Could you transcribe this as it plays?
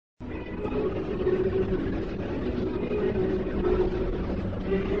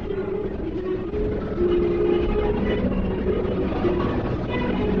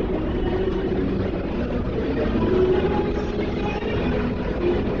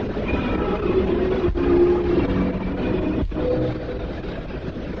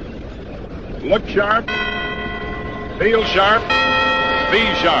Look sharp, feel sharp, be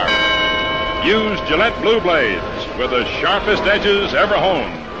sharp. Use Gillette Blue Blades with the sharpest edges ever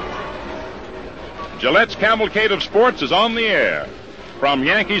honed. Gillette's cavalcade of sports is on the air. From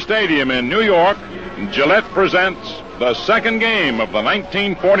Yankee Stadium in New York, Gillette presents the second game of the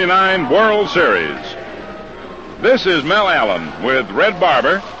 1949 World Series. This is Mel Allen with Red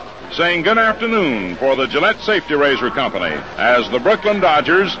Barber saying good afternoon for the Gillette Safety Razor Company as the Brooklyn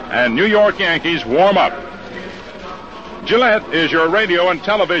Dodgers and New York Yankees warm up. Gillette is your radio and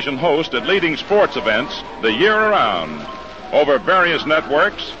television host at leading sports events the year around. Over various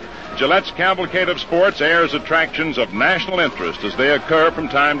networks, Gillette's cavalcade of sports airs attractions of national interest as they occur from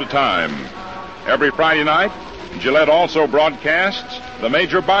time to time. Every Friday night, Gillette also broadcasts the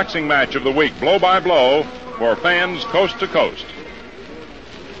major boxing match of the week, blow by blow, for fans coast to coast.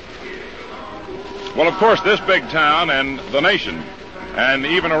 Well, of course, this big town and the nation, and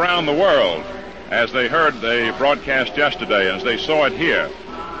even around the world, as they heard the broadcast yesterday, as they saw it here,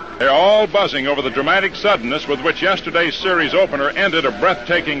 they're all buzzing over the dramatic suddenness with which yesterday's series opener ended a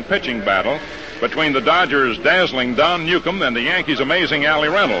breathtaking pitching battle between the Dodgers' dazzling Don Newcomb and the Yankees' amazing Allie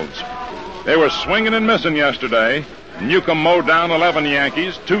Reynolds. They were swinging and missing yesterday. Newcomb mowed down 11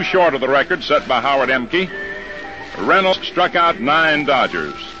 Yankees, 2 short of the record set by Howard Emke. Reynolds struck out 9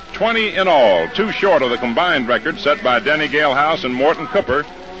 Dodgers, 20 in all, 2 short of the combined record set by Denny Galehouse and Morton Cooper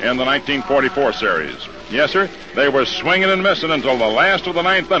in the 1944 series. Yes, sir, they were swinging and missing until the last of the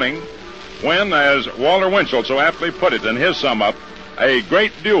 9th inning when, as Walter Winchell so aptly put it in his sum-up, a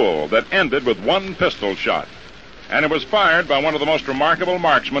great duel that ended with 1 pistol shot. And it was fired by one of the most remarkable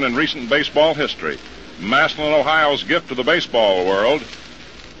marksmen in recent baseball history, Massillon, Ohio's gift to the baseball world,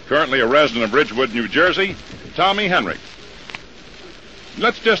 currently a resident of Ridgewood, New Jersey, Tommy Henrich.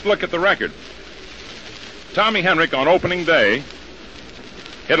 Let's just look at the record. Tommy Henrich on opening day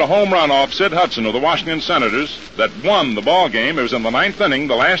hit a home run off Sid Hudson of the Washington Senators that won the ball game. It was in the 9th inning,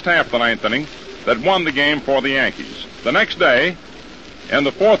 the last half of the 9th inning, that won the game for the Yankees. The next day, in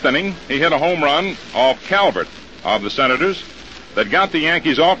the 4th inning, he hit a home run off Calvert of the Senators that got the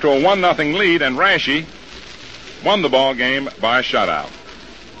Yankees off to a 1-0 lead, and Rashi won the ball game by a shutout.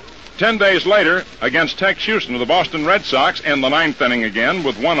 10 days later, against Tex Houston of the Boston Red Sox in the 9th inning again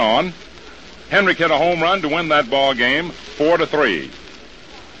with 1 on, Henrich hit a home run to win that ball game 4-3.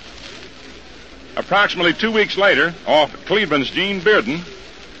 Approximately 2 weeks later, off Cleveland's Gene Bearden,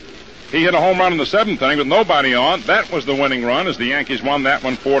 he hit a home run in the 7th inning with nobody on. That was the winning run as the Yankees won that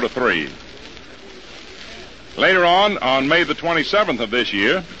one 4-3. Later on May the 27th of this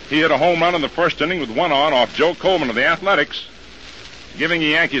year, he hit a home run in the 1st inning with 1 on off Joe Coleman of the Athletics, giving the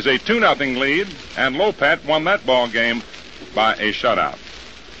Yankees a 2-0 lead, and Lopat won that ball game by a shutout.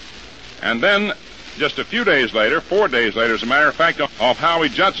 And then, just a few days later, 4 days later, as a matter of fact, off Howie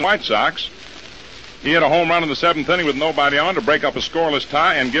Judson White Sox, he hit a home run in the 7th inning with nobody on to break up a scoreless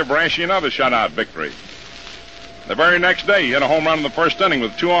tie and give Rashi another shutout victory. The very next day, he hit a home run in the 1st inning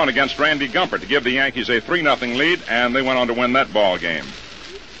with 2 on against Randy Gumpert to give the Yankees a 3-0 lead, and they went on to win that ball game.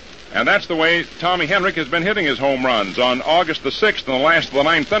 And that's the way Tommy Henrich has been hitting his home runs. On August the 6th, in the last of the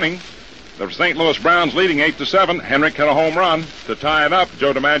 9th inning, the St. Louis Browns leading 8-7. Henrich hit a home run to tie it up.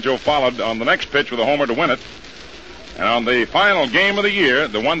 Joe DiMaggio followed on the next pitch with a homer to win it. And on the final game of the year,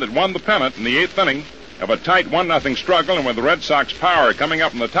 the one that won the pennant in the 8th inning of a tight 1-0 struggle, and with the Red Sox power coming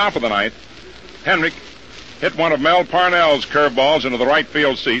up in the top of the 9th, Henrich hit one of Mel Parnell's curveballs into the right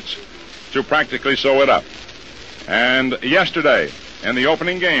field seats to practically sew it up. And yesterday, in the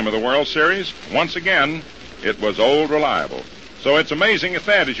opening game of the World Series, once again, it was old reliable. So it's amazing at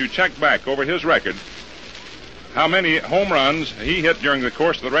that, as you check back over his record, how many home runs he hit during the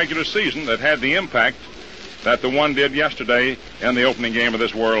course of the regular season that had the impact that the one did yesterday in the opening game of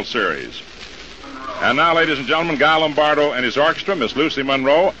this World Series. And now, ladies and gentlemen, Guy Lombardo and his orchestra, Miss Lucy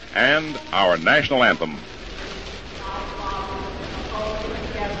Monroe, and our national anthem.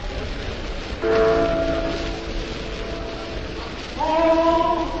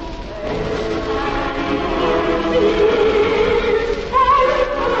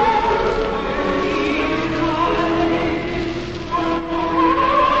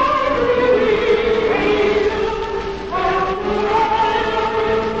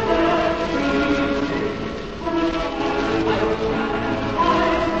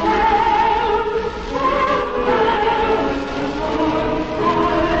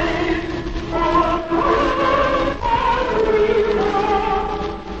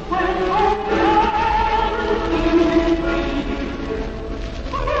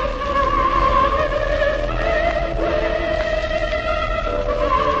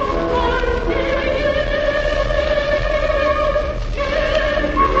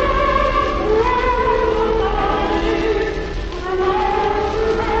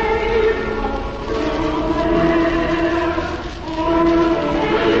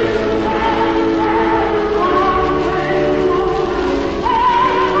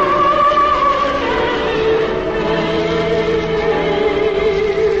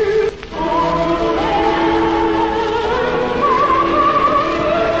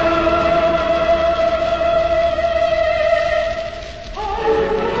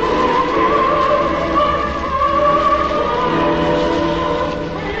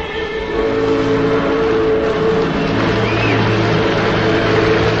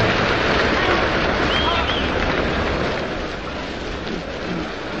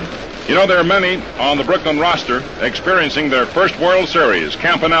 You know, there are many on the Brooklyn roster experiencing their first World Series.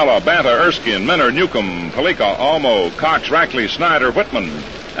 Campanella, Banta, Erskine, Minner, Newcomb, Palika, Almo, Cox, Rackley, Snyder, Whitman.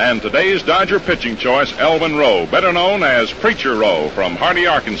 And today's Dodger pitching choice, Elvin Rowe, better known as Preacher Rowe from Hardy,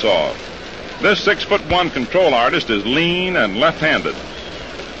 Arkansas. This 6'1" control artist is lean and left-handed.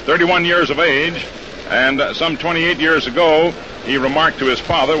 31 years of age, and some 28 years ago, he remarked to his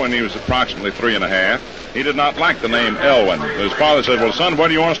father when he was approximately 3 1/2, he did not like the name Elwin. His father said, "Well, son, what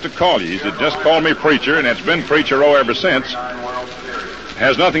do you want us to call you?" He said, "Just call me Preacher," and it's been Preacher Rowe ever since.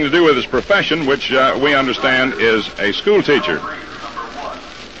 Has nothing to do with his profession, which we understand is a school teacher.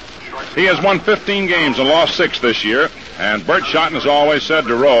 He has won 15 games and lost 6 this year, and Bert Schotten has always said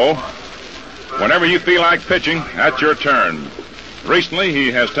to Rowe, "Whenever you feel like pitching, that's your turn." Recently,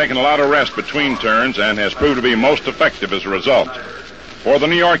 he has taken a lot of rest between turns and has proved to be most effective as a result. For the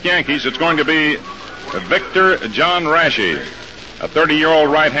New York Yankees, it's going to be Victor John Rashi, a 30-year-old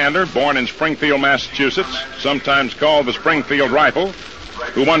right-hander born in Springfield, Massachusetts, sometimes called the Springfield Rifle,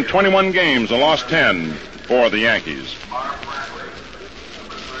 who won 21 games and lost 10 for the Yankees.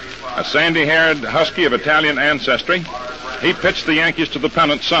 A sandy-haired husky of Italian ancestry, he pitched the Yankees to the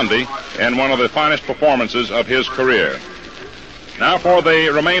pennant Sunday in one of the finest performances of his career. Now for the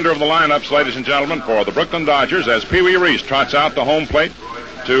remainder of the lineups, ladies and gentlemen, for the Brooklyn Dodgers, as Pee Wee Reese trots out to home plate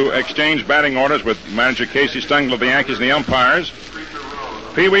to exchange batting orders with manager Casey Stengel of the Yankees and the umpires.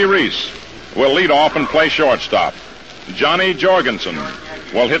 Pee Wee Reese will lead off and play shortstop. Johnny Jorgensen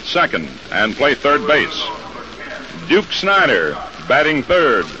will hit second and play third base. Duke Snyder batting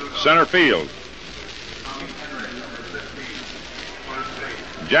third, center field.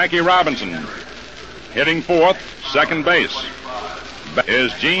 Jackie Robinson hitting fourth, second base.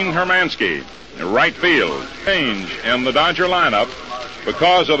 Is Gene Hermansky, right field. Change in the Dodger lineup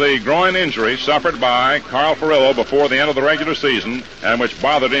because of the groin injury suffered by Carl Furillo before the end of the regular season, and which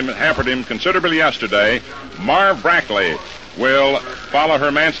bothered him and hampered him considerably yesterday. Marv Brackley will follow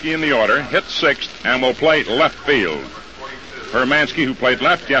Hermansky in the order, hit sixth, and will play left field. Hermansky, who played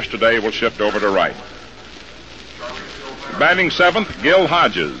left yesterday, will shift over to right. Batting seventh, Gil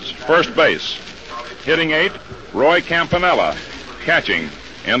Hodges, first base. Hitting eighth, Roy Campanella. Catching.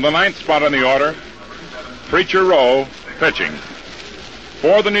 In the ninth spot on the order, Preacher Rowe, pitching.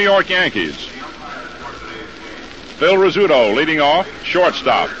 For the New York Yankees, Phil Rizzuto leading off,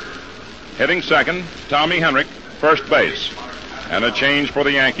 shortstop. Hitting second, Tommy Henrich, first base. And a change for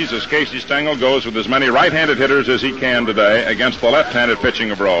the Yankees as Casey Stengel goes with as many right-handed hitters as he can today against the left-handed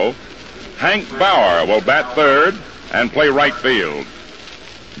pitching of Rowe. Hank Bauer will bat third and play right field.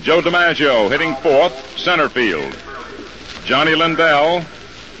 Joe DiMaggio hitting fourth, center field. Johnny Lindell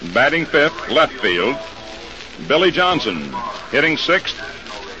batting fifth, left field. Billy Johnson hitting sixth,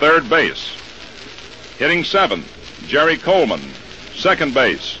 third base. Hitting seventh, Jerry Coleman, second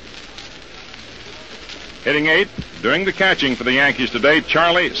base. Hitting eighth, doing the catching for the Yankees today,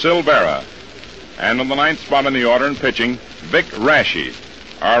 Charlie Silvera. And in the ninth spot in the order and pitching, Vic Raschi,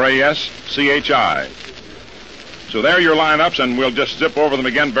 R-A-S-C-H-I. So there are your lineups, and we'll just zip over them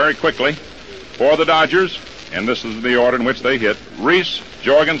again very quickly. For the Dodgers, and this is the order in which they hit: Reese,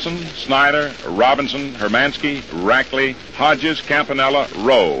 Jorgensen, Snyder, Robinson, Hermansky, Rackley, Hodges, Campanella,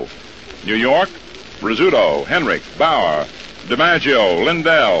 Rowe. New York, Rizzuto, Henrich, Bauer, DiMaggio,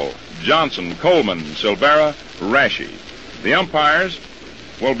 Lindell, Johnson, Coleman, Silvera, Raschi. The umpires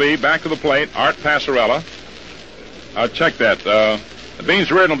will be back to the plate, Art Passarella. Check that.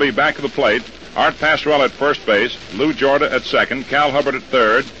 Beans Reardon will be back to the plate. Art Passarella at first base, Lou Jorda at second, Cal Hubbard at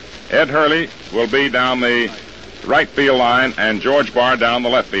third. Ed Hurley will be down the right field line, and George Barr down the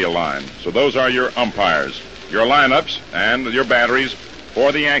left field line. So those are your umpires. Your lineups and your batteries: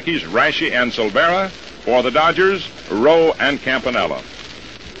 for the Yankees, Raschi and Silvera; for the Dodgers, Rowe and Campanella.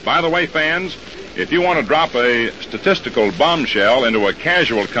 By the way, fans, if you want to drop a statistical bombshell into a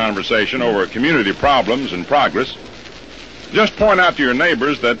casual conversation over community problems and progress, just point out to your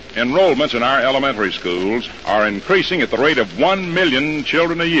neighbors that enrollments in our elementary schools are increasing at the rate of 1 million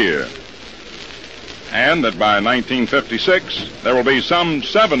children a year, and that by 1956 there will be some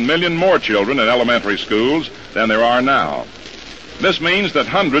 7 million more children in elementary schools than there are now. This means that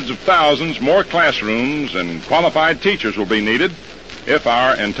hundreds of thousands more classrooms and qualified teachers will be needed if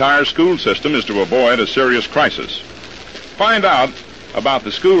our entire school system is to avoid a serious crisis. Find out about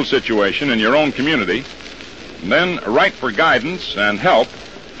the school situation in your own community, and then write for guidance and help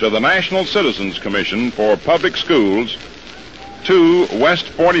to the National Citizens Commission for Public Schools, 2 West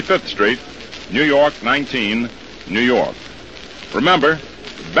 45th Street, New York 19, New York. Remember,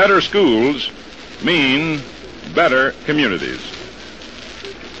 better schools mean better communities.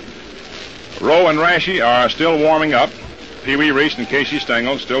 Rowe and Raschi are still warming up. Pee Wee Reese and Casey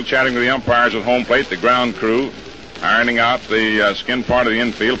Stengel still chatting with the umpires at home plate, the ground crew, ironing out the skin part of the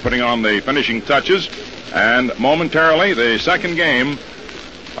infield, putting on the finishing touches, and momentarily the second game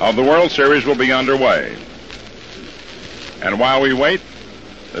of the World Series will be underway. And while we wait,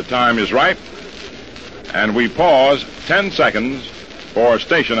 the time is right, and we pause 10 seconds for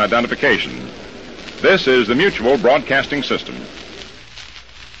station identification. This is the Mutual Broadcasting System.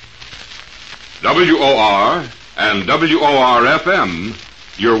 WOR and WOR-FM,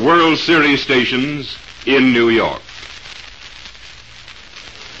 your World Series stations in New York.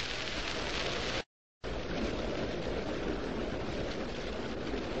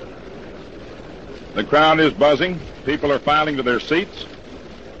 The crowd is buzzing. People are filing to their seats.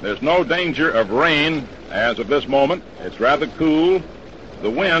 There's no danger of rain as of this moment. It's rather cool. The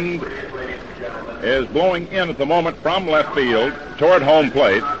wind is blowing in at the moment from left field toward home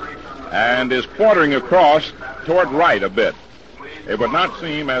plate and is quartering across toward right a bit. It would not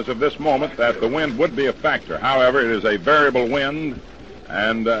seem as of this moment that the wind would be a factor. However, it is a variable wind,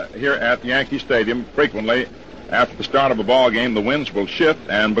 and here at Yankee Stadium, frequently after the start of a ball game, the winds will shift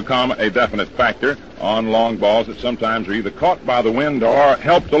and become a definite factor on long balls that sometimes are either caught by the wind or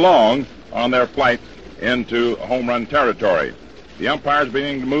helped along on their flight into home run territory. The umpires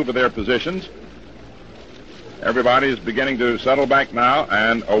beginning to move to their positions. Everybody is beginning to settle back now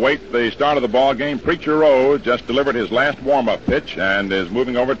and await the start of the ball game. Preacher Rowe just delivered his last warm-up pitch and is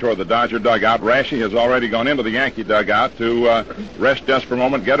moving over toward the Dodger dugout. Rashi has already gone into the Yankee dugout to rest just for a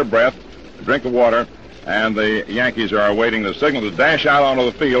moment, get a breath, drink of water, and the Yankees are awaiting the signal to dash out onto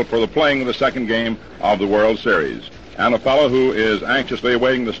the field for the playing of the second game of the World Series. And a fellow who is anxiously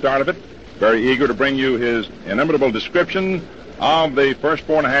awaiting the start of it, very eager to bring you his inimitable description of the first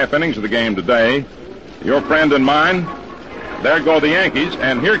 4.5 innings of the game today, your friend and mine. There go the Yankees,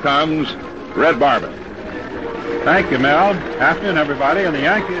 and here comes Red Barber. Thank you, Mel. Afternoon, everybody. And the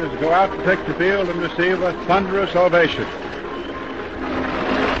Yankees go out to take the field and receive a thunderous ovation.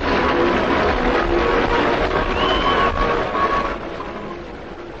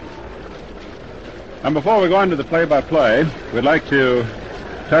 And before we go into the play-by-play, we'd like to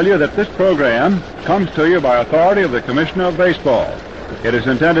tell you that this program comes to you by authority of the Commissioner of Baseball. It is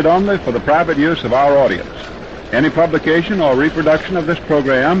intended only for the private use of our audience. Any publication or reproduction of this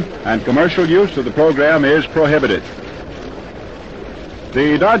program and commercial use of the program is prohibited.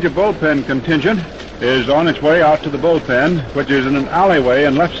 The Dodger bullpen contingent is on its way out to the bullpen, which is in an alleyway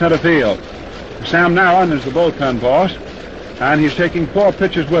in left center field. Sam Narron is the bullpen boss, and he's taking 4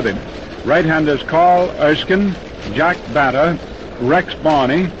 pitchers with him. Right-handers Carl Erskine, Jack Batter, Rex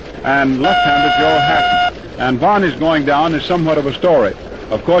Barney, and left-hander Joe Hatton. And Barney's going down is somewhat of a story.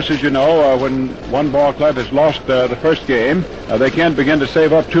 Of course, as you know, when one ball club has lost the first game, they can't begin to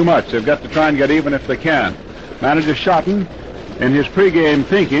save up too much. They've got to try and get even if they can. Manager Schotten, in his pregame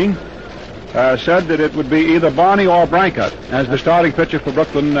thinking, said that it would be either Barney or Branca as the starting pitcher for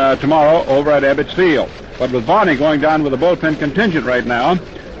Brooklyn tomorrow over at Ebbets Field. But with Barney going down with the bullpen contingent right now,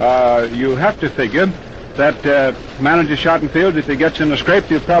 you have to figure that Manager Schotten feels if he gets in the scrape,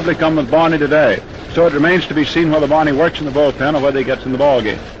 he'll probably come with Barney today. So it remains to be seen whether Barney works in the bullpen or whether he gets in the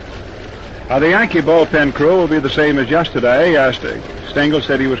ballgame. The Yankee bullpen crew will be the same as yesterday. Stengel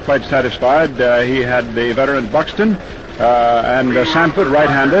said he was quite satisfied. He had the veteran Buxton and Sanford,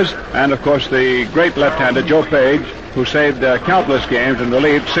 right-handers, and, of course, the great left-hander Joe Page, who saved countless games and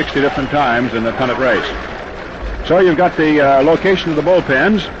relieved 60 different times in the pennant race. So you've got the location of the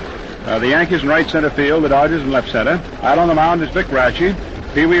bullpens. The Yankees in right center field, the Dodgers in left center. Out on the mound is Vic Raschi.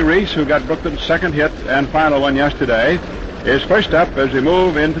 Pee Wee Reese, who got Brooklyn's second hit and final one yesterday, is first up as we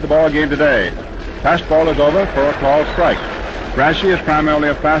move into the ball game today. Fastball is over for a called strike. Raschi is primarily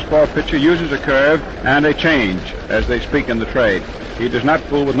a fastball pitcher, uses a curve and a change, as they speak in the trade. He does not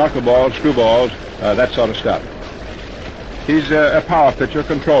fool with knuckleballs, screwballs, that sort of stuff. He's a power pitcher,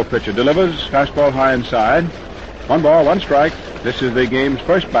 control pitcher, delivers fastball high inside. 1 ball, 1 strike. This is the game's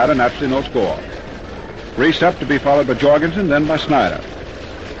first batter, and absolutely no score. Reese up to be followed by Jorgensen, then by Snyder.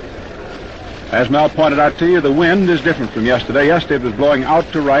 As Mel pointed out to you, the wind is different from yesterday. Yesterday it was blowing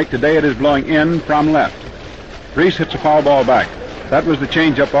out to right. Today it is blowing in from left. Reese hits a foul ball back. That was the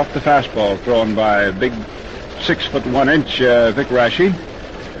changeup off the fastball thrown by big 6'1" Vic Raschi,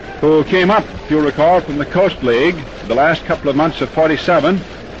 who came up, if you'll recall, from the Coast League the last couple of months of '47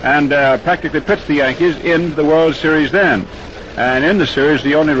 and practically pitched the Yankees in the World Series then. And in the series,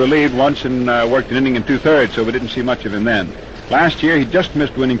 he only relieved once and worked an inning and 2/3, so we didn't see much of him then. Last year, he just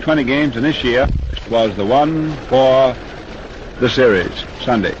missed winning 20 games, and this year was the one for the series,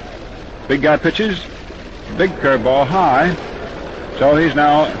 Sunday. Big guy pitches, big curveball high, so he's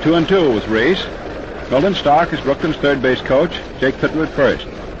now 2-2 with Reese. Milton Stark is Brooklyn's third base coach. Jake Pittman at first.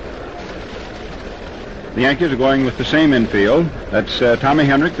 The Yankees are going with the same infield. That's Tommy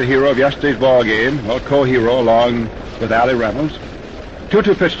Henrich, the hero of yesterday's ball game, well, co-hero along with Allie Reynolds.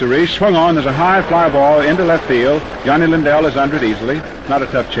 2-2 pitch to Reese. Swung on. There's a high fly ball into left field. Johnny Lindell is under it easily. Not a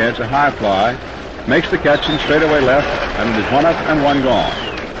tough chance. A high fly. Makes the catch and straightaway left, and it is 1 up and 1 gone.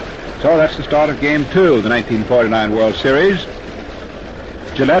 So that's the start of Game 2 of the 1949 World Series.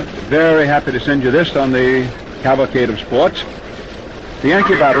 Gillette, very happy to send you this on the Cavalcade of Sports. The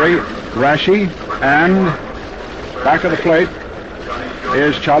Yankee battery, Rashi, and back of the plate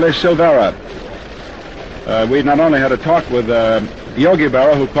is Charlie Silvera. We not only had a talk with Yogi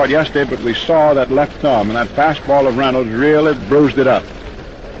Berra, who caught yesterday, but we saw that left thumb, and that fastball of Reynolds really bruised it up.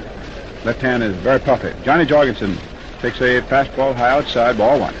 Left hand is very puffy. Johnny Jorgensen takes a fastball high outside,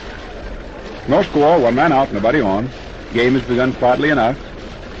 ball 1. No score, 1 man out, nobody on. Game has begun quietly enough.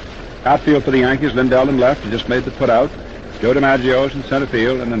 Outfield for the Yankees, Lindell in left, just made the put out. Joe DiMaggio's in center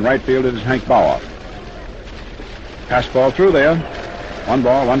field, and in right field it is Hank Bauer. Fastball through there. 1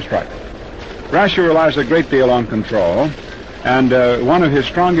 ball, 1 strike. Rasher relies a great deal on control, and one of his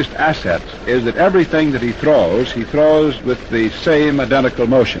strongest assets is that everything that he throws with the same identical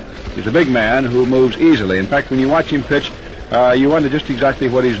motion. He's a big man who moves easily. In fact, when you watch him pitch, you wonder just exactly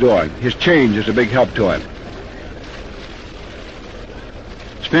what he's doing. His change is a big help to him.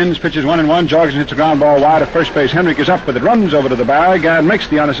 Spins, pitches 1-1. Jorgensen hits a ground ball wide at first base. Henrich is up with it, runs over to the bag, and makes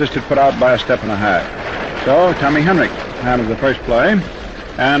the unassisted put out by a step and a half. So, Tommy Henrich handles the first play,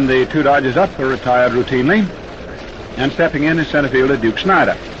 and the 2 Dodgers up are retired routinely, and stepping in is center fielder Duke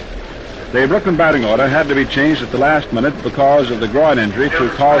Snyder. The Brooklyn batting order had to be changed at the last minute because of the groin injury to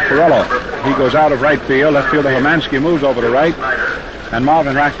Carl Ferrello. He goes out of right field. Left fielder Hermansky moves over to right, and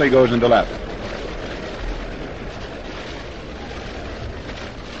Marvin Rackley goes into left.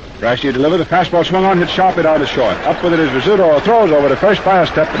 Rashi delivered the fastball, swung on, hit sharply down to short. Up with it is Rizzuto, throws over to first by a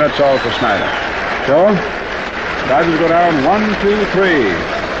step, and that's all for Snyder. So, Dodgers go down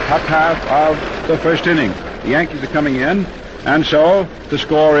 1-2-3. Top half of the first inning. The Yankees are coming in, and so the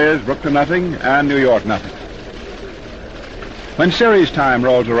score is Brooklyn nothing and New York nothing. When series time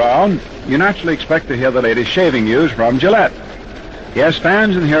rolls around, you naturally expect to hear the latest shaving news from Gillette. Yes,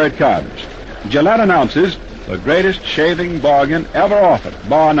 fans, and here it comes. Gillette announces the greatest shaving bargain ever offered,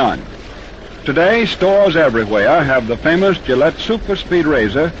 bar none. Today, stores everywhere have the famous Gillette Super Speed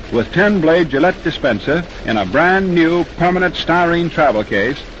Razor with 10-blade Gillette dispenser in a brand new permanent styrene travel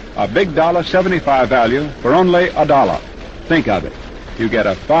case, a big $1.75 value for only $1. Think of it. You get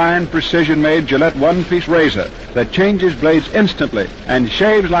a fine, precision-made Gillette one-piece razor that changes blades instantly and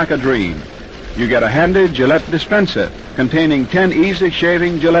shaves like a dream. You get a handy Gillette dispenser containing 10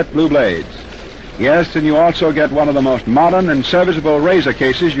 easy-shaving Gillette blue blades. Yes, and you also get one of the most modern and serviceable razor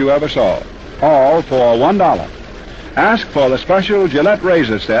cases you ever saw. All for $1. Ask for the special Gillette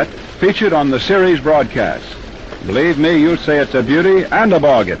razor set featured on the series broadcast. Believe me, you'll say it's a beauty and a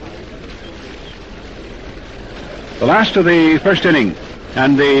bargain. The last of the first inning,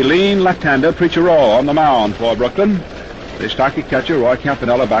 and the lean left-hander Preacher Rowe on the mound for Brooklyn. The stocky catcher Roy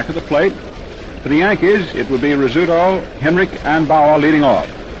Campanella back at the plate. For the Yankees, it would be Rizzuto, Henrich, and Bauer leading off.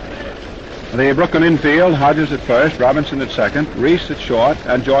 The Brooklyn infield, Hodges at first, Robinson at second, Reese at short,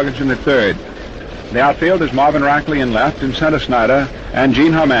 and Jorgensen at third. The outfield is Marvin Rackley in left, in center Snyder, and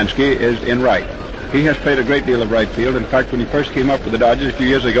Gene Hermansky is in right. He has played a great deal of right field. In fact, when he first came up with the Dodgers a few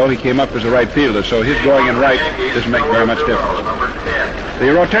years ago, he came up as a right fielder, so his going in right doesn't make very much difference.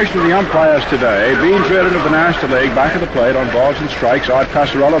 The rotation of the umpires today, Beans Reardon of the National League back at the plate on balls and strikes, Art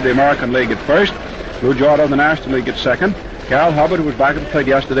Passarello of the American League at first, Lou Jordan of the National League at second, Cal Hubbard, who was back at the plate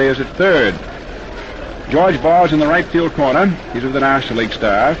yesterday, is at third. George Ball's in the right field corner. He's of the National League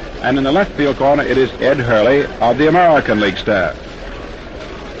staff. And in the left field corner, it is Ed Hurley of the American League staff.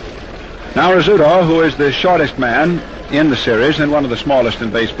 Now Rizzuto, who is the shortest man in the series and one of the smallest in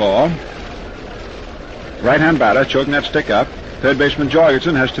baseball. Right-hand batter, choking that stick up. Third baseman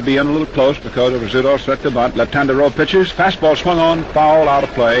Jorgensen has to be in a little close because of Rizzuto's threat to bunt. Left-hander Rowe pitches. Fastball swung on, foul, out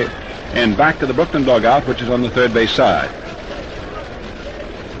of play, and back to the Brooklyn dugout, which is on the third base side.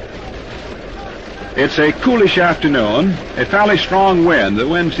 It's a coolish afternoon, a fairly strong wind. The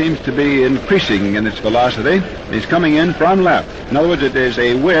wind seems to be increasing in its velocity. It's coming in from left. In other words, it is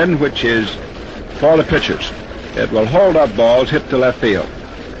a wind which is for the pitchers. It will hold up balls hit to left field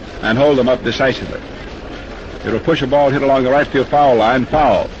and hold them up decisively. It will push a ball hit along the right field foul line,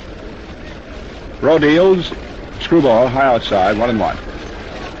 foul. Rowe deals, screwball, high outside, 1-1.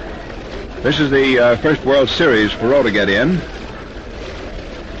 This is the first World Series for Rowe to get in.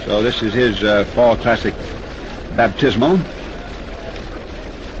 So this is his fall classic baptismal.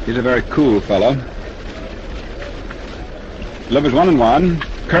 He's a very cool fellow. Delivers 1-1.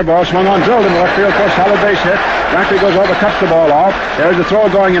 Curveball swung on, drilled into left field for a solid base hit. Rackley goes over, cuts the ball off. There's the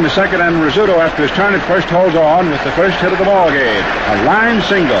throw going into second, and Rizzuto, after his turn at first, holds on with the first hit of the ball game. A line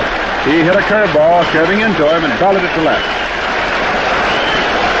single. He hit a curveball, curving into him, and belted it to left.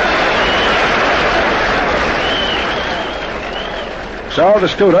 So the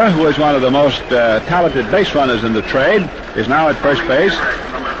Scooter, who is one of the most talented base runners in the trade, is now at first base.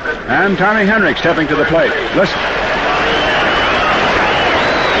 And Tommy Henrik stepping to the plate. Listen.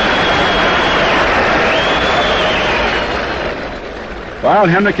 Well,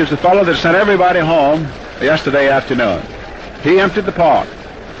 Henrik is the fellow that sent everybody home yesterday afternoon. He emptied the park.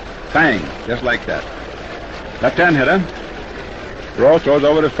 Bang, just like that. Left-hand hitter. Rowe throws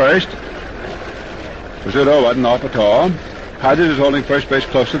over to first. Rizzuto wasn't off at all. Hodges is holding first base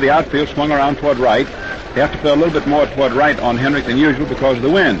closer. The outfield swung around toward right. They have to play a little bit more toward right on Henrik than usual because of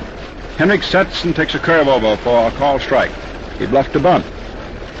the wind. Henrik sets and takes a curve over for a called strike. He bluffed a bunt.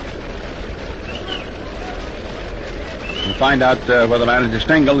 We'll find out whether manager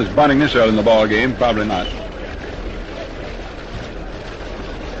Stengel is bunting this early in the ball game. Probably not.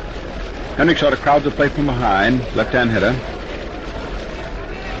 Henrik sort of crowds the plate from behind. Left-hand hitter.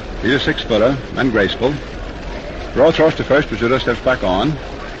 He's a 6-footer and graceful. Rowe throws to first. Rizzuto steps back on.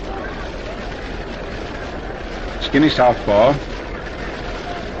 Skinny southpaw.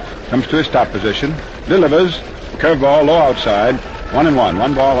 Comes to his top position. Delivers. Curveball low outside. 1-1.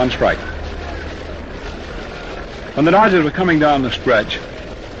 1 ball, 1 strike. When the Dodgers were coming down the stretch,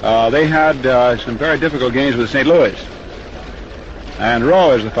 they had some very difficult games with St. Louis. And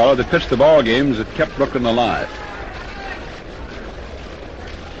Rowe is the fellow that pitched the ball games that kept Brooklyn alive.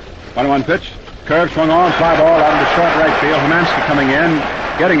 1-1 pitch. Curve swung on, fly ball out of the short right field. Hermansky coming in,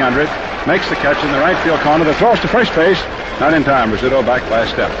 getting under it, makes the catch in the right field corner. The throws to first base, not in time. Rizzuto back by a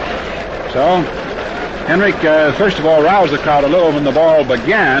step. So, Henrik, first of all, roused the crowd a little when the ball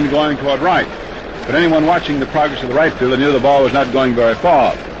began going toward right. But anyone watching the progress of the right fielder knew the ball was not going very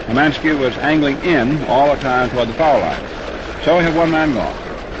far. Hermansky was angling in all the time toward the foul line. So we have one man gone.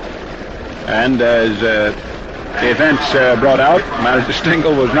 And as the events brought out, manager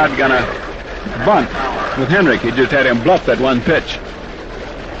Stengel was not going to bunt with Henrik. He just had him bluff that one pitch.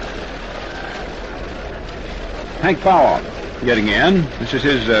 Hank Bauer getting in. This is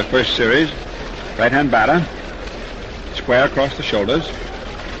his first series. Right-hand batter. Square across the shoulders.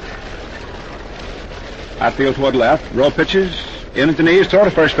 Outfield toward left. Rowe pitches. In at the knees. Throw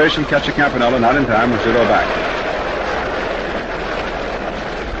to first base and catch a Campanella. Not in time. Rizzuto back.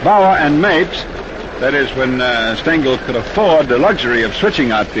 Bauer and Mapes. That is when Stengel could afford the luxury of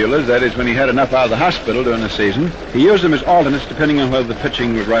switching outfielders. That is when he had enough out of the hospital during the season. He used them as alternates depending on whether the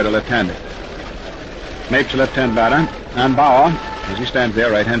pitching was right or left-handed. Mapes, left-hand batter. And Bauer, as he stands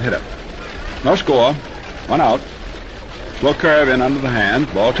there, right-hand hitter. No score. 1 out. Slow curve in under the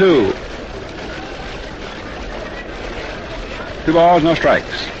hand. Ball 2. 2 balls, no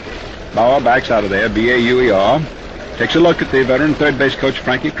strikes. Bauer backs out of there. B-A-U-E-R. Takes a look at the veteran third base coach,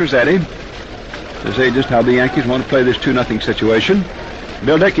 Frankie Crosetti, to say just how the Yankees want to play this 2-0 situation.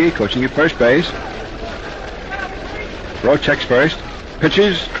 Bill Dickey coaching at first base. Rowe checks first.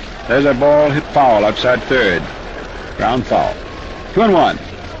 Pitches. There's a ball hit foul outside third. Ground foul. 2-1.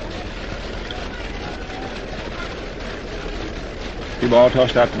 2 ball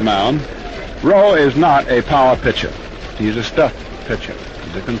tossed out to the mound. Rowe is not a power pitcher. He's a stuff pitcher.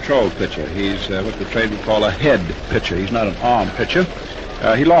 He's a control pitcher. He's what the trade would call a head pitcher. He's not an arm pitcher.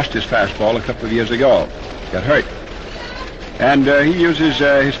 He lost his fastball a couple of years ago. Got hurt. And he uses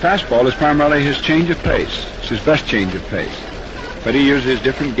his fastball as primarily his change of pace. It's his best change of pace. But he uses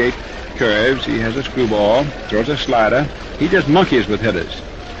different gate curves. He has a screwball, throws a slider. He just monkeys with hitters.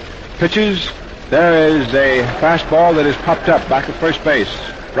 Pitches. There is a fastball that is popped up back at first base.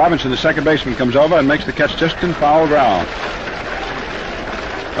 Robinson, the second baseman, comes over and makes the catch just in foul ground.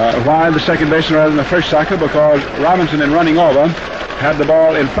 Why the second baseman rather than the first sucker? Because Robinson, in running over, had the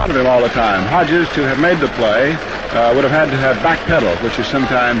ball in front of him all the time. Hodges, to have made the play, would have had to have back pedal, which is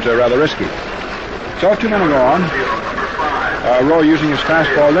sometimes rather risky. So 2 men are gone. Rowe using his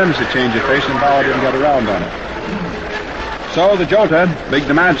fastball limits the change of pace, and Bauer didn't get around on it. So the jolter, Big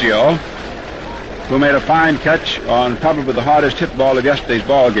DiMaggio, who made a fine catch on probably the hardest hit ball of yesterday's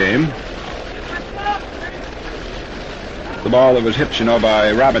ball game. The ball that was hit,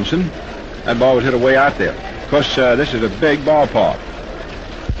 by Robinson. That ball was hit away out there. Of course, this is a big ballpark.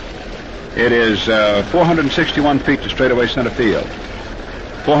 It is 461 feet to straightaway center field.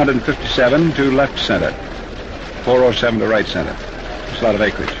 457 to left center. 407 to right center. It's a lot of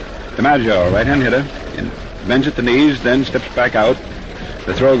acreage. DiMaggio, right-hand hitter, bends at the knees, then steps back out.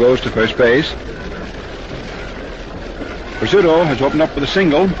 The throw goes to first base. Rizzuto has opened up with a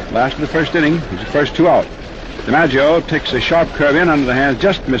single, last of the first inning. He's the first 2 out. DiMaggio takes a sharp curve in under the hands,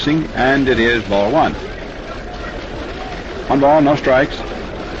 just missing, and it is ball 1. 1 ball, no strikes.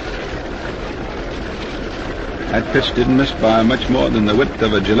 That pitch didn't miss by much more than the width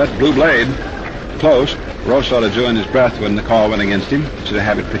of a Gillette blue blade. Close. Rowe sort of drew in his breath when the call went against him. It's a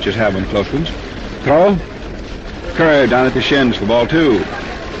habit pitchers have on close ones. Throw. Curve down at the shins for ball 2.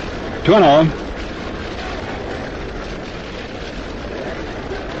 2-0.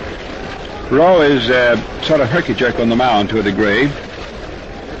 Rowe is sort of herky-jerk on the mound to a degree.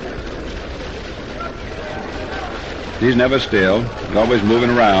 He's never still. He's always moving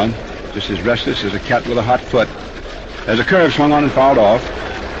around, just as restless as a cat with a hot foot. There's a curve swung on and fouled off.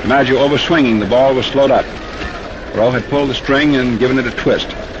 DiMaggio overswinging. The ball was slowed up. Rowe had pulled the string and given it a twist.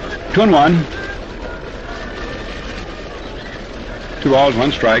 2-1. 2 balls,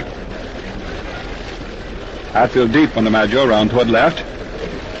 1 strike. Outfield deep on DiMaggio, round toward left.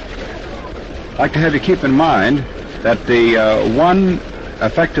 I'd like to have you keep in mind that the one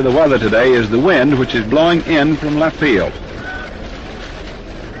effect of the weather today is the wind, which is blowing in from left field.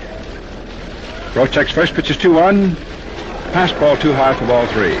 Rowe checks first, pitches 2-1. Pass ball too high for ball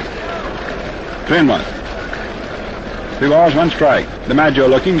 3. 3-1. 3 balls, 1 strike. DiMaggio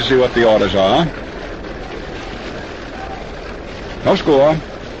looking to see what the orders are. No score.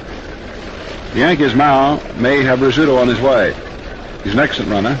 The Yankees now may have Rizzuto on his way. He's an excellent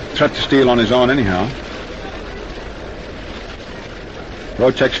runner. Threat to steal on his own anyhow.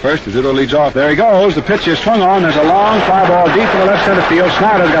 Rowe checks first. Rizzuto leads off. There he goes. The pitch is swung on. There's a long fly ball deep in the left center field.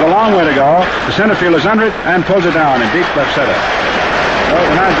 Snyder's got a long way to go. The center field is under it and pulls it down in deep left center. So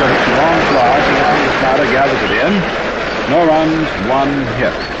DiMaggio hits a long fly. Snyder gathers it in. No runs, 1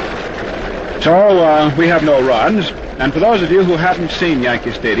 hit. So we have no runs. And for those of you who haven't seen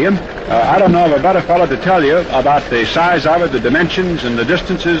Yankee Stadium, I don't know of a better fellow to tell you about the size of it, the dimensions and the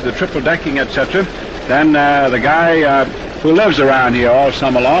distances, the triple decking, etc., than the guy who lives around here all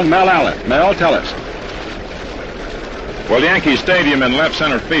summer long, Mel Allen. Mel, tell us. Well, Yankee Stadium in left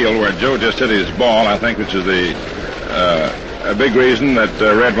center field, where Joe just hit his ball, I think, which is a big reason that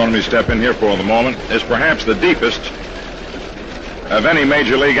Red wanted me to step in here for the moment, is perhaps the deepest of any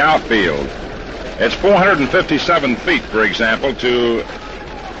major league outfield. It's 457 feet, for example, to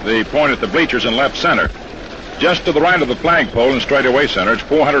the point at the bleachers in left center. Just to the right of the flagpole in straightaway center, it's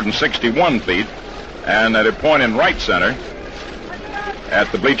 461 feet. And at a point in right center, at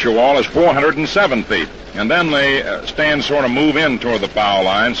the bleacher wall, is 407 feet. And then the stands sort of move in toward the foul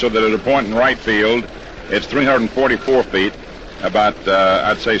line, so that at a point in right field, it's 344 feet, about,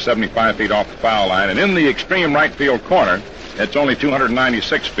 I'd say, 75 feet off the foul line. And in the extreme right field corner, it's only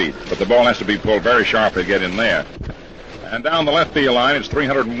 296 feet, but the ball has to be pulled very sharply to get in there. And down the left field line, it's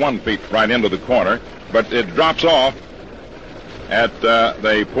 301 feet right into the corner, but it drops off at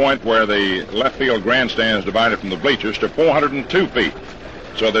the point where the left field grandstand is divided from the bleachers to 402 feet.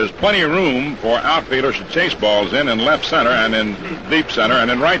 So there's plenty of room for outfielders to chase balls in left center and in deep center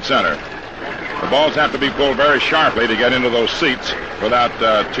and in right center. The balls have to be pulled very sharply to get into those seats without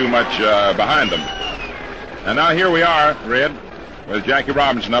too much behind them. And now here we are, Red, with Jackie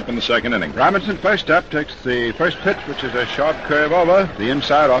Robinson up in the second inning. Robinson, first up, takes the first pitch, which is a sharp curve over the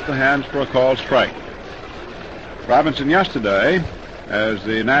inside off the hands for a called strike. Robinson yesterday, as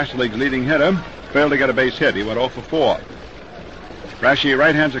the National League's leading hitter, failed to get a base hit. He went 0 for 4. Rashi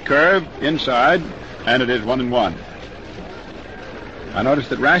right-hands a curve inside, and it is 1-1. I noticed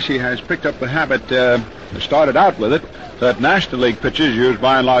that Rashi has picked up the habit, started out with it, that National League pitchers use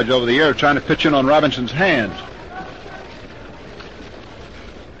by and large over the year, trying to pitch in on Robinson's hands.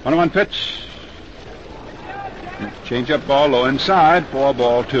 1-1 pitch. Change up ball low inside for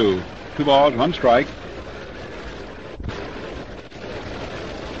ball 2. 2 balls, 1 strike.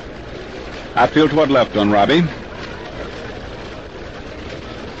 Outfield toward left on Robbie.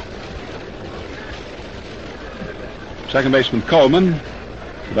 Second baseman Coleman,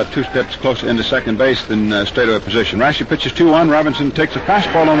 about 2 steps closer into second base than straightaway position. Rashi pitches 2-1. Robinson takes a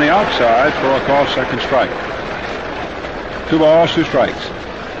fastball on the outside for a called second strike. 2 balls, 2 strikes.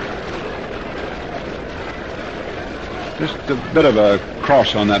 Just a bit of a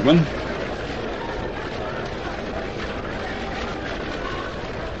cross on that one.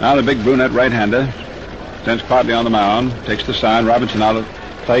 Now the big brunette right-hander stands quietly on the mound, takes the sign. Robinson out of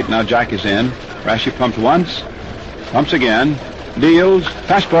plate. Now Jack is in. Rashi pumps once, pumps again, deals.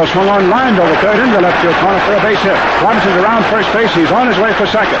 Fastball swung on, lined over third into the left field corner for a base hit. Robinson's around first base. He's on his way for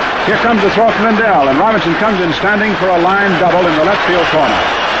second. Here comes the throw from Lindell, and Robinson comes in standing for a line double in the left field corner.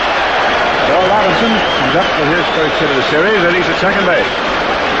 So Robinson comes up for his first hit of the series, and he's at second base.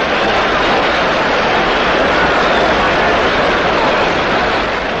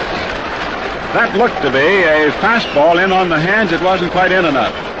 That looked to be a fastball in on the hands. It wasn't quite in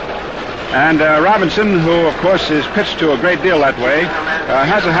enough. And Robinson, who, of course, is pitched to a great deal that way,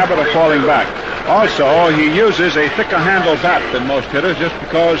 has a habit of falling back. Also, he uses a thicker handle bat than most hitters just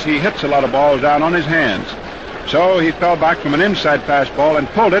because he hits a lot of balls down on his hands. So he fell back from an inside fastball and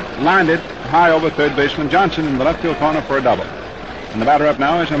pulled it, lined it high over third baseman Johnson in the left field corner for a double. And the batter up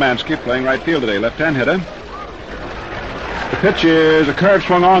now is Hermansky, playing right field today, left-hand hitter. The pitch is a curve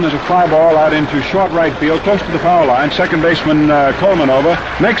swung on. There's a fly ball out into short right field, close to the foul line. Second baseman Coleman over,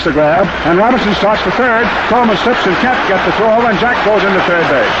 makes the grab, and Robinson starts for third. Coleman slips and can't get the throw over, and Jack goes into third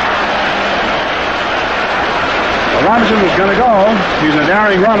base. Well, Robinson was going to go. He's a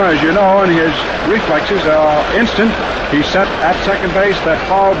daring runner, as you know, and his reflexes are instant. He set at second base. That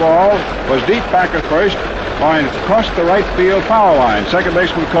foul ball was deep back at first, going across the right field foul line. Second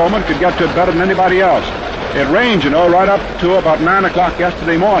baseman Coleman could get to it better than anybody else. It rained, right up to about 9 o'clock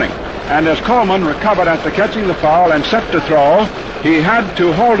yesterday morning. And as Coleman recovered after catching the foul and set to throw, he had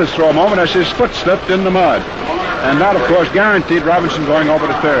to hold his throw a moment as his foot slipped in the mud. And that, of course, guaranteed Robinson going over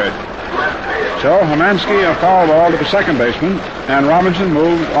to third. So Hermansky a foul ball to the second baseman, and Robinson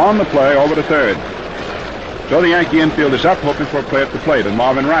moves on the play over to third. So the Yankee infield is up, hoping for a play at the plate. And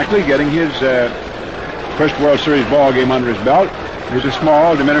Marvin Rackley, getting his first World Series ball game under his belt, is a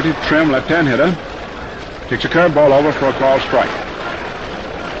small, diminutive, trim left-hand hitter. Takes a curveball over for a called strike.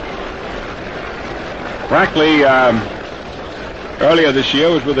 Rackley, earlier this year,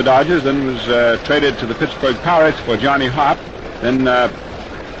 was with the Dodgers, then was traded to the Pittsburgh Pirates for Johnny Hopp. Then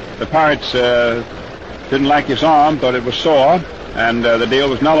the Pirates didn't like his arm, thought it was sore, and the deal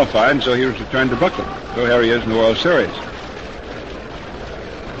was nullified, and so he was returned to Brooklyn. So here he is in the World Series.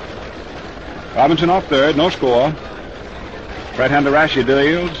 Robinson off third, no score. Right-hander Rashi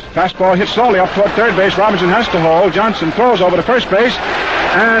deals. Fastball hits slowly up toward third base. Robinson has to hold. Johnson throws over to first base,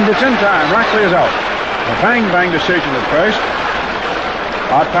 and it's in time. Rackley is out. A bang-bang decision at first.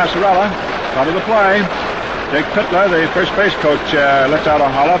 Art Passarella, out of the play. Jake Pittler, the first base coach, lets out a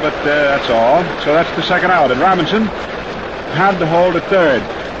holler, but that's all. So that's the second out. And Robinson had to hold at third.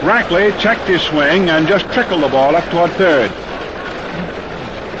 Rackley checked his swing and just trickled the ball up toward third.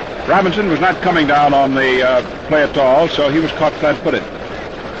 Robinson was not coming down on the play at all, so he was caught flat-footed.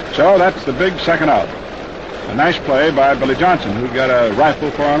 So that's the big second out. A nice play by Billy Johnson, who got a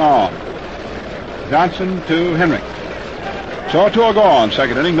rifle for an arm. Johnson to Henry. So 2 are gone.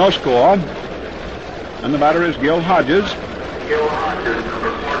 Second inning, no score. And the batter is Gil Hodges.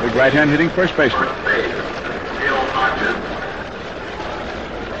 Big right-hand hitting first baseman.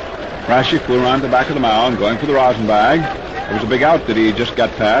 Rashi flew around the back of the mound, going for the rosin bag. It was a big out that he just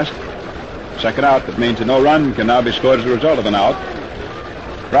got past. Second out, that means that no run can now be scored as a result of an out.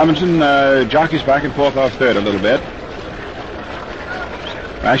 Robinson jockeys back and forth off third a little bit.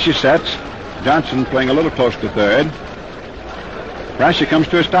 Rashi sets. Johnson playing a little close to third. Rashi comes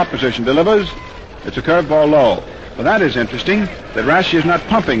to a stop position, delivers. It's a curveball low. Well, that is interesting, that Rashi is not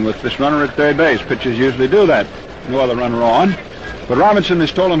pumping with this runner at third base. Pitchers usually do that. No other runner on. But Robinson has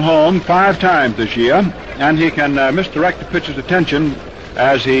stolen home 5 times this year, and he can misdirect the pitcher's attention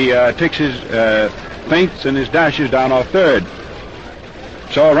as he takes his feints and his dashes down off third.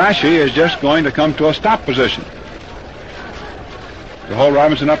 So Rashi is just going to come to a stop position to hold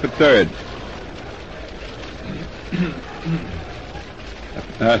Robinson up at third.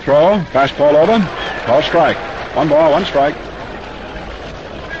 Throw, fastball over, call strike. 1 ball, 1 strike.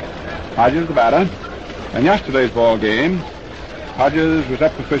 Hodges the batter. In yesterday's ball game, Hodges was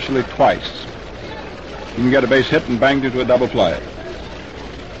up officially twice. He can get a base hit and banged into a double play.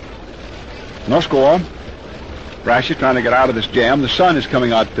 No score. Rashi trying to get out of this jam. The sun is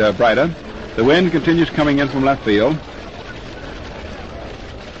coming out brighter. The wind continues coming in from left field.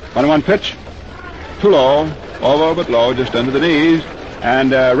 1-1 pitch. Too low. Over but low, just under the knees.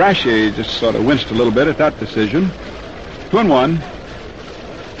 And Rashi just sort of winced a little bit at that decision. 2-1.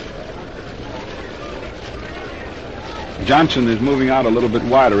 Johnson is moving out a little bit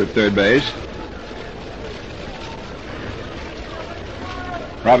wider at third base.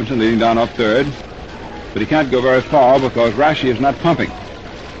 Robinson leading down off third. But he can't go very far because Rashi is not pumping.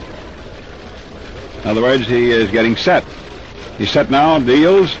 In other words, he is getting set. He's set now,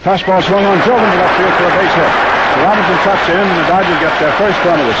 deals. Fastball swung on, drove into left field for a base hit. So Robinson trucks in, and the Dodgers get their first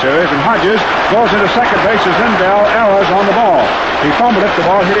run of the series, and Hodges goes into second base as Lindell errors on the ball. He fumbled it, the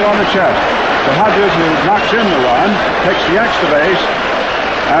ball hit him on the chest. So Hodges, who knocks in the run, takes the extra base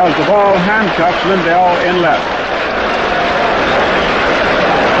as the ball handcuffs Lindell in left.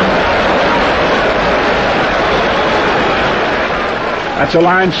 That's a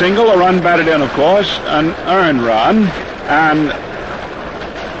line single, a run batted in, of course, an earned run, and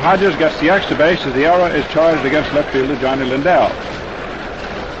Hodges gets the extra base as the error is charged against left fielder Johnny Lindell.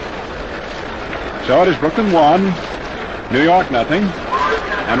 So it is Brooklyn 1, New York nothing,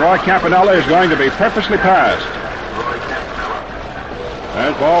 and Roy Campanella is going to be purposely passed.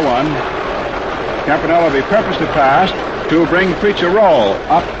 There's ball 1. Campanella will be purposely passed to bring Preacher Rowe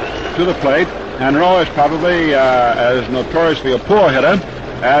up to the plate, and Rowe is probably as notoriously a poor hitter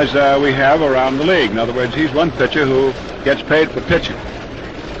as we have around the league. In other words, he's one pitcher who gets paid for pitching.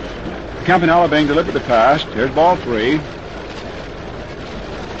 Campanella being deliberately passed. Here's ball 3.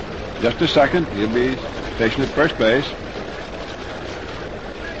 Just a second. He'll be stationed at first base.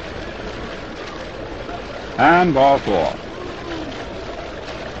 And ball 4.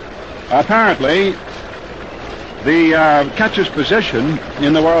 Apparently, the catcher's position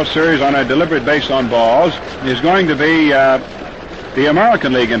in the World Series on a deliberate base on balls is going to be the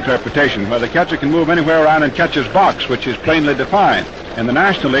American League interpretation, where the catcher can move anywhere around in catcher's box, which is plainly defined. In the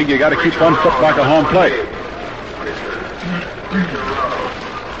National League, you got to keep one foot back at home plate.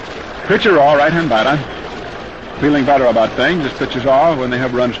 Pitcher Raw, right-hand batter, feeling better about things. This pitchers are when they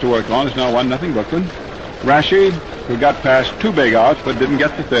have runs to work on. It's now 1-0 Brooklyn. Rashi, who got past 2 big outs but didn't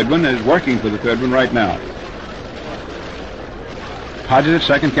get the third one, is working for the third one right now. Hodges at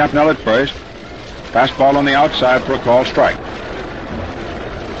second, Campanella at first. Fastball on the outside for a called strike.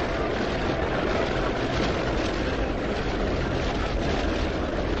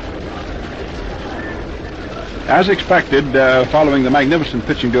 As expected, following the magnificent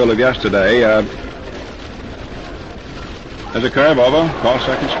pitching duel of yesterday, there's a curve over, called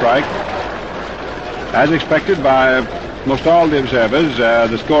second strike. As expected by most all the observers,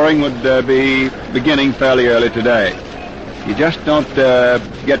 the scoring would be beginning fairly early today. You just don't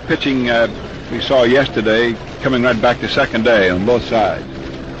get pitching we saw yesterday coming right back to second day on both sides.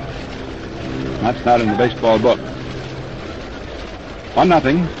 That's not in the baseball book.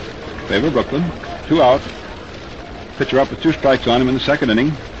 1-0, favor Brooklyn, 2 out. Pitcher up with 2 strikes on him in the second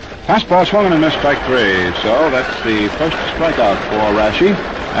inning. Fastball swung and missed, strike 3. So that's the first strikeout for Rashi,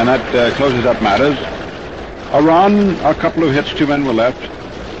 and that closes up matters. A run, a couple of hits, 2 men were left.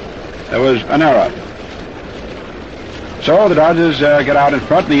 There was an error. So the Dodgers get out in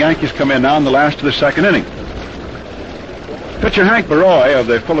front, and the Yankees come in now in the last of the second inning. Pitcher Hank Baroy of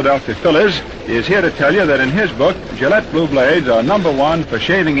the Philadelphia Phillies is here to tell you that in his book, Gillette Blue Blades are #1 for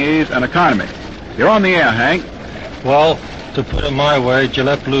shaving ease and economy. You're on the air, Hank. Well, to put it my way,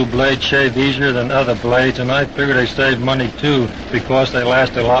 Gillette Blue blades shave easier than other blades, and I figure they save money too because they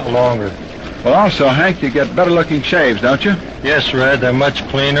last a lot longer. Well, also, Hank, you get better-looking shaves, don't you? Yes, Red, they're much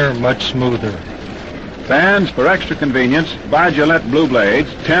cleaner, much smoother. Fans, for extra convenience, buy Gillette Blue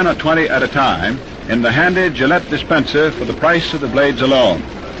Blades, 10 or 20 at a time, in the handy Gillette dispenser for the price of the blades alone.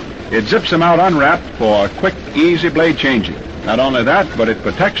 It zips them out unwrapped for quick, easy blade changing. Not only that, but it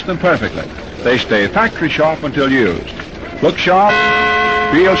protects them perfectly. They stay factory sharp until used. Look sharp,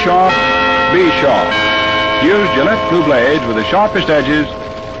 feel sharp, be sharp. Use Gillette Blue Blades with the sharpest edges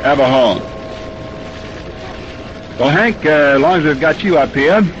ever honed. Well, Hank, as long as we've got you up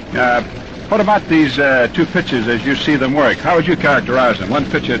here, what about these 2 pitchers as you see them work? How would you characterize them? One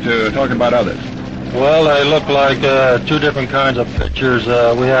pitcher to talking about others. Well, they look like 2 different kinds of pitchers.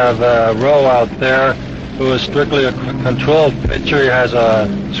 We have Rowe out there, who is strictly a controlled pitcher. He has a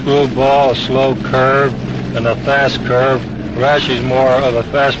screwball, a slow curve, and a fast curve. Rashi's more of a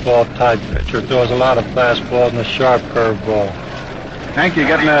fastball type pitcher, throws a lot of fastballs and a sharp curveball. Hank, you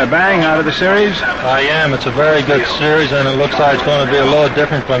getting a bang out of the series? I am. It's a very good series, and it looks like it's going to be a little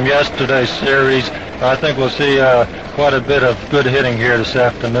different from yesterday's series. I think we'll see quite a bit of good hitting here this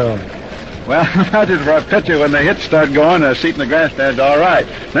afternoon. Well, that is for a pitcher. When the hits start going, a seat in the grass there's all right.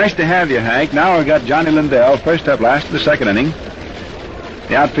 Nice to have you, Hank. Now we've got Johnny Lindell, first up last of the second inning.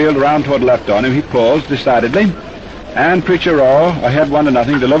 The outfield around toward left on him. He pulls decidedly. And Preacher Rowe, ahead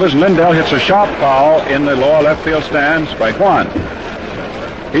 1-0, delivers. Lindell hits a sharp foul in the lower left field stand, strike 1.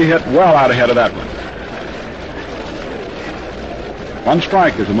 He hit well out ahead of that one. 1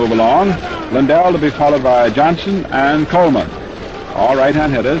 strike as we move along. Lindell to be followed by Johnson and Coleman. All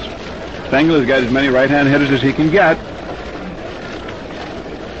right-hand hitters. Stengel has got as many right-hand hitters as he can get.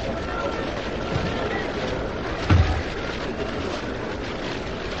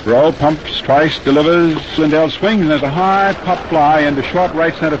 Rowe pumps twice, delivers. Lindell swings, and there's a high pop fly into short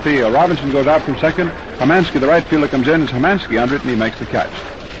right center field. Robinson goes out from second. Hermansky, the right fielder, comes in. It's Hermansky under it, and he makes the catch.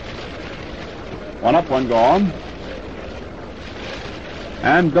 1 up, 1 gone.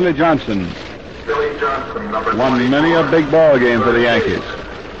 And Billy Johnson. Billy Johnson, number won 24. many a big ball game for the Yankees.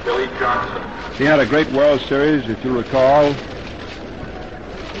 Billy Johnson. He had a great World Series, if you recall,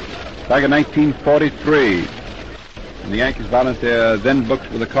 back in 1943. And the Yankees balance their then books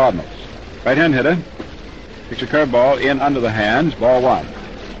with the Cardinals. Right-hand hitter kicks a curveball in under the hands, ball 1.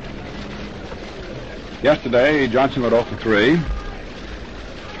 Yesterday, Johnson went 0 for 3.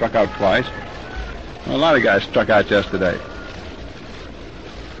 Struck out twice. Well, a lot of guys struck out yesterday.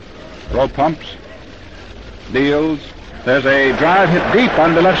 Row pumps. Deals. There's a drive hit deep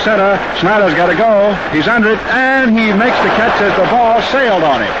under left center. Snyder's got to go. He's under it, and he makes the catch as the ball sailed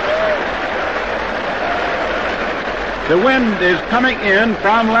on him. The wind is coming in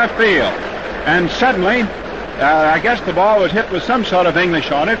from left field, and suddenly, I guess the ball was hit with some sort of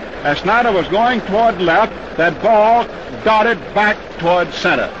English on it. As Snyder was going toward left, that ball darted back toward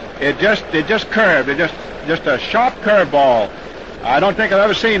center. It just curved. It just a sharp curve ball. I don't think I've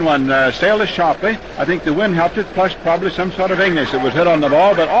ever seen one sail this sharply. I think the wind helped it, plus probably some sort of English that was hit on the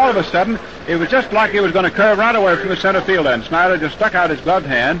ball. But all of a sudden, it was just like it was going to curve right away from the center field end. Snyder just stuck out his gloved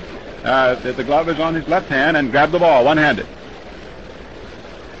hand. The glove is on his left hand and grabbed the ball one-handed.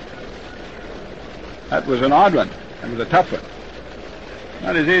 That was an odd one. That was a tough one.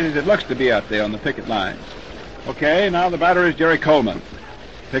 Not as easy as it looks to be out there on the picket lines. Okay, now the batter is Jerry Coleman.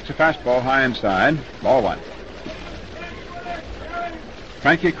 Takes a fastball high inside. Ball 1.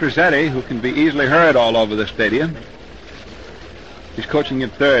 Frankie Crizzetti, who can be easily heard all over the stadium. He's coaching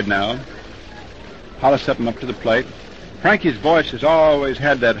at third now. Hollis stepping up to the plate. Frankie's voice has always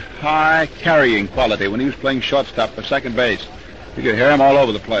had that high carrying quality when he was playing shortstop for second base. You could hear him all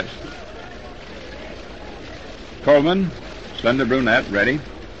over the place. Coleman, slender brunette, ready.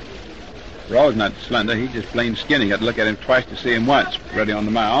 Raw's not slender, he's just plain skinny. You had to look at him twice to see him once. Ready on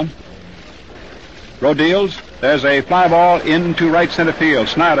the mound. Rowe deals. There's a fly ball into right center field.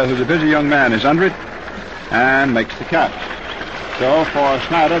 Snyder, who's a busy young man, is under it and makes the catch. So for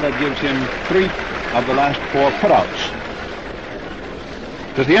Snyder, that gives him 3 of the last 4 putouts.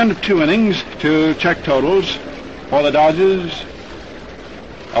 To the end of 2 innings to check totals for the Dodgers.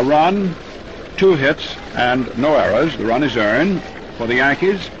 A run, 2 hits, and no errors. The run is earned. For the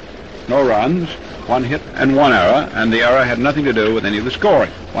Yankees, no runs, 1 hit and 1 error, and the error had nothing to do with any of the scoring.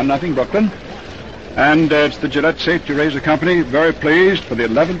 1-0 Brooklyn. And it's the Gillette Safety Razor Company, very pleased for the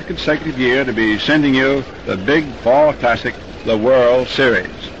 11th consecutive year to be sending you the big fall classic, the World Series.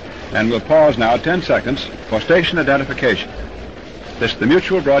 And we'll pause now 10 seconds for station identification. This is the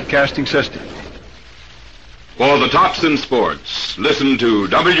Mutual Broadcasting System. For the tops in sports, listen to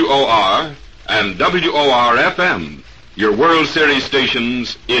WOR and WOR-FM, your World Series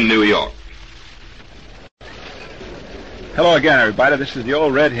stations in New York. Hello again, everybody. This is the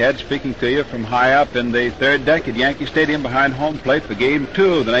old redhead speaking to you from high up in the third deck at Yankee Stadium behind home plate for Game 2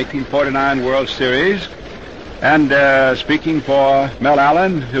 of the 1949 World Series. And speaking for Mel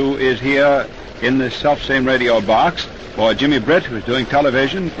Allen, who is here in this self-same radio box, for Jimmy Britt, who's doing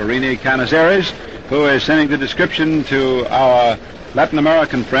television, for Rene Canizares, who is sending the description to our Latin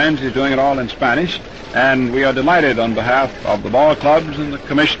American friends. He's doing it all in Spanish. And we are delighted on behalf of the ball clubs and the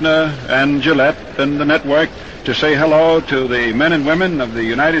commissioner and Gillette and the network to say hello to the men and women of the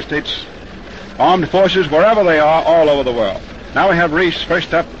United States Armed Forces, wherever they are, all over the world. Now we have Reese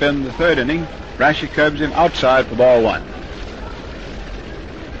first up in the 3rd inning. Rashi curbs him outside for ball 1.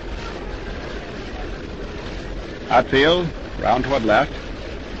 Outfield, round toward left.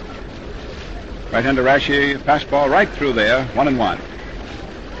 Right-hander Rashi, fastball right through there, 1-1.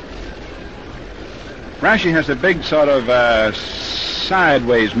 Rashi has a big sort of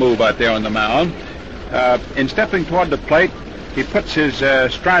sideways move out there on the mound. In stepping toward the plate, he puts his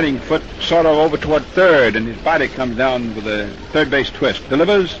striding foot sort of over toward third, and his body comes down with a third base twist.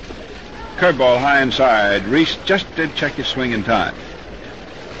 Delivers, curveball high inside. Reese just did check his swing in time.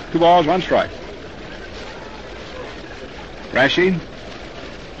 2 balls, 1 strike. Rashi,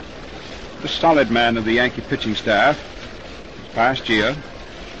 the solid man of the Yankee pitching staff, this past year.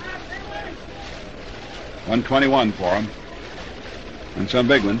 121 for him, and some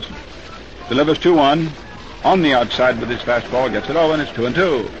big ones. Delivers 2-1 on the outside with his fastball, gets it over, and it's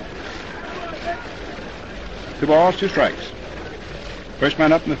 2-2. 2 balls, 2 strikes. First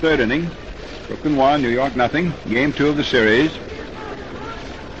man up in the 3rd inning. Brooklyn 1, New York nothing. Game 2 of the series.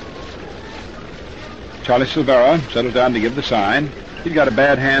 Charlie Silvera settles down to give the sign. He's got a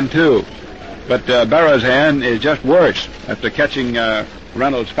bad hand too, but Berra's hand is just worse after catching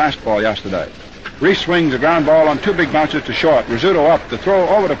Reynolds' fastball yesterday. Reese swings a ground ball on 2 big bounces to short. Rizzuto up. The throw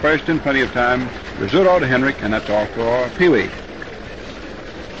over to first in plenty of time. Rizzuto to Henrik, and that's all for Pee-wee.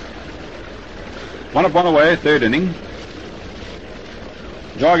 1 up, 1 away, 3rd inning.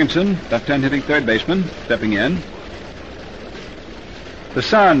 Jorgensen, left-hand hitting third baseman, stepping in. The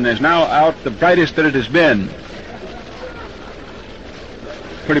sun is now out the brightest that it has been.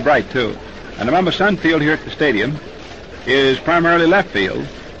 Pretty bright, too. And remember, Sun Field here at the stadium is primarily left field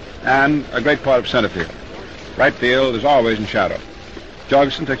and a great part of center field. Right field is always in shadow.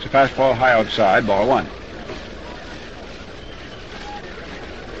 Jorgensen takes a fastball high outside, ball one.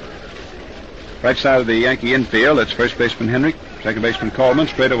 Right side of the Yankee infield, that's first baseman Henrik, second baseman Coleman,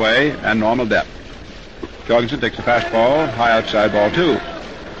 straight away, and normal depth. Jorgensen takes a fastball high outside, ball two.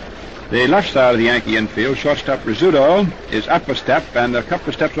 The left side of the Yankee infield, shortstop Rizzuto, is up a step and a couple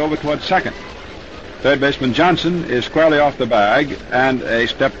of steps over towards second. Third baseman Johnson is squarely off the bag and a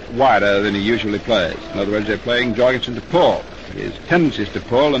step wider than he usually plays. In other words, they're playing Jorgensen to pull. His tendency is to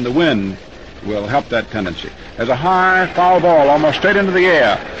pull, and the wind will help that tendency. There's a high foul ball almost straight into the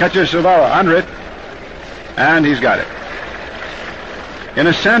air. Catches Silvera under it, and he's got it. In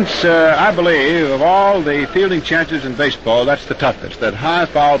a sense, I believe, of all the fielding chances in baseball, that's the toughest, that high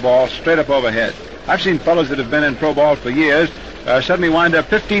foul ball straight up overhead. I've seen fellows that have been in pro ball for years suddenly wind up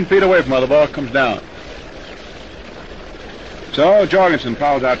 15 feet away from where the ball comes down. So Jorgensen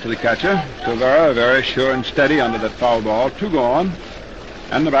fouls out to the catcher. Silvera very sure and steady under that foul ball. Two gone.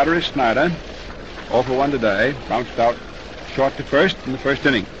 And the batter is Snyder. 0 for 1 today. Bounced out short to first in the first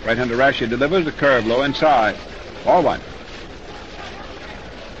inning. Right-hander Rashi delivers the curve low inside. Ball one.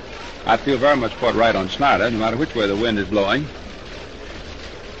 I feel very much put right on Snyder, no matter which way the wind is blowing.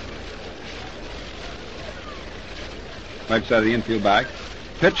 Right side of the infield back.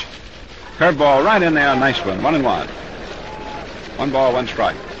 Pitch. Curveball right in there. Nice one. 1-1. 1 ball, 1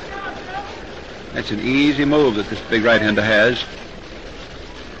 strike. That's an easy move that this big right-hander has.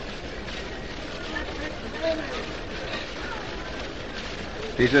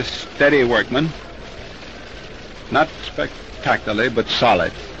 He's a steady workman. Not spectacularly, but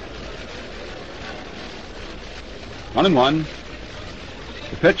solid. 1-1.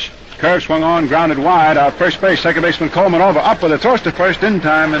 The pitch. Curve swung on, grounded wide. Out first base. Second baseman Coleman over. Up with a toss to first in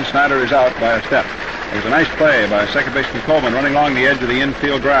time, and Snyder is out by a step. It was a nice play by second baseman Coleman running along the edge of the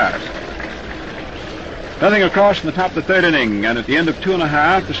infield grass. Nothing across in the top of the third inning, and at the end of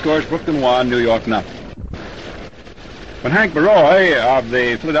 2.5, the score is Brooklyn 1, New York 0. When Hank Baroy of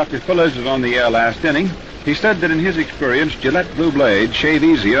the Philadelphia Phillies was on the air last inning, he said that in his experience, Gillette blue blades shave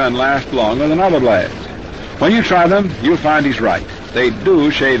easier and last longer than other blades. When you try them, you'll find he's right. They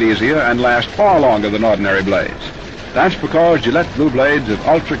do shave easier and last far longer than ordinary blades. That's because Gillette blue blades have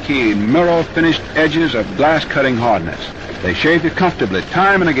ultra-keen, mirror-finished edges of glass-cutting hardness. They shave you comfortably,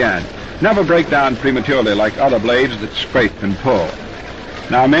 time and again. Never break down prematurely like other blades that scrape and pull.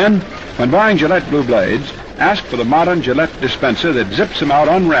 Now, men, when buying Gillette blue blades, ask for the modern Gillette dispenser that zips them out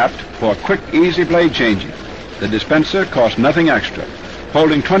unwrapped for quick, easy blade changing. The dispenser costs nothing extra.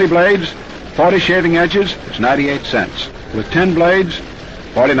 Holding 20 blades, 40 shaving edges, it's 98 cents. With 10 blades,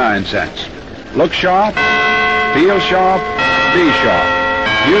 49 cents. Look sharp. Feel sharp, be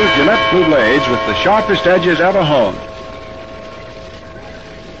sharp. Use Gillette blue blades with the sharpest edges ever honed.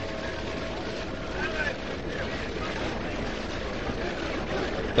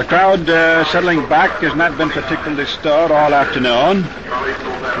 The crowd settling back has not been particularly stirred all afternoon.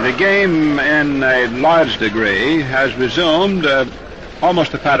 The game, in a large degree, has resumed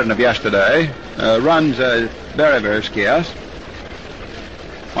almost the pattern of yesterday. Runs very, very scarce.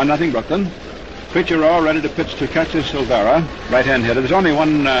 1-0 Brooklyn. Pitcher all ready to pitch to catcher Silvera, right-hand hitter. There's only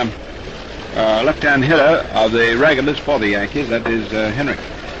one left-hand hitter of the regulars for the Yankees. That is Henrik.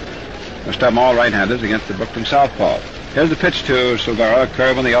 Most of them all right-handers against the Brooklyn Southpaw. Here's the pitch to Silvera,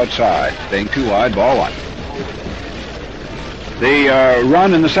 curve on the outside, staying too wide, ball one. The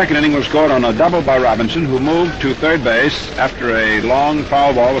run in the second inning was scored on a double by Robinson, who moved to third base after a long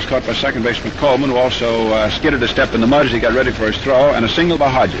foul ball was caught by second baseman Coleman, who also skidded a step in the mud as he got ready for his throw, and a single by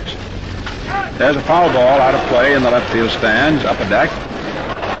Hodges. There's a foul ball out of play in the left field stands, up a deck.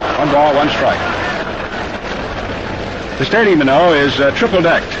 1 ball, 1 strike. The stadium, you know, is triple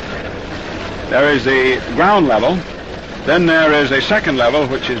decked. There is the ground level, then there is a second level,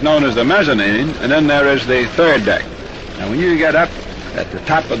 which is known as the mezzanine, and then there is the third deck. Now, when you get up at the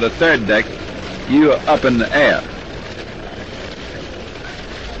top of the third deck, you are up in the air.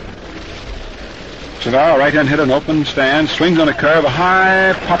 Silvera, right-hand hitter, an open stand, swings on a curve, a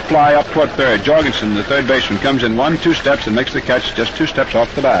high pop fly up toward third. Jorgensen, the third baseman, comes in 1-2 steps and makes the catch just 2 steps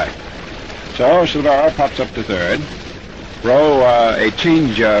off the bag. So Silvera pops up to third. Rowe, a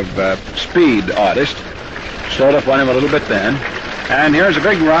change of speed artist, slowed up on him a little bit then. And here's a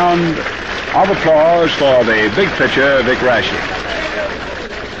big round of applause for the big pitcher, Vic Rashi.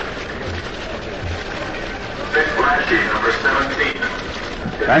 Vic Rashi, number 17.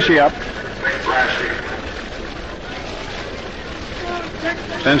 Rashi up. Vic Rashi.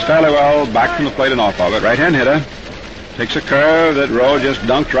 Sends fairly well back from the plate and off of it. Right-hand hitter. Takes a curve that Rowe just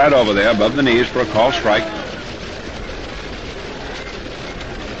dunked right over there above the knees for a call strike.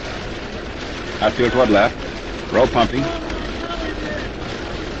 Outfield toward left. Rowe pumping.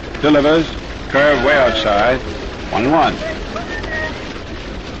 Delivers. Curve way outside. 1-1.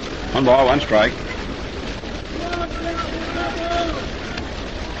 1 ball, 1 strike.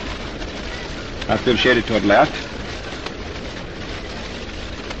 Outfield shaded toward left.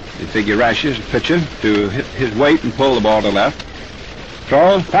 They figure Rashes, pitcher, to hit his weight and pull the ball to left.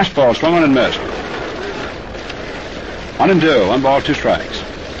 Throw, fastball, swung on and missed. 1-2, 1 ball, 2 strikes.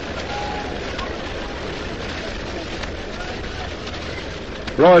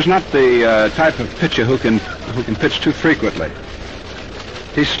 Rowe is not the type of pitcher who can pitch too frequently.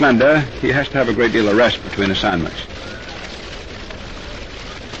 He's slender. He has to have a great deal of rest between assignments.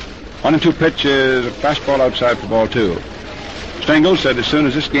 1-2 pitch is a fastball outside for ball 2. Stengel said as soon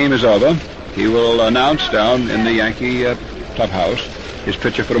as this game is over, he will announce down in the Yankee clubhouse his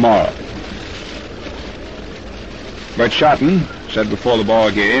pitcher for tomorrow. Bert Schotten said before the ball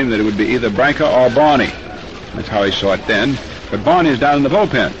game that it would be either Branca or Barney. That's how he saw it then. But Barney is down in the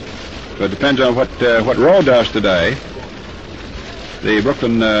bullpen. So it depends on what Rowe does today. The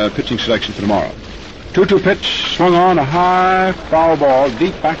Brooklyn pitching selection for tomorrow. 2-2 pitch, swung on, a high foul ball,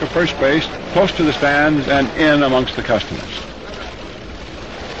 deep back of first base, close to the stands, and in amongst the customers.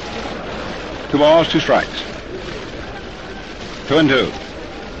 2 balls, 2 strikes. 2-2.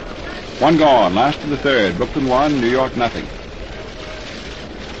 1 gone, last of the third. Brooklyn 1, New York nothing.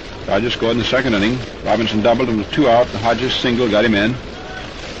 Dodgers scored in the second inning. Robinson doubled and with 2 out. The Hodges single got him in.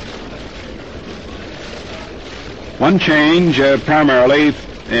 1 change primarily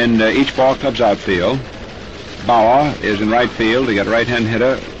in each ball club's outfield. Bauer is in right field. They got a right-hand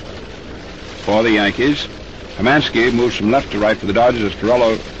hitter for the Yankees. Hermansky moves from left to right for the Dodgers as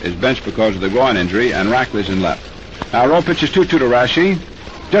Torello is benched because of the groin injury, and Rackley's in left. Now Rowe pitches 2-2 to Rashi.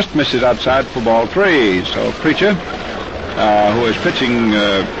 Just misses outside for ball 3. So Preacher, who is pitching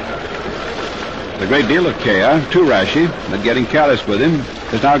a great deal of care to Rashi, but getting careless with him,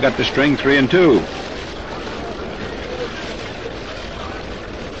 has now got the string 3-2.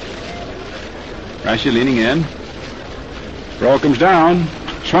 Rashi leaning in. Rowe comes down.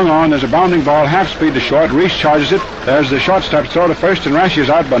 Swung on. There's a bounding ball, half speed to short. Reese charges it. There's the shortstop throw to first, and Rashi is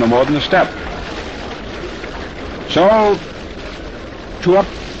out by no more than a step. So, 2 up,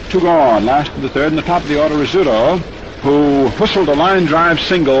 2 gone. Last of the third. In the top of the order, Rizzuto, who whistled a line drive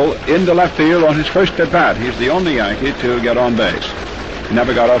single into left field on his first at bat. He's the only Yankee to get on base. He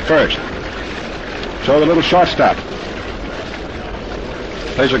never got out first. So the little shortstop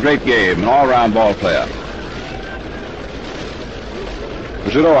plays a great game, an all-round ball player.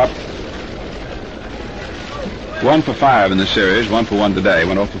 Rizzuto up. 1 for 5 in the series, 1 for 1 today,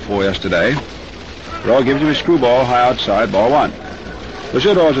 went 0 for 4 yesterday. Rowe gives him a screwball high outside, ball 1.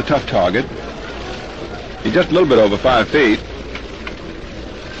 Rizzuto is a tough target. He's just a little bit over 5 feet.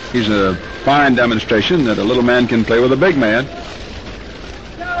 He's a fine demonstration that a little man can play with a big man.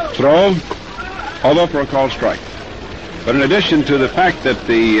 Throw, over for a called strike. But in addition to the fact that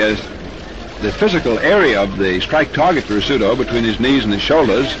the physical area of the strike target for Rizzuto between his knees and his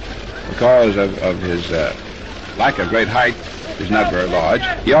shoulders, because of his lack of great height, is not very large,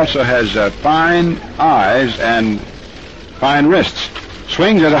 he also has fine eyes and fine wrists.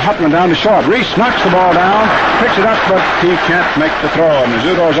 Swings as a hot one down to short. Reese knocks the ball down, picks it up, but he can't make the throw. And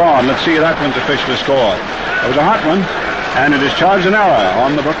Rizzuto's on. Let's see if that one's officially scored. It was a hot one, and it is charged an error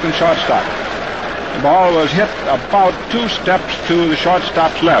on the Brooklyn shortstop. The ball was hit about 2 steps to the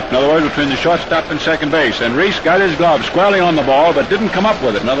shortstop's left. In other words, between the shortstop and second base. And Reese got his glove squarely on the ball, but didn't come up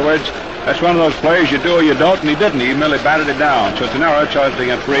with it. In other words, that's one of those plays you do or you don't, and he didn't. He merely batted it down. So it's an error charged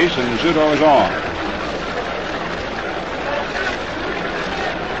against Reese, and Rizzuto is on.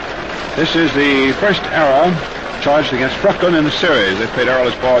 This is the first error charged against Brooklyn in the series. They played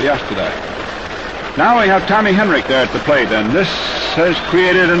errorless ball yesterday. Now we have Tommy Henrich there at the plate, and this has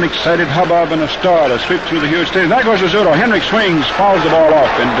created an excited hubbub and a stir to sweep through the huge stadium. There goes Rizzuto. Henrich swings, fouls the ball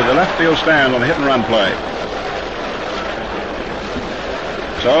off into the left field stand on a hit-and-run play.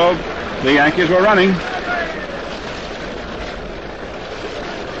 So the Yankees were running.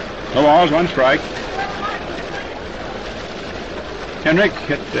 No balls, 1 strike. Henrich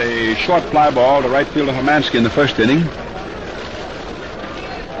hit a short fly ball to right fielder Hermansky in the first inning.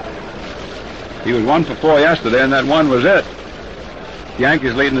 He was 1 for 4 yesterday, and that 1 was it. The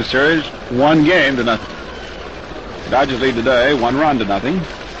Yankees lead in the series 1 game to nothing. The Dodgers lead today 1 run to nothing.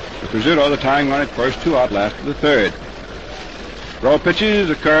 With Rizzuto, the tying run at first, 2 out last of the third. Rowe pitches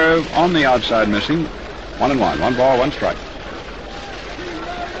a curve on the outside, missing. 1-1. 1 ball, 1 strike.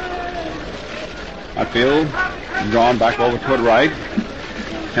 Outfield drawn back over toward right.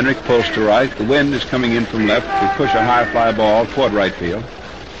 Henrich pulls to right. The wind is coming in from left to push a high fly ball toward right field.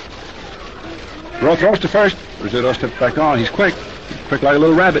 Rowe throws to first. Rizzuto steps back on. He's quick. Quick like a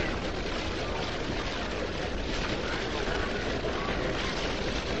little rabbit.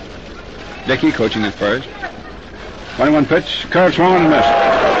 Dickey coaching at first. 21 pitch. Curve swung and missed.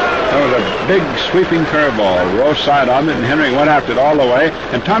 That was a big sweeping curveball. Rowe side on it, and Henry went after it all the way.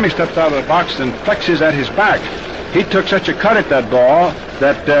 And Tommy steps out of the box and flexes at his back. He took such a cut at that ball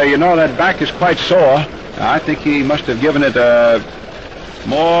that, that back is quite sore. I think he must have given it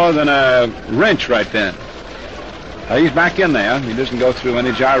more than a wrench right then. He's back in there. He doesn't go through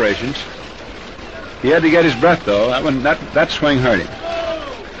any gyrations. He had to get his breath, though. That swing hurt him.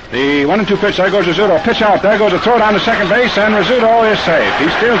 The 1-2 pitch, there goes Rizzuto. Pitch out, there goes a throw down to second base, and Rizzuto is safe. He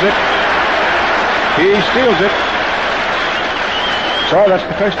steals it. So that's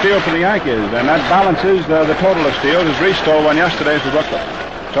the first steal for the Yankees, and that balances the total of steals as Reese stole one yesterday for Brooklyn.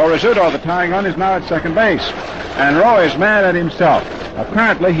 So Rizzuto, the tying run, is now at second base, and Rowe is mad at himself.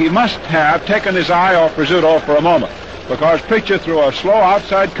 Apparently, he must have taken his eye off Rizzuto for a moment, because Preacher threw a slow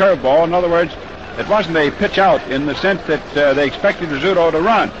outside curveball. In other words, it wasn't a pitch out in the sense that they expected Rizzuto to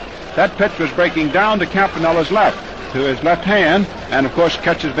run. That pitch was breaking down to Campanella's left, to his left hand, and of course,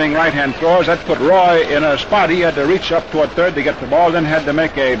 catches being right-hand throwers. That put Roy in a spot. He had to reach up toward third to get the ball, then had to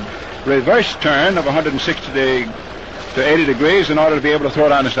make a reverse turn of 160 to 80 degrees in order to be able to throw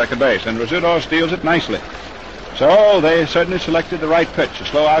it on to second base. And Rizzuto steals it nicely. So they certainly selected the right pitch, a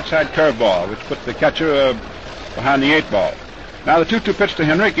slow outside curveball, which put the catcher behind the 8 ball. Now the 2-2 pitch to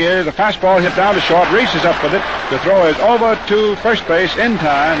Henrik is a fastball hit down to short. Reese is up with it. The throw is over to first base in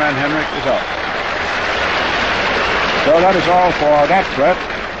time, and Henrik is out. So that is all for that threat.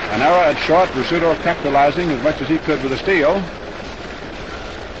 An error at short, Rizzuto capitalizing as much as he could with a steal.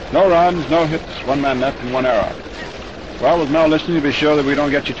 No runs, no hits, 1 man left and 1 error. Well, with Mel listening, to be sure that we don't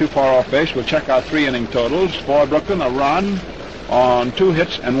get you too far off base, we'll check our 3-inning totals. For Brooklyn, a run on 2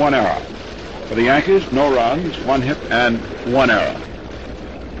 hits and 1 error. For the Yankees, no runs, 1 hit and 1 error.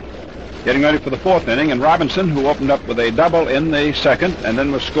 Getting ready for the 4th inning, and Robinson, who opened up with a double in the 2nd and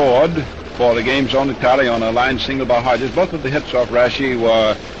then was scored for the game's only tally on a line single by Hodges. Both of the hits off Rashi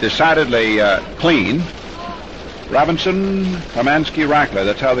were decidedly clean. Robinson, Hermansky, Rackler,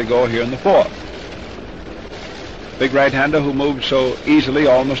 that's how they go here in the 4th. Big right-hander who moves so easily,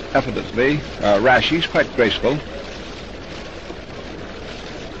 almost effortlessly. Rashi's quite graceful.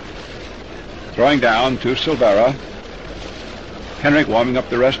 Throwing down to Silvera. Henrik warming up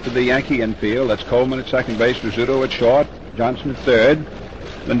the rest of the Yankee infield. That's Coleman at second base, Rizzuto at short, Johnson at third.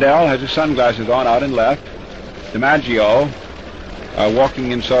 Lindell has his sunglasses on out in left. DiMaggio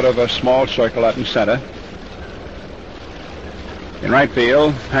walking in sort of a small circle out in center. In right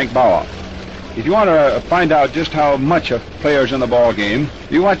field, Hank Bauer. If you want to find out just how much a player's in the ball game,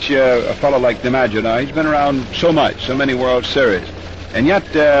 you watch a fellow like DiMaggio now. He's been around so much, so many World Series. And yet,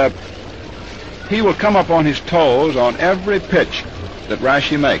 he will come up on his toes on every pitch that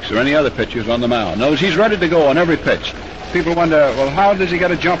Rashi makes, or any other pitchers on the mound. Notice he's ready to go on every pitch. People wonder, well, how does he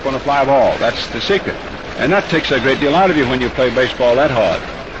get a jump on a fly ball? That's the secret. And that takes a great deal out of you when you play baseball that hard.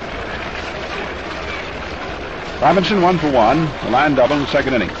 Robinson 1 for 1, the line double in the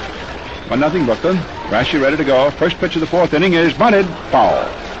 2nd inning. 1-0 Brooklyn. Rashi ready to go. First pitch of the 4th inning is bunted, foul.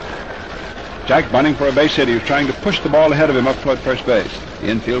 Jack bunting for a base hit. He was trying to push the ball ahead of him up toward first base. The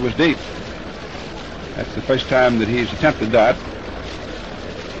infield was deep. That's the first time that he's attempted that.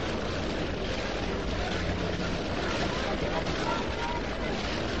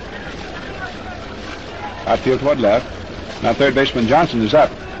 Outfield toward left. Now third baseman Johnson is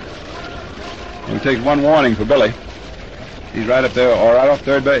up. It takes 1 warning for Billy. He's right up there, or right off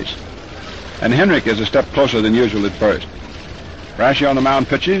third base. And Henrik is a step closer than usual at first. Rashi on the mound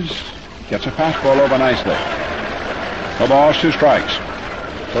pitches. Gets a fastball over nicely. No balls, 2 strikes.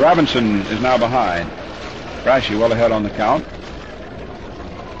 So Robinson is now behind. Rashi well ahead on the count.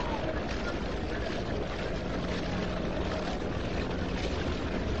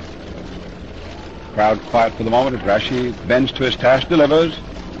 Crowd quiet for the moment as Rashi bends to his task, delivers.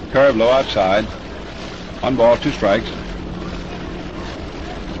 Curve low outside. 1 ball, 2 strikes.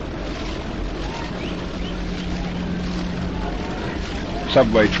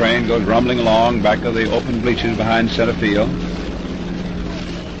 Subway train goes rumbling along back of the open bleachers behind center field.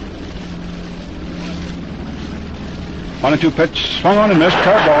 1-2 pitch, swung on and missed,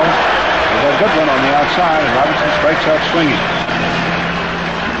 curveball. There's a good one on the outside, and Robinson strikes out swinging.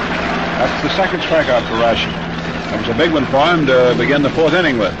 That's the 2nd strikeout for Rashi. That was a big one for him to begin the 4th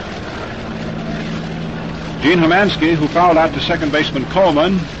inning with. Gene Hermansky, who fouled out to second baseman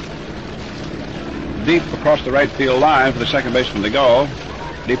Coleman, deep across the right field line for the second baseman to go.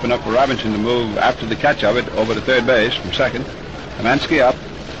 Deep enough for Robinson to move after the catch of it over to third base from second. Hermansky up.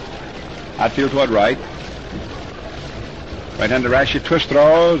 Outfield toward right. Right-hander Rashi twist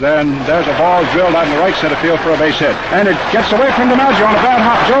throws, and there's a ball drilled out in the right center field for a base hit. And it gets away from DiMaggio on a bad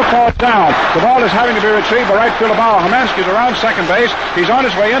hop. Joe falls down. The ball is having to be retrieved by right fielder Bauer. Hermansky's around second base. He's on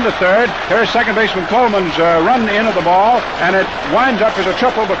his way into third. Here's second baseman Coleman's run in of the ball, and it winds up as a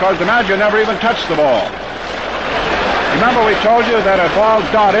triple because DiMaggio never even touched the ball. Remember, we told you that a ball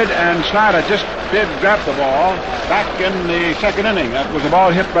dotted, and Snyder just did grab the ball back in the second inning. That was a ball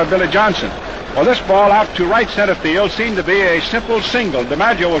hit by Billy Johnson. Well, this ball out to right center field seemed to be a simple single.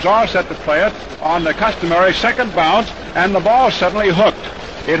 DiMaggio was all set to play it on the customary second bounce, and the ball suddenly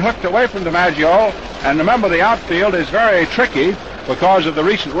hooked. It hooked away from DiMaggio, and remember, the outfield is very tricky because of the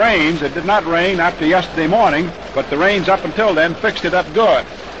recent rains. It did not rain after yesterday morning, but the rains up until then fixed it up good.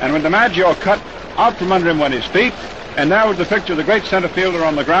 And when DiMaggio cut out from under him on his feet, and there was the picture of the great center fielder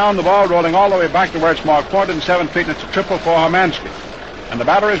on the ground, the ball rolling all the way back to where it's marked 407 feet, and it's a triple for Hermansky. And the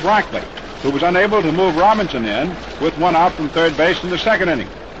batter is Rackley, who was unable to move Robinson in with one out from third base in the second inning.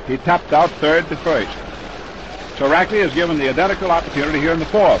 He tapped out third to first. So Rackley is given the identical opportunity here in the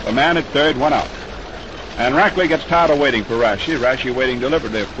fourth. A man at third, one out. And Rackley gets tired of waiting for Rashi. Rashi waiting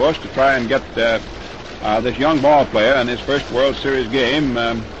deliberately, of course, to try and get this young ball player in his first World Series game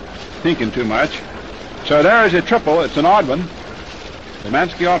thinking too much. So there is a triple. It's an odd one.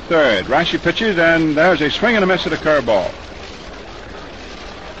 Hermansky off third. Rashi pitches, and there's a swing and a miss at a curveball.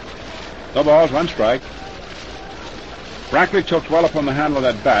 No balls, one strike. Rackley chokes well up on the handle of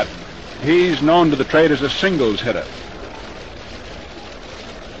that bat. He's known to the trade as a singles hitter.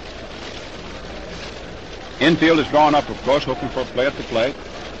 Infield is drawn up, of course, hoping for a play at the plate.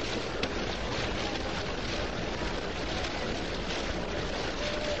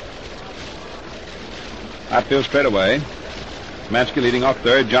 Outfield straight away. Hermansky leading off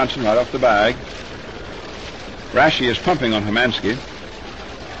third. Johnson right off the bag. Rashi is pumping on Hermansky.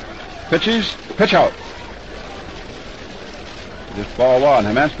 Pitches, pitch out. Just ball one.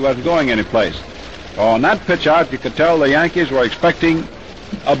 Hermansky wasn't going anyplace. On that pitch out, you could tell the Yankees were expecting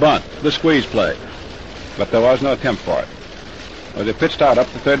a bunt, the squeeze play. But there was no attempt for it. Well, they pitched out up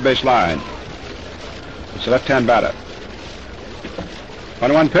the third base line. It's a left-hand batter.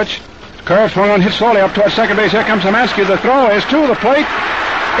 1-1 pitch. Curve swung on, hit slowly up towards second base. Here comes Hermansky. The throw is to the plate.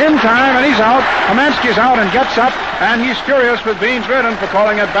 In time, and he's out. Hermansky's out and gets up, and he's furious with Beans Reardon for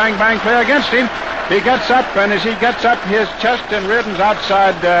calling a bang-bang play against him. He gets up, and as he gets up, his chest and Reardon's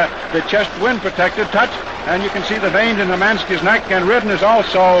outside the chest wind-protected touch, and you can see the veins in Hermansky's neck, and Reardon is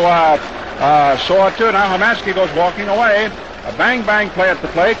also sore too. Now Hermansky goes walking away. A bang-bang play at the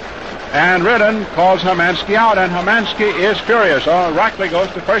plate, and Reardon calls Hermansky out, and Hermansky is furious. Rackley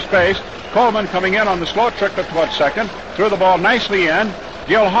goes to first base. Coleman coming in on the slow trickler towards second, threw the ball nicely in.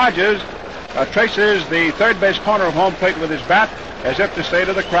 Gil Hodges traces the third base corner of home plate with his bat, as if to say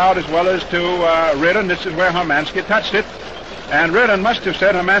to the crowd as well as to Reardon, this is where Hermansky touched it. And Reardon must have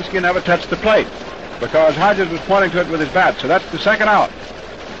said Hermansky never touched the plate, because Hodges was pointing to it with his bat. So that's the second out.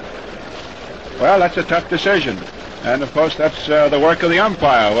 Well, that's a tough decision. And, of course, that's the work of the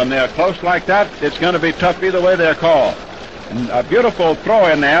umpire. When they're close like that, it's going to be tough either way they're called. And a beautiful throw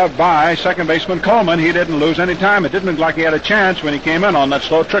in there by second baseman Coleman. He didn't lose any time. It didn't look like he had a chance when he came in on that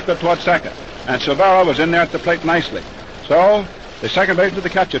slow trickler towards second. And Silvera was in there at the plate nicely. So the second baseman, the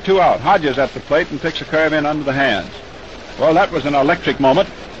catcher, two out. Hodges at the plate and takes a curve in under the hands. Well, that was an electric moment.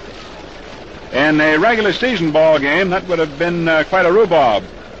 In a regular season ball game, that would have been quite a rhubarb.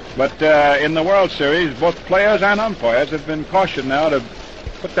 But in the World Series, both players and umpires have been cautioned now to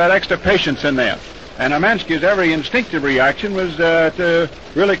put that extra patience in there. And Hermansky's every instinctive reaction was to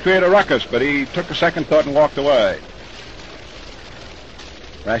really create a ruckus, but he took a second thought and walked away.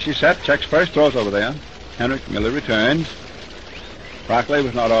 Rashi set, checks first, throws over there. Henrik Miller returns. Rackley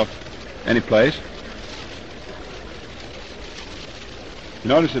was not off any place. You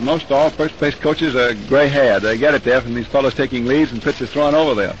notice that most all first base coaches are gray-haired. They get it there from these fellows taking leads and pitchers throwing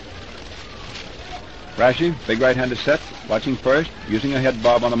over there. Rashi, big right-handed set, watching first, using a head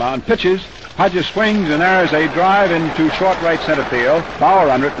bob on the mound, pitches. Hodges swings, and there's a drive into short right center field. Bauer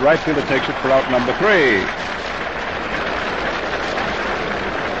under it. The right fielder takes it for out number 3.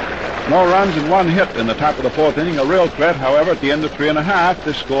 No runs and one hit in the top of the fourth inning. A real threat, however, at the end of 3.5.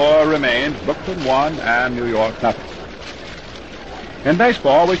 The score remains Brooklyn 1 and New York nothing. In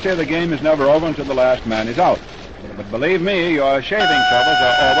baseball, we say the game is never over until the last man is out. But believe me, your shaving troubles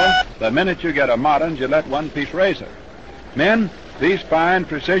are over the minute you get a modern Gillette one-piece razor. Men, these fine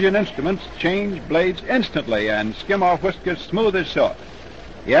precision instruments change blades instantly and skim off whiskers smooth as silk.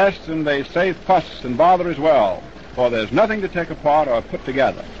 Yes, and they save fuss and bother as well, for there's nothing to take apart or put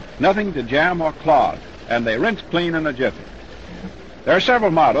together, nothing to jam or clog, and they rinse clean in a jiffy. There are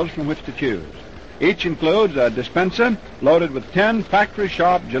several models from which to choose. Each includes a dispenser loaded with 10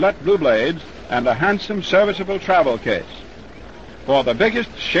 factory-sharp Gillette blue blades and a handsome serviceable travel case. For the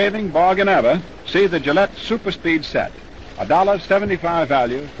biggest shaving bargain ever, see the Gillette Super Speed set, $1.75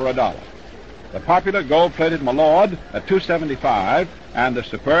 value for $1. The popular gold-plated Malord at $2.75 and the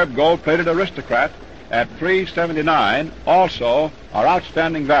superb gold-plated Aristocrat at $3.79 also are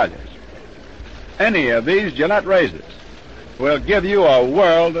outstanding values. Any of these Gillette razors will give you a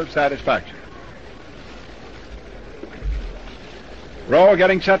world of satisfaction. Row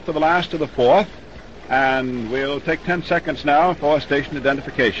getting set for the last of the fourth, and we'll take 10 seconds now for station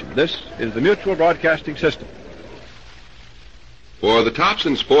identification. This is the Mutual Broadcasting System. For the tops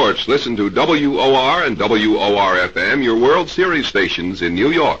in sports, listen to WOR and WOR-FM, your World Series stations in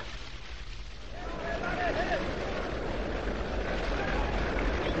New York.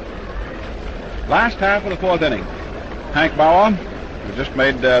 Last half of the fourth inning. Hank Bauer, who just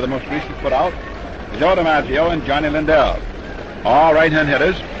made the most recent put out, Joe DiMaggio and Johnny Lindell. All right-hand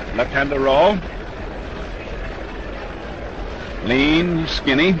hitters, left-hander Rowe. Lean,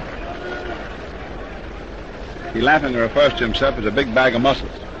 skinny. He laughingly refers to himself as a big bag of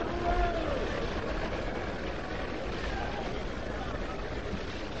muscles.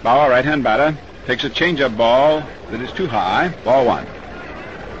 Bauer, right-hand batter, takes a change-up ball that is too high. Ball one.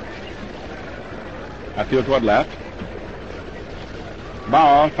 Outfield toward left.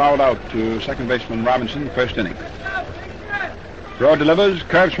 Bauer fouled out to second baseman Robinson, first inning. Rowe delivers,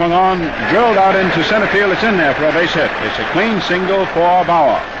 curve swung on, drilled out into center field. It's in there for a base hit. It's a clean single for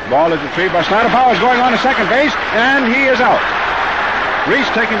Bauer. Ball is retrieved by Snyder. Bauer's going on to second base, and he is out. Reese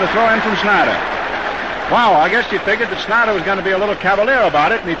taking the throw in from Snyder. Wow, I guess you figured that Snyder was going to be a little cavalier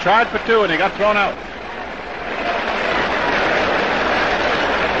about it, and he tried for two, and he got thrown out.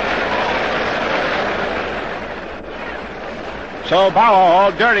 So Bauer,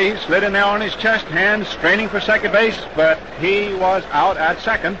 all dirty, slid in there on his chest, hands straining for second base, but he was out at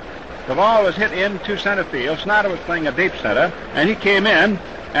second. The ball was hit into center field. Snyder was playing a deep center, and he came in,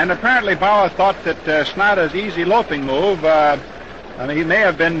 and apparently Bauer thought that Snyder's easy loping move, he may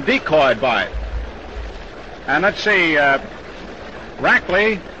have been decoyed by it. And let's see,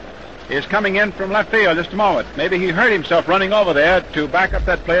 Rackley is coming in from left field just a moment. Maybe he hurt himself running over there to back up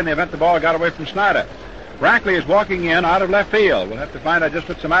that play in the event the ball got away from Snyder. Rackley is walking in out of left field. We'll have to find out just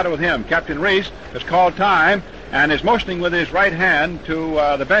what's the matter with him. Captain Reese has called time and is motioning with his right hand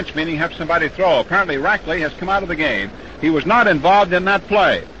to the bench, meaning have somebody throw. Apparently Rackley has come out of the game. He was not involved in that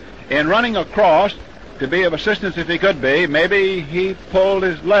play. In running across to be of assistance if he could be, maybe he pulled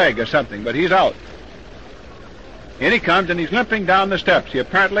his leg or something, but he's out. In he comes, and he's limping down the steps. He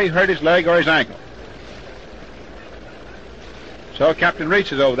apparently hurt his leg or his ankle. So Captain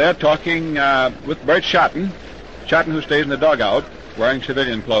Reese is over there talking with Bert Schotten, who stays in the dugout, wearing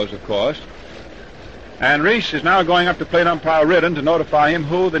civilian clothes, of course. And Reese is now going up to plate umpire Riddon to notify him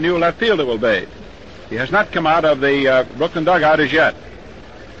who the new left fielder will be. He has not come out of the Brooklyn dugout as yet.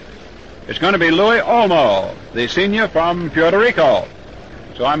 It's going to be Louis Olmo, the senior from Puerto Rico.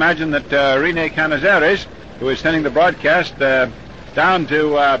 So I imagine that Rene Canizares, who is sending the broadcast down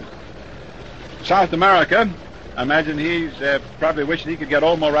to South America, I imagine he's probably wishing he could get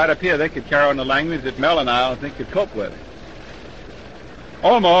Olmo right up here. They could carry on the language that Mel and I don't think could cope with.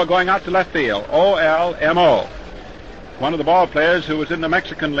 Olmo going out to left field, O-L-M-O. One of the ball players who was in the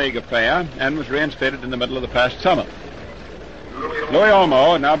Mexican League affair and was reinstated in the middle of the past summer. Louis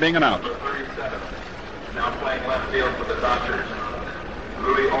Olmo now being announced. Number 37, now playing left field for the Dodgers.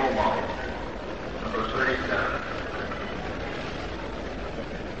 Louis Olmo, number 37.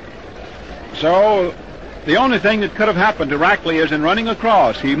 So the only thing that could have happened to Rackley is in running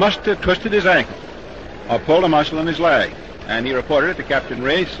across, he must have twisted his ankle or pulled a muscle in his leg. And he reported it to Captain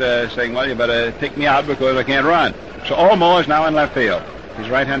Reese, saying, well, you better take me out because I can't run. So Olmo is now in left field. He's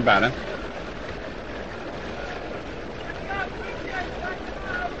right-hand batter.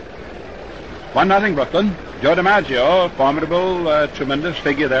 One nothing Brooklyn. Joe DiMaggio, formidable, tremendous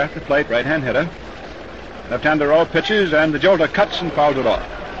figure there at the plate, right-hand hitter. Left-hander Rowe pitches, and the jolter cuts and fouls it off.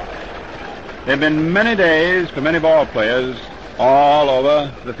 There have been many days for many ball players all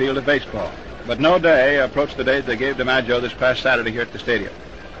over the field of baseball, but no day approached the day they gave DiMaggio this past Saturday here at the stadium.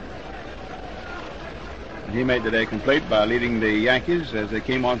 And he made the day complete by leading the Yankees as they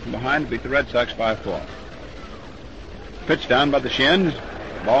came on from behind to beat the Red Sox 5-4. Pitch down by the shins.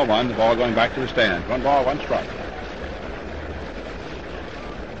 Ball one, the ball going back to the stand. 1 ball, 1 strike.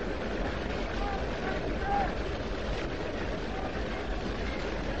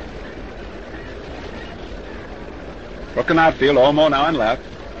 Brooklyn outfield, Olmo now in left.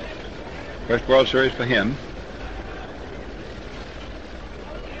 First World Series for him.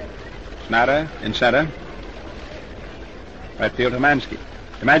 Snyder in center. Right field to Mansky.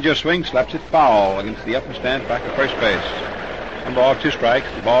 DiMaggio swings, slaps it foul against the upper stand back at first base. 1 ball, 2 strikes.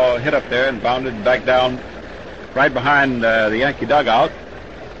 The ball hit up there and bounded back down right behind the Yankee dugout.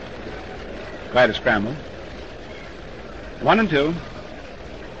 Quite a scramble. 1 and 2.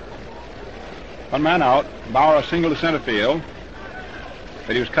 1 man out. Bauer a single to center field.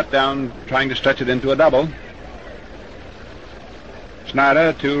 But he was cut down trying to stretch it into a double.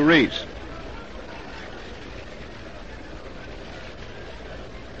 Snyder to Reese.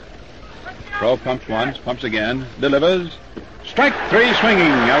 Crow pumps once, pumps again, delivers. Strike 3 swinging.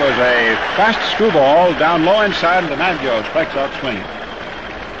 That was a fast screwball down low inside, and DiMaggio strikes out swinging.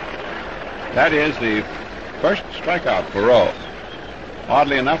 That is the first strikeout for Rowe.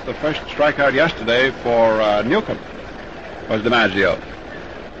 Oddly enough, the first strikeout yesterday for Newcomb was DiMaggio.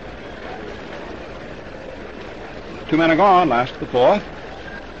 2 men are gone, last of the 4th.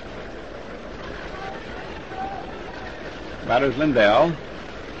 Batter's Lindell.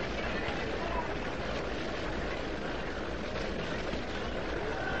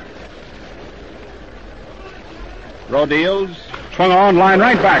 Rowe deals. Swung on, line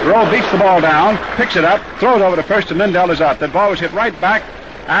right back. Rowe beats the ball down, picks it up, throws over to first, and Lindell is out. The ball was hit right back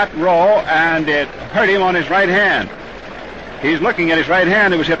at Rowe, and it hurt him on his right hand. He's looking at his right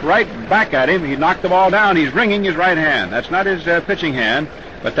hand. It was hit right back at him. He knocked the ball down. He's wringing his right hand. That's not his pitching hand,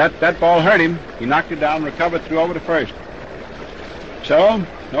 but that ball hurt him. He knocked it down, recovered, threw over to first. So,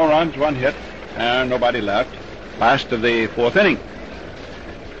 no runs, 1 hit, and nobody left. Last of the 4th inning.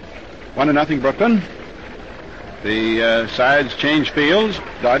 1-0 Brooklyn. The sides change fields.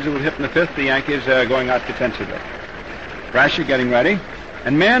 Dodgers will hit in the 5th. The Yankees going out defensively. Brasher getting ready.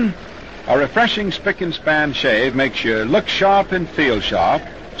 And men, a refreshing spick and span shave makes you look sharp and feel sharp.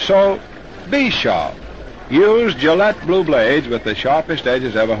 So be sharp. Use Gillette Blue Blades with the sharpest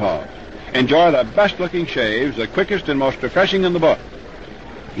edges ever honed. Enjoy the best looking shaves, the quickest and most refreshing in the book.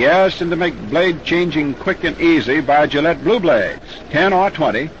 Yes, and to make blade changing quick and easy, buy Gillette Blue Blades, 10 or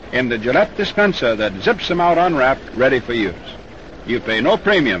 20, in the Gillette dispenser that zips them out unwrapped, ready for use. You pay no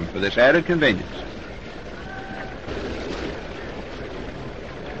premium for this added convenience.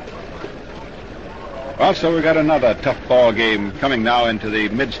 Well, so we've got another tough ball game coming now into the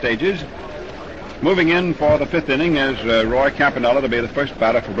mid stages. Moving in for the 5th inning is Roy Campanella to be the first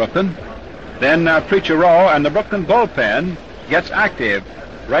batter for Brooklyn. Then Preacher Rowe and the Brooklyn bullpen gets active.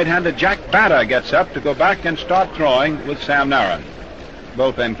 Right-handed Jack Batter gets up to go back and start throwing with Sam Narron,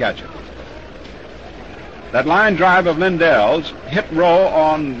 bullpen catcher. That line drive of Lindell's hit Rowe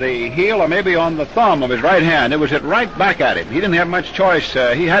on the heel or maybe on the thumb of his right hand. It was hit right back at him. He didn't have much choice.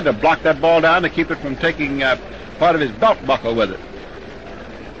 He had to block that ball down to keep it from taking part of his belt buckle with it.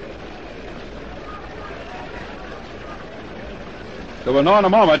 So we'll know in a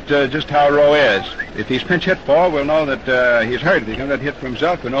moment just how Rowe is. If he's pinch hit for, we'll know that he's hurt. If he's going to hit for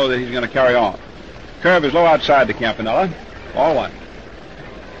himself, we'll know that he's going to carry on. Curve is low outside to Campanella. Ball 1.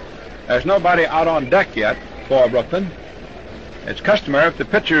 There's nobody out on deck yet for Brooklyn. It's customary if the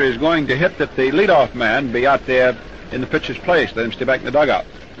pitcher is going to hit that the leadoff man be out there in the pitcher's place. Let him stay back in the dugout.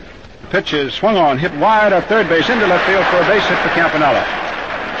 The pitch is swung on, hit wide of third base into left field for a base hit for Campanella.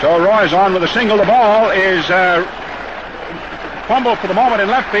 So Roy's on with a single. The ball is fumbled for the moment in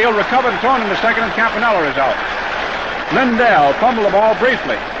left field, recovered and thrown into second, and Campanella is out. Lindell fumbled the ball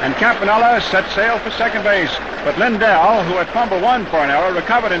briefly, and Campanella set sail for second base. But Lindell, who had fumbled 1 for an error,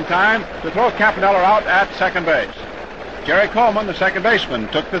 recovered in time to throw Campanella out at second base. Jerry Coleman, the second baseman,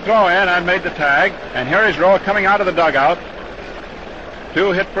 took the throw in and made the tag, and here is Rowe coming out of the dugout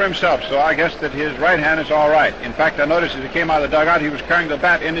to hit for himself. So I guess that his right hand is all right. In fact, I noticed as he came out of the dugout, he was carrying the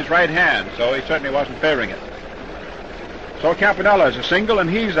bat in his right hand, so he certainly wasn't favoring it. So Campanella is a single, and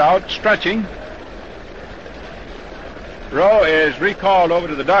he's out stretching. Rowe is recalled over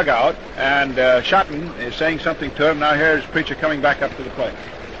to the dugout, and Shotton is saying something to him. Now here's Preacher coming back up to the plate.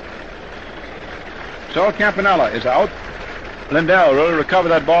 So Campanella is out. Lindell really recovered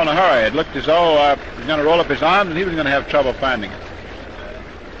that ball in a hurry. It looked as though he was going to roll up his arms, and he was going to have trouble finding it.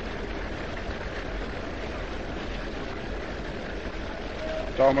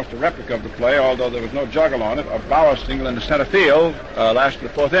 It's almost a replica of the play, although there was no juggle on it. A Bauer single in the center field last of the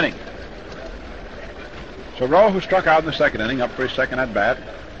 4th inning. So Rowe, who struck out in the 2nd inning, up for his second at bat,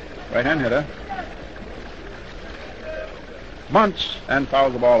 right-hand hitter, bunts and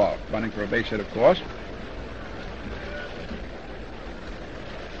fouls the ball off, running for a base hit, of course.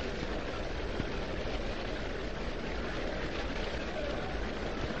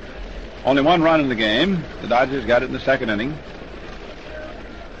 Only 1 run in the game. The Dodgers got it in the 2nd inning.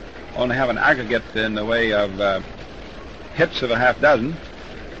 Only have an aggregate in the way of hits of a half dozen.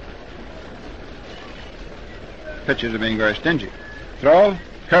 pitchers are being very stingy. Throw,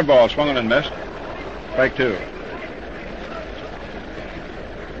 curveball swung on and missed. Strike 2.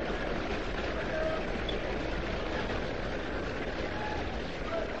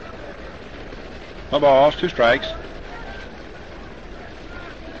 No balls, 2 strikes.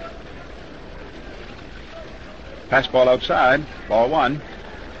 Pass ball outside, ball 1.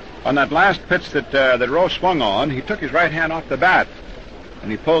 On that last pitch that Rowe swung on, he took his right hand off the bat, and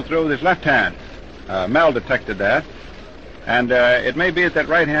he pulled through with his left hand. Mel detected that, and it may be that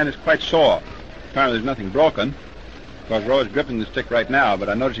right hand is quite sore. Apparently there's nothing broken, because Rowe is gripping the stick right now, but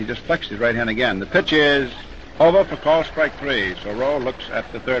I notice he just flexed his right hand again. The pitch is over for call strike 3, so Rowe looks at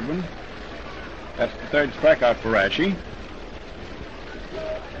the third one. That's the third strikeout for Rashi.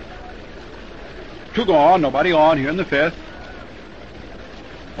 2 gone, nobody on here in the 5th.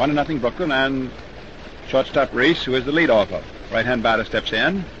 1-0 Brooklyn, and shortstop Reese, who is the leadoff. Right-hand batter steps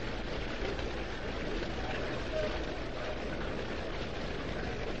in.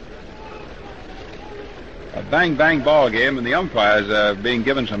 A bang-bang ball game, and the umpires are being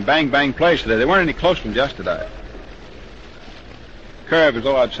given some bang-bang plays today. There weren't any close ones yesterday. Curve is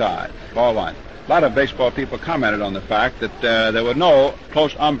all outside. Ball 1. A lot of baseball people commented on the fact that there were no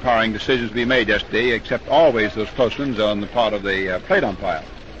close umpiring decisions to be made yesterday, except always those close ones on the part of the plate umpire.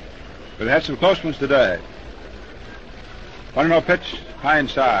 But they had some close ones today. 1-0 pitch, high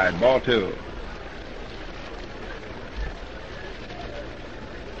inside, ball 2.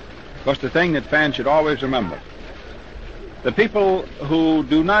 Of course, the thing that fans should always remember, the people who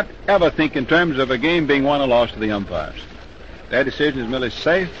do not ever think in terms of a game being won or lost to the umpires. Their decision is merely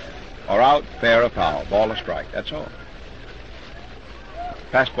safe or out, fair or foul, ball or strike, that's all.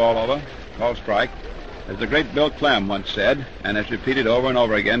 Pass ball over, call strike. As the great Bill Clem once said, and has repeated over and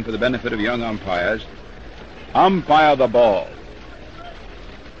over again for the benefit of young umpires, umpire the ball.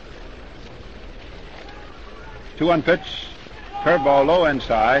 2-1 pitch, curveball low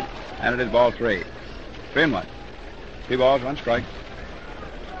inside, and it is ball 3. 3-1. 3 balls, 1 strike.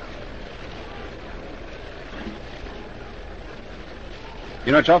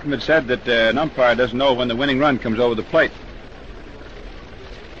 You know, it's often been said that an umpire doesn't know when the winning run comes over the plate.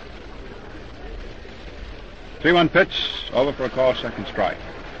 3-1 pitch, over for a call, 2nd strike.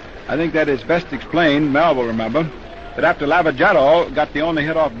 I think that is best explained, Mel will remember, that after Lavagetto got the only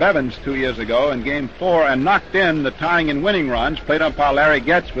hit off Bevins 2 years ago in Game 4 and knocked in the tying and winning runs, plate umpire Larry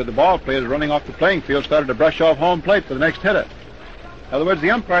Getz, with the ball players running off the playing field, started to brush off home plate for the next hitter. In other words,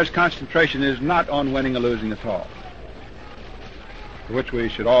 the umpire's concentration is not on winning or losing at all, for which we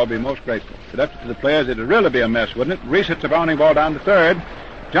should all be most grateful. If it up to the players, it would really be a mess, wouldn't it? Reese hits a bounding ball down to third.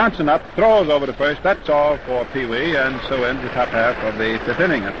 Johnson up, throws over to first. That's all for Pee Wee, and so ends the top half of the 5th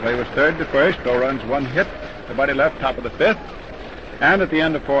inning. The play was 3rd to 1st, no runs, 1 hit. Nobody left, top of the 5th. And at the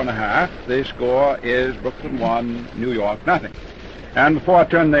end of 4 1/2, the score is Brooklyn 1, New York 0. And before I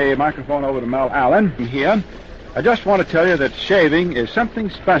turn the microphone over to Mel Allen here, I just want to tell you that shaving is something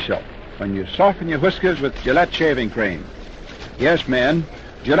special when you soften your whiskers with Gillette shaving cream. Yes, men,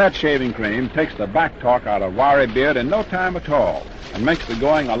 Gillette shaving cream takes the back talk out of wiry beard in no time at all and makes the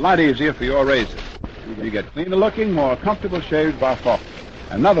going a lot easier for your razor. You get cleaner looking, more comfortable shaves by far.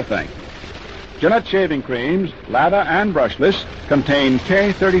 Another thing, Gillette shaving creams, lather and brushless, contain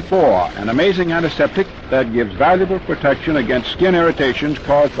K34, an amazing antiseptic that gives valuable protection against skin irritations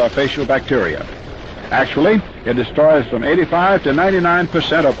caused by facial bacteria. Actually, it destroys from 85 to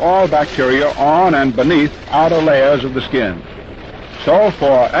 99% of all bacteria on and beneath outer layers of the skin. So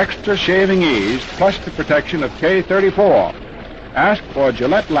for extra shaving ease, plus the protection of K34, ask for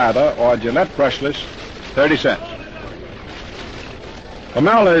Gillette Lather or Gillette Brushless, 30 cents. Well,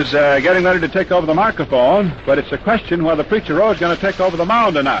 Mel is getting ready to take over the microphone, but it's a question whether Preacher Rowe is going to take over the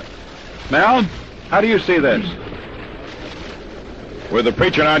mound or not. Mel, how do you see this? With the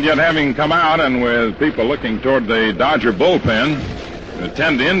preacher not yet having come out and with people looking toward the Dodger bullpen,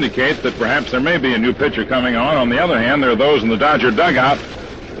 tend to indicate that perhaps there may be a new pitcher coming on. On the other hand, there are those in the Dodger dugout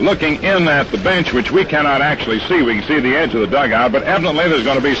looking in at the bench, which we cannot actually see. We can see the edge of the dugout, but evidently there's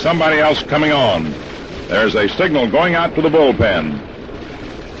going to be somebody else coming on. There's a signal going out to the bullpen.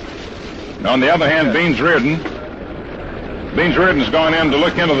 On the other hand, Beans Reardon's gone in to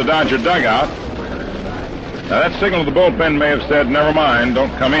look into the Dodger dugout. Now, that signal to the bullpen may have said, never mind,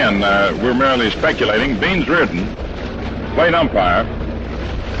 don't come in. We're merely speculating. Beans Reardon, plate umpire,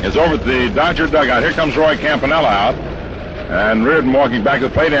 is over at the Dodger dugout. Here comes Roy Campanella out, and Reardon walking back to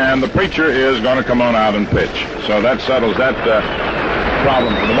the plate, and the preacher is going to come on out and pitch. So that settles that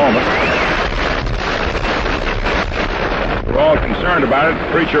problem for the moment. We're all concerned about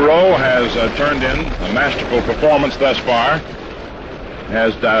it. Preacher Rowe has turned in a masterful performance thus far,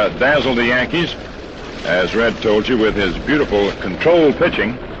 has dazzled the Yankees. as Red told you, with his beautiful controlled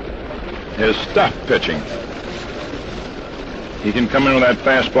pitching, his stuff pitching. He can come in with that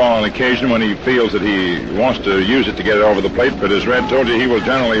fastball on occasion when he feels that he wants to use it to get it over the plate, but as Red told you, he will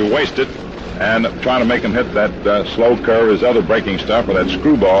generally waste it and try to make him hit that slow curve, his other breaking stuff, or that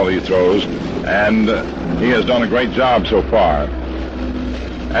screwball he throws, and he has done a great job so far.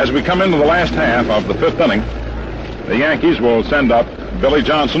 As we come into the last half of the fifth inning, the Yankees will send up Billy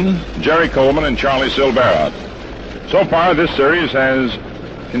Johnson, Jerry Coleman, and Charlie Silvera. So far, this series has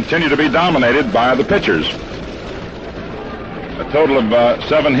continued to be dominated by the pitchers. A total of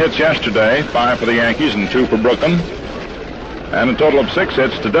 7 hits yesterday, 5 for the Yankees and 2 for Brooklyn. And a total of 6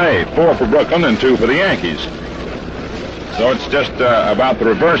 hits today, 4 for Brooklyn and 2 for the Yankees. So it's just about the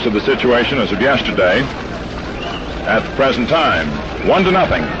reverse of the situation as of yesterday at the present time.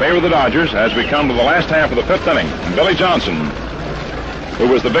 1-0, favor the Dodgers as we come to the last half of the fifth inning. And Billy Johnson, who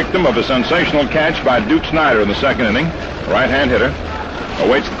was the victim of a sensational catch by Duke Snyder in the second inning, right-hand hitter,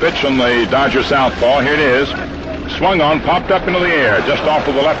 awaits the pitch from the Dodger southpaw. Here it is. Swung on, popped up into the air, just off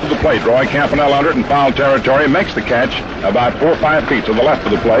to the left of the plate. Roy Campanella under it in foul territory, makes the catch about 4 or 5 feet to the left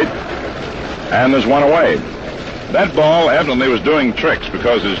of the plate, and there's one away. That ball evidently was doing tricks,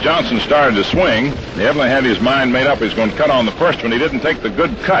 because as Johnson started to swing, he evidently had his mind made up he was going to cut on the first one. He didn't take the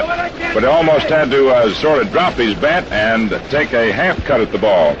good cut, but he almost had to sort of drop his bat and take a half cut at the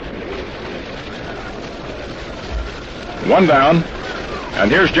ball. 1 down, and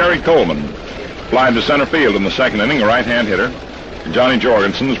here's Jerry Coleman. Flied to center field in the second inning, a right-hand hitter. Johnny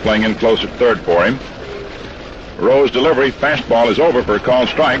Jorgensen is playing in close at third for him. Rowe's delivery, fastball is over for a called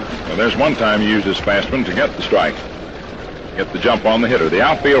strike. Well, there's one time he used his fastman to get the strike, get the jump on the hitter. The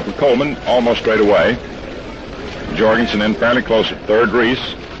outfield for Coleman almost straight away. Jorgensen in fairly close at third.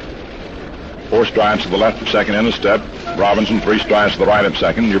 Reese 4 strides to the left of second in the step. Robinson 3 strides to the right of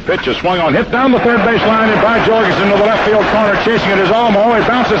second. Your pitch is swung on, hit down the third base line, and by Jorgensen to the left field corner. Chasing it is Olmo. It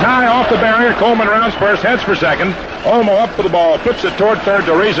bounces high off the barrier. Coleman rounds first, heads for second. Olmo up for the ball, flips it toward third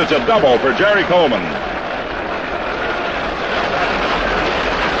to Reese. It's a double for Jerry Coleman.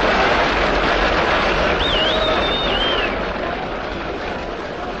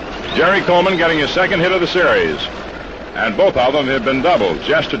 Jerry Coleman getting his second hit of the series, and both of them have been doubles.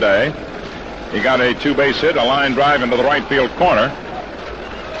 Yesterday, he got a 2-base hit, a line drive into the right field corner.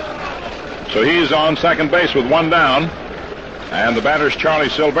 So he's on second base with 1 down. And the batter's Charlie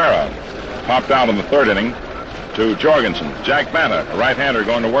Silvera. Popped out in the third inning to Jorgensen. Jack Banta, a right-hander,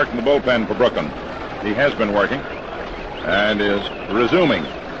 going to work in the bullpen for Brooklyn. He has been working and is resuming.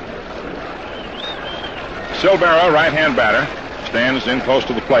 Silvera, right-hand batter, stands in close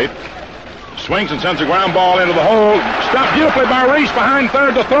to the plate. Swings and sends a ground ball into the hole. Stopped beautifully by Reese behind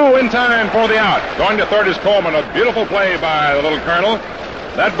third to throw in time for the out. Going to third is Coleman. A beautiful play by the little colonel.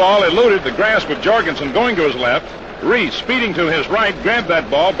 That ball eluded the grasp of Jorgensen going to his left. Reese, speeding to his right, grabbed that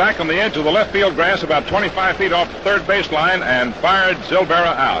ball back on the edge of the left field grass about 25 feet off the third baseline and fired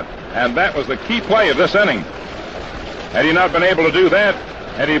Silvera out. And that was the key play of this inning. Had he not been able to do that,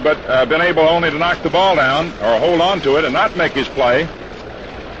 had he but been able only to knock the ball down or hold on to it and not make his play,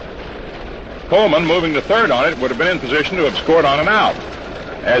 Coleman, moving to third on it, would have been in position to have scored on an out.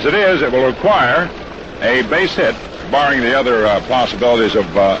 As it is, it will require a base hit, barring the other possibilities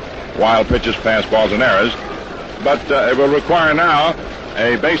of wild pitches, fastballs, and errors. But it will require now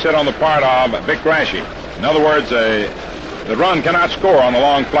a base hit on the part of Vic Grashy. In other words, the run cannot score on a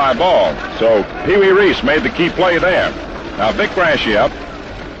long fly ball. So Pee Wee Reese made the key play there. Now Vic Grashy up,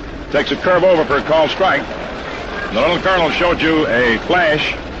 takes a curve over for a called strike. The little colonel showed you a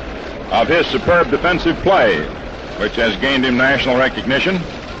flash of his superb defensive play, which has gained him national recognition.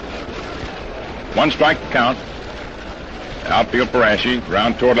 1 strike to count. Outfield for Ashe,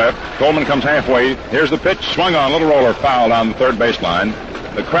 round toward left. Coleman comes halfway. Here's the pitch, swung on, little roller foul down the third baseline.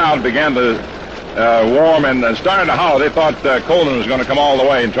 The crowd began to warm and started to holler. They thought Coleman was going to come all the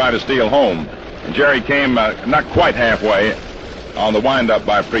way and try to steal home. And Jerry came not quite halfway on the windup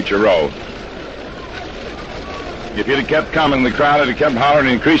by Preacher Rowe. If he'd have kept coming, the crowd had kept hollering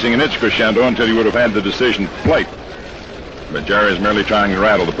and increasing in its crescendo until he would have had the decision plate. But Jerry is merely trying to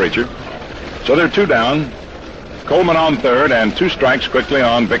rattle the Preacher. So they're 2 down. Coleman on third, and 2 strikes quickly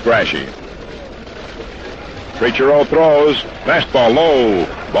on Vic Grashy. Preacher Rowe throws. Fastball low.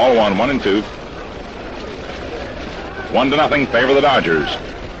 Ball 1, 1-2. 1-0, favor the Dodgers.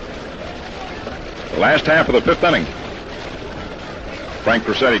 The last half of the fifth inning. Frank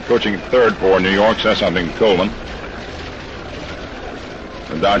Rossetti coaching at third for New York says something to Coleman.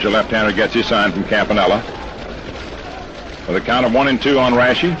 The Dodger left-hander gets his sign from Campanella. with a count of 1-2 on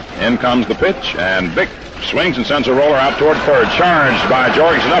Rashi. In comes the pitch, and Vic swings and sends a roller out toward third. Charged by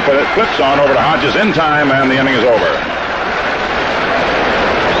Jorgensen, up with it, flips on over to Hodges in time, and the inning is over.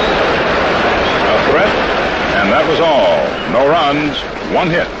 A threat, and that was all. No runs, 1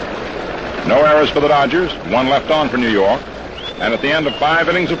 hit. No errors for the Dodgers, 1 left on for New York. And at the end of 5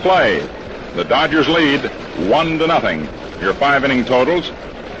 innings of play, the Dodgers lead 1-0. Your 5-inning totals: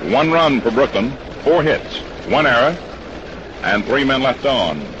 1 run for Brooklyn, 4 hits, 1 error, and 3 men left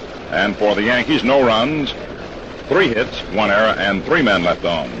on. And for the Yankees, no runs, 3 hits, 1 error, and 3 men left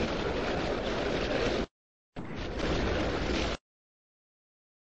on.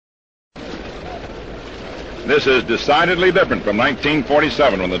 This is decidedly different from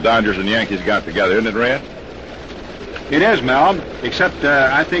 1947 when the Dodgers and Yankees got together, isn't it, Red? It is, Mel, except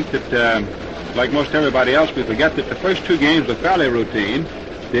I think that, like most everybody else, we forget that the first 2 games were fairly routine.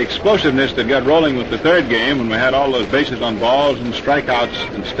 The explosiveness that got rolling with the 3rd game when we had all those bases on balls and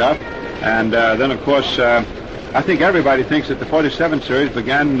strikeouts and stuff. And then, of course, I think everybody thinks that the 47 series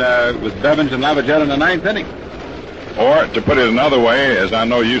began with Bevins and Lavagette in the 9th inning. Or, to put it another way, as I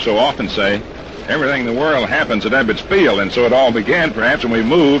know you so often say, everything in the world happens at Ebbets Field, and so it all began perhaps when we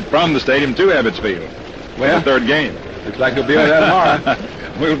moved from the stadium to Ebbets Field. Well, the 3rd game. Looks like we'll be over there tomorrow.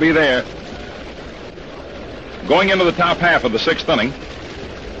 We'll be there. Going into the top half of the 6th inning,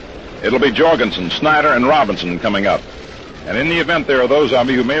 it'll be Jorgensen, Snyder, and Robinson coming up. And in the event there are those of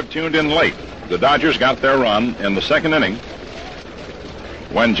you who may have tuned in late, the Dodgers got their run in the 2nd inning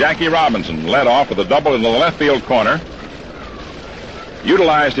when Jackie Robinson led off with a double in the left field corner,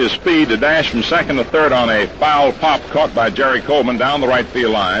 utilized his speed to dash from 2nd to 3rd on a foul pop caught by Jerry Coleman down the right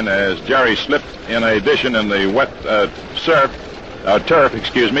field line as Jerry slipped in a addition in the wet turf,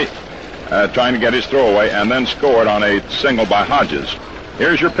 trying to get his throwaway, and then scored on a single by Hodges.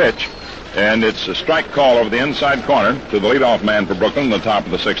 Here's your pitch, and it's a strike call over the inside corner to the leadoff man for Brooklyn in the top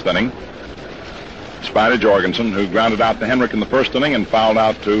of the 6th inning, Spider Jorgensen, who grounded out to Henrik in the 1st inning and fouled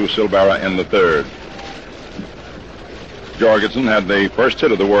out to Silvera in the 3rd. Jorgensen had the first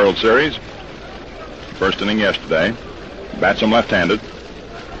hit of the World Series, 1st inning yesterday. Bats him left-handed.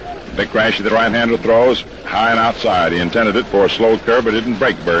 Vic Raschi, the right-hander, throws high and outside. He intended it for a slow curve, but didn't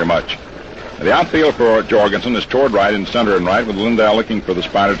break very much. The outfield for Jorgensen is toward right and center and right, with Lindell looking for the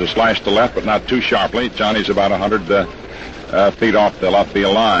Spider to slash to left, but not too sharply. Johnny's about 100 feet off the left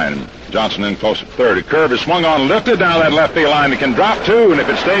field line. Johnson in close at 3rd. A curve is swung on, lifted down that left field line. It can drop too, and if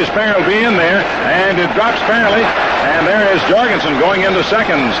it stays fair, it'll be in there. And it drops fairly. And there is Jorgensen going into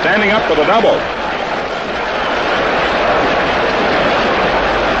 2nd, standing up for the double.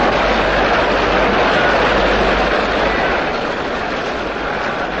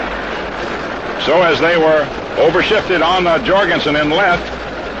 So as they were overshifted on Jorgensen in left,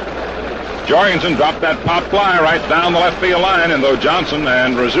 Jorgensen dropped that pop fly right down the left field line, and though Johnson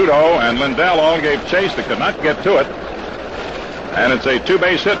and Rizzuto and Lindell all gave chase, they could not get to it. And it's a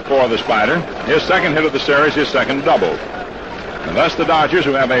 2-base hit for the Spider. His 2nd hit of the series, his 2nd double. And thus the Dodgers,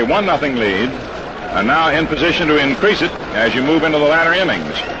 who have a 1-0 lead, are now in position to increase it as you move into the latter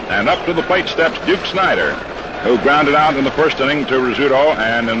innings. And up to the plate steps Duke Snyder, who grounded out in the 1st inning to Rizzuto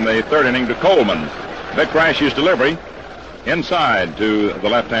and in the 3rd inning to Coleman. Vic Raschi's delivery inside to the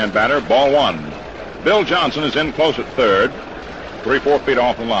left-hand batter, ball 1. Bill Johnson is in close at 3rd, 3-4 feet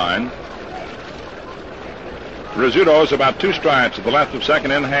off the line. Rizzuto is about 2 strides to the left of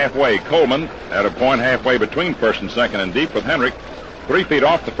 2nd in halfway. Coleman at a point halfway between 1st and 2nd and deep with Henrik 3 feet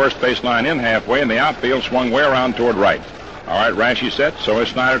off the first base line in halfway, and the outfield swung way around toward right. All right, Raschi set, so is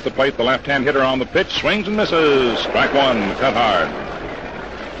Snyder at the plate. The left-hand hitter on the pitch, swings and misses. Strike 1, cut hard.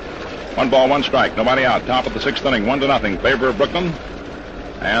 1 ball, 1 strike, nobody out. Top of the 6th inning, 1-0, favor of Brooklyn.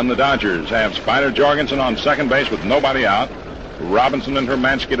 And the Dodgers have Spider Jorgensen on 2nd base with nobody out. Robinson and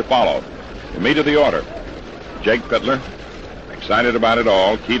Hermansky to follow. The meat of the order. Jake Pittler, excited about it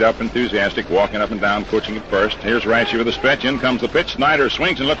all, keyed up, enthusiastic, walking up and down, coaching at first. Here's Raschi with a stretch. In comes the pitch. Snyder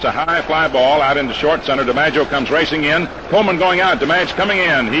swings and lifts a high fly ball out into short center. DiMaggio comes racing in. Coleman going out. DiMaggio coming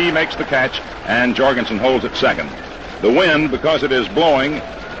in. He makes the catch, and Jorgensen holds at 2nd. The wind, because it is blowing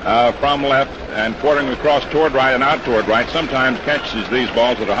from left and quartering across toward right and out toward right, sometimes catches these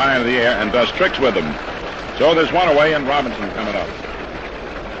balls that are high in the air and does tricks with them. So there's one away, and Robinson coming up.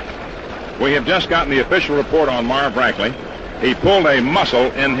 We have just gotten the official report on Marv Rackley. He pulled a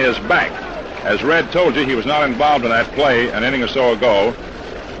muscle in his back. As Red told you, he was not involved in that play an inning or so ago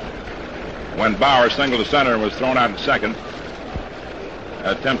when Bauer singled to center and was thrown out at 2nd,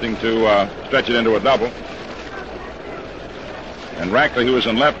 attempting to stretch it into a double. And Rackley, who was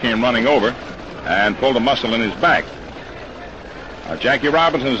in left, came running over and pulled a muscle in his back. Jackie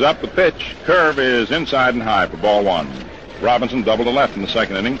Robinson's up. The pitch. Curve is inside and high for ball 1. Robinson doubled to left in the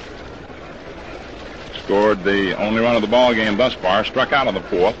second inning. Scored the only run of the ball game thus far. Struck out in the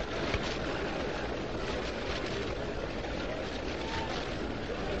fourth.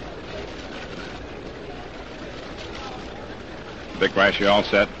 Vic Raschi all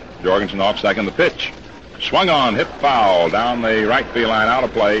set. Jorgensen off second. The pitch. Swung on, hit foul down the right field line, out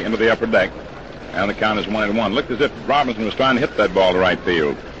of play into the upper deck. And the count is 1-1. Looked as if Robinson was trying to hit that ball to right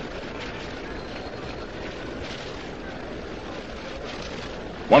field.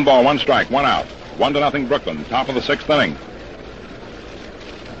 One ball, one strike, one out. 1-0 Brooklyn. Top of the sixth inning.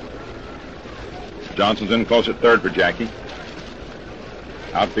 Johnson's in close at third for Jackie.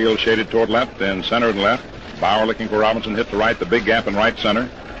 Outfield shaded toward left and center and left. Bauer looking for Robinson, hit to right, the big gap in right center.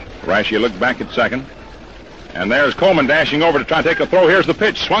 Raschi looked back at second. And there's Coleman dashing over to try to take a throw. Here's the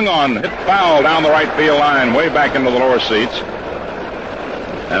pitch. Swung on, hit foul down the right field line, way back into the lower seats.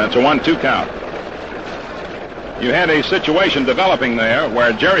 And it's a 1-2 count. You had a situation developing there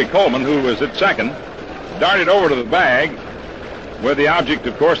where Jerry Coleman, who was at second, darted over to the bag with the object,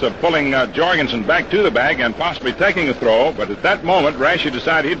 of course, of pulling Jorgensen back to the bag and possibly taking a throw. But at that moment, Raschi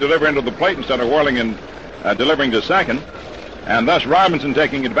decided he'd deliver into the plate instead of whirling and delivering to second. And thus Robinson,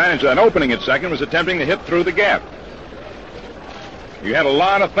 taking advantage of that opening at second, was attempting to hit through the gap. You had a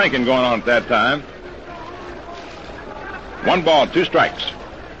lot of thinking going on at that time. 1 ball, 2 strikes.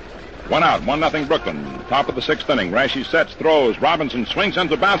 1 out, 1-0 Brooklyn. Top of the sixth inning. Raschi sets, throws. Robinson swings,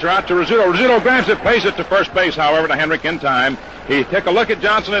 sends a bouncer out to Rizzuto. Rizzuto grabs it, plays it to first base, however, to Henrik in time. He took a look at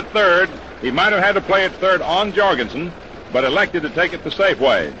Johnson at third. He might have had to play at third on Jorgensen, but elected to take it the safe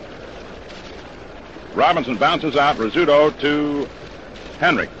way. Robinson bounces out, Rizzuto to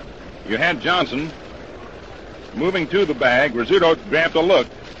Henrik. You had Johnson moving to the bag. Rizzuto grabbed a look.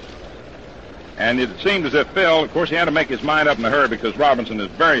 And it seemed as if Phil, of course, he had to make his mind up in a hurry because Robinson is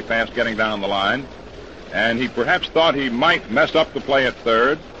very fast getting down the line. And he perhaps thought he might mess up the play at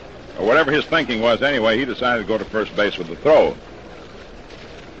third, or whatever his thinking was anyway, he decided to go to first base with the throw.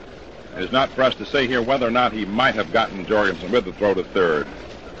 It is not for us to say here whether or not he might have gotten Jorgensen with the throw to third.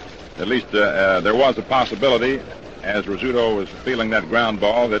 At least there was a possibility, as Rizzuto was feeling that ground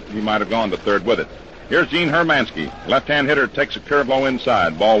ball, that he might have gone to third with it. Here's Gene Hermansky. Left-hand hitter takes a curve low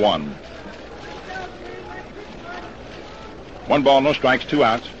inside. Ball 1. 1 ball, no strikes, 2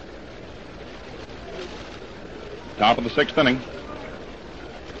 outs. Top of the sixth inning.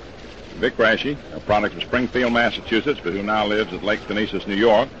 Vic Raschi, a product of Springfield, Massachusetts, but who now lives at Lake Conesus, New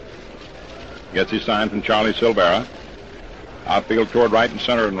York, gets his sign from Charlie Silvera. Outfield toward right and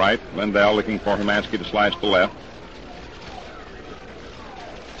center and right. Lindell looking for Hermansky to slice to left.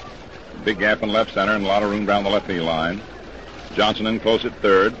 Big gap in left center and a lot of room down the left field line. Johnson in close at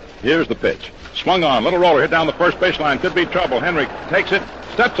third. Here's the pitch. Swung on. Little roller hit down the first baseline. Could be trouble. Henrik takes it.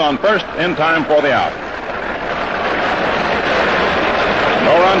 Steps on first in time for the out.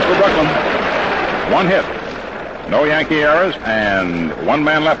 No runs for Brooklyn. 1 hit. No Yankee errors, and 1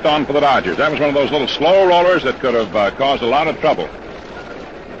 man left on for the Dodgers. That was one of those little slow rollers that could have caused a lot of trouble.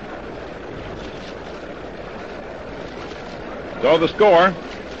 So the score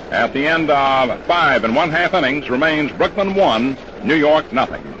at the end of 5 1/2 innings remains Brooklyn 1, New York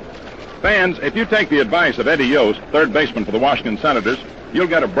nothing. Fans, if you take the advice of Eddie Yost, third baseman for the Washington Senators, you'll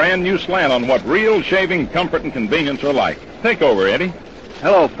get a brand new slant on what real shaving comfort and convenience are like. Take over, Eddie.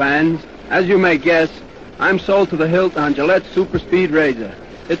 Hello, fans. As you may guess, I'm sold to the hilt on Gillette Super Speed Razor.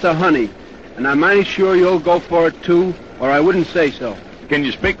 It's a honey, and I'm mighty sure you'll go for it too, or I wouldn't say so. Can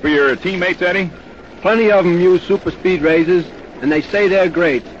you speak for your teammates, Eddie? Plenty of them use Super Speed Razors, and they say they're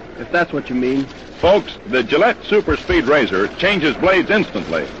great, if that's what you mean. Folks, the Gillette Super Speed Razor changes blades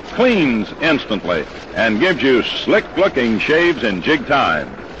instantly, cleans instantly, and gives you slick-looking shaves in jig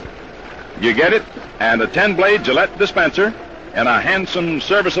time. You get it, and a 10-blade Gillette dispenser, and a handsome,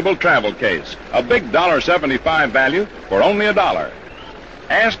 serviceable travel case. A big $1.75 value for only $1.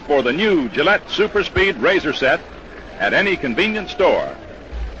 Ask for the new Gillette Super Speed Razor Set at any convenience store.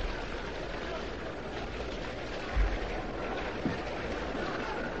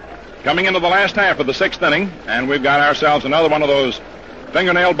 Coming into the last half of the sixth inning, and we've got ourselves another one of those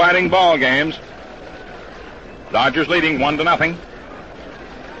fingernail-biting ball games. Dodgers leading 1-0.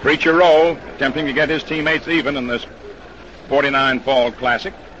 Preacher Rowe attempting to get his teammates even in this 49 Fall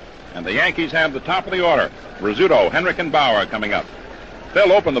Classic. And the Yankees have the top of the order. Rizzuto, Henrik, and Bauer coming up.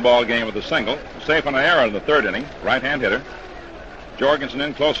 Phil opened the ball game with a single, safe on an error in the third inning, right-hand hitter. Jorgensen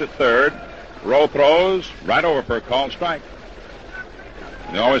in close at third. Rowe throws right over for a called strike.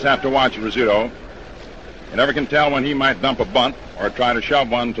 You always have to watch Rizzuto. You never can tell when he might dump a bunt or try to shove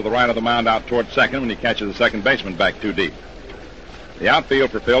one to the right of the mound out toward second when he catches the second baseman back too deep. The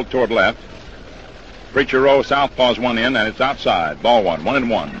outfield for Phil toward left. Preacher Rowe southpaws one in, and it's outside. Ball one,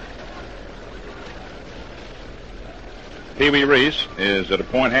 1-1. Pee Wee Reese is at a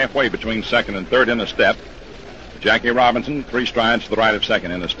point halfway between second and third in a step. Jackie Robinson, 3 strides to the right of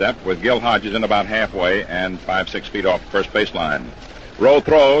second in a step, with Gil Hodges in about halfway and 5-6 feet off the first baseline. Rowe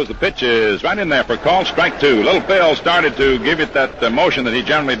throws. The pitch is right in there for a call. Strike 2. Little Phil started to give it that motion that he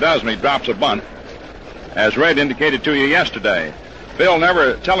generally does when he drops a bunt. As Red indicated to you yesterday, Phil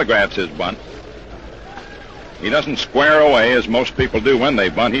never telegraphs his bunt. He doesn't square away as most people do when they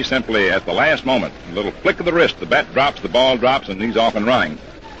bunt. He simply, at the last moment, a little flick of the wrist, the bat drops, the ball drops, and he's off and running.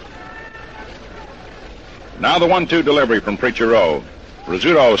 Now the 1-2 delivery from Preacher Rowe.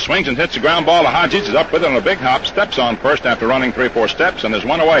 Rizzuto swings and hits the ground ball to Hodges. Is up with it on a big hop, steps on first after running 3 or 4 steps, and there's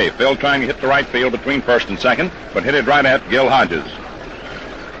one away. Phil trying to hit the right field between first and second, but hit it right at Gil Hodges.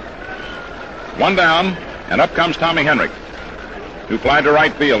 1 down, and up comes Tommy Henrich, who flied to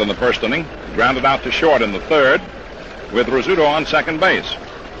right field in the first inning, grounded out to short in the third, with Rizzuto on second base.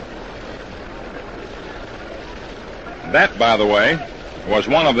 That, by the way, was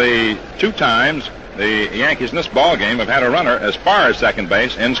one of the 2 times the Yankees in this ball game have had a runner as far as second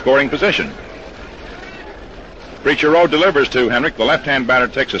base in scoring position. Preacher Rowe delivers to Henrich. The left-hand batter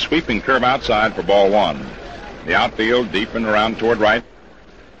takes a sweeping curve outside for ball 1. The outfield deep and around toward right,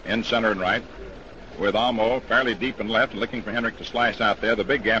 in center and right, with Almo fairly deep and left, looking for Henrich to slice out there. The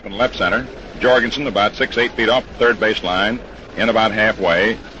big gap in left center. Jorgensen about 6-8 feet off the third baseline, in about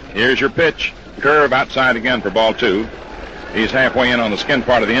halfway. Here's your pitch. Curve outside again for ball 2. He's halfway in on the skin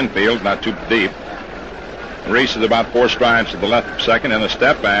part of the infield, not too deep. Reese is about 4 strides to the left of second in a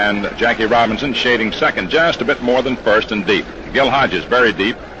step, and Jackie Robinson shading second just a bit more than first and deep. Gil Hodges very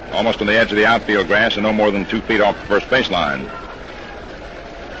deep, almost on the edge of the outfield grass and no more than 2 feet off the first baseline.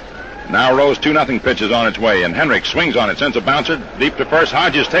 Now Rowe's 2-0 pitch is on its way, and Henrich swings on it, sends a bouncer deep to first.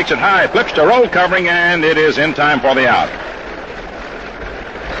 Hodges takes it high, flips to Rowe covering, and it is in time for the out.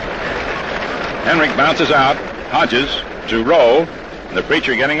 Henrich bounces out. Hodges to Rowe. The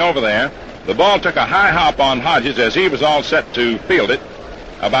Preacher getting over there. The ball took a high hop on Hodges as he was all set to field it.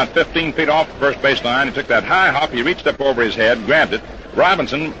 About 15 feet off the first baseline. He took that high hop. He reached up over his head, grabbed it.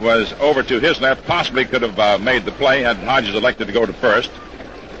 Robinson was over to his left, possibly could have made the play had Hodges elected to go to first.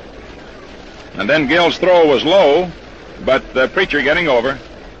 And then Gil's throw was low, but the Preacher getting over,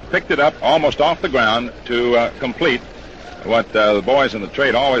 picked it up almost off the ground to complete what the boys in the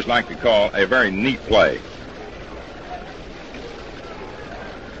trade always like to call a very neat play.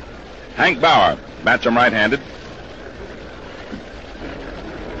 Hank Bauer bats him right-handed.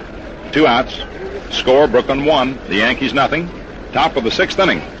 2 outs. Score, Brooklyn 1, the Yankees nothing. Top of the 6th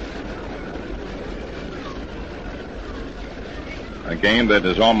inning. A game that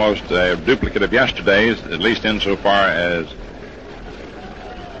is almost a duplicate of yesterday's, at least insofar as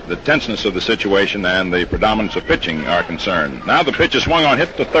the tenseness of the situation and the predominance of pitching are concerned. Now the pitch is swung on,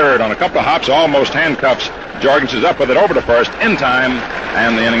 hit to third on a couple of hops, almost handcuffs. Jorgensen's up with it over to first in time,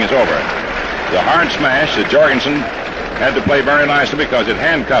 and the inning is over. The hard smash that Jorgensen had to play very nicely because it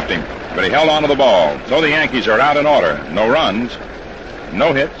handcuffed him, but he held on to the ball. So the Yankees are out in order. No runs,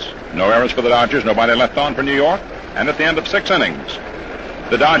 no hits, no errors for the Dodgers, nobody left on for New York, and at the end of 6 innings,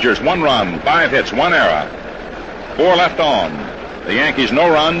 the Dodgers 1 run, 5 hits, 1 error, 4 left on. The Yankees no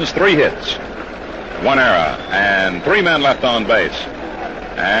runs, 3 hits, 1 error, and 3 men left on base.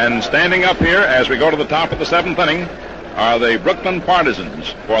 And standing up here as we go to the top of the 7th inning are the Brooklyn Partisans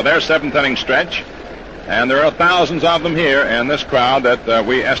for their 7th inning stretch. And there are thousands of them here in this crowd that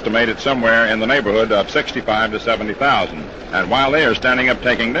we estimated somewhere in the neighborhood of 65 to 70,000. And while they are standing up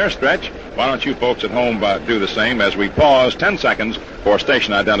taking their stretch, why don't you folks at home do the same as we pause 10 seconds for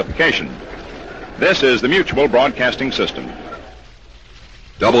station identification. This is the Mutual Broadcasting System.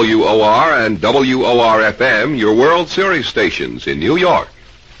 WOR and WOR-FM, your World Series stations in New York.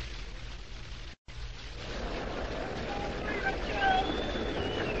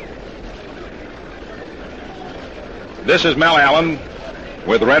 This is Mel Allen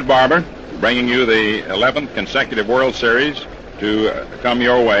with Red Barber, bringing you the 11th consecutive World Series to come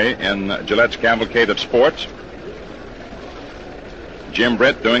your way in Gillette's Cavalcade of Sports. Jim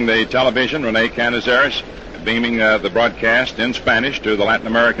Britt doing the television, Rene Canizares beaming the broadcast in Spanish to the Latin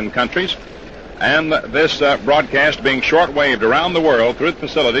American countries, and this broadcast being shortwaved around the world through the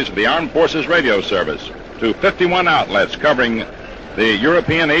facilities of the Armed Forces Radio Service to 51 outlets covering the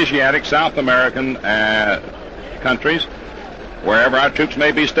European, Asiatic, South American countries, wherever our troops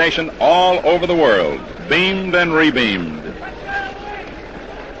may be stationed all over the world, beamed and rebeamed.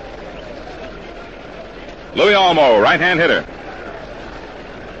 Louis Olmo, right-hand hitter.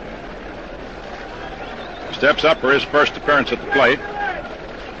 Steps up for his first appearance at the plate.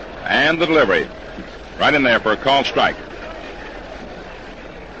 And the delivery. Right in there for a called strike.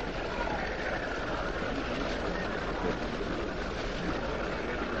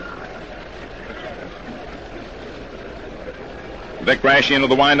 Vic Raschi into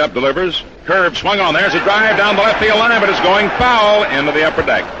the windup, delivers. Curve swung on. There's a drive down the left field line, but it's going foul into the upper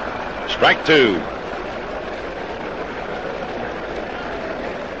deck. Strike two.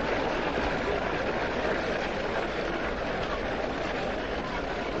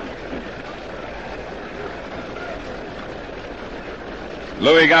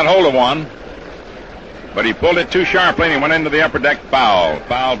 Louis got hold of one, but he pulled it too sharply and he went into the upper deck foul.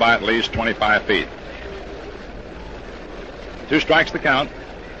 Fouled by at least 25 feet. 2 strikes the count.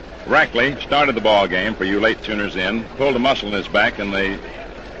 Rackley started the ball game for you late tuners in, pulled a muscle in his back in the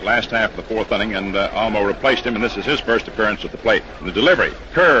last half of the 4th inning, and Almo replaced him, and this is his first appearance at the plate. The delivery,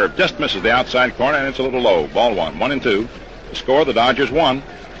 curve, just misses the outside corner, and it's a little low. Ball 1, 1-2. The score, the Dodgers 1.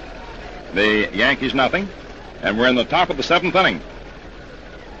 The Yankees nothing, and we're in the top of the 7th inning.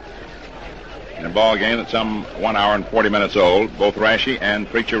 In a ball game that's some 1 hour and 40 minutes old. Both Raschi and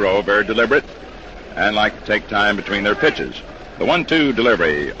Frichero very deliberate and like to take time between their pitches. The 1-2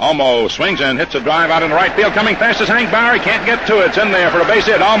 delivery. Almo swings and hits a drive out in the right field. Coming fast is Hank Bauer. He can't get to it. It's in there for a base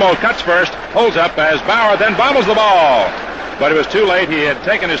hit. Almo cuts first, holds up as Bauer then bobbles the ball. But it was too late. He had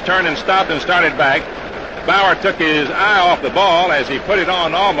taken his turn and stopped and started back. Bauer took his eye off the ball as he put it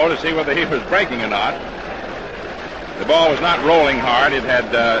on Almo to see whether he was breaking or not. The ball was not rolling hard. It had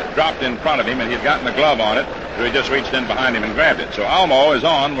dropped in front of him, and he had gotten the glove on it, so he just reached in behind him and grabbed it. So Almo is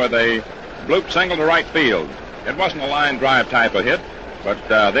on with a bloop single to right field. It wasn't a line drive type of hit,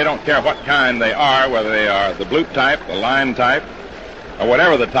 but they don't care what kind they are, whether they are the bloop type, the line type, or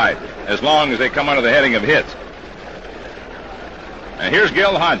whatever the type, as long as they come under the heading of hits. And here's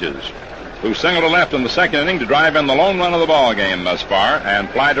Gil Hodges, who singled to left in the 2nd inning to drive in the lone run of the ball game thus far and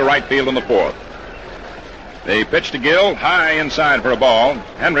fly to right field in the 4th. They pitched to Gill, high inside for a ball.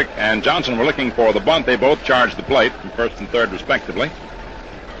 Hendrick and Johnson were looking for the bunt. They both charged the plate from 1st and 3rd respectively.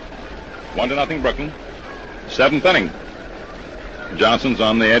 1-0 Brooklyn. 7th inning. Johnson's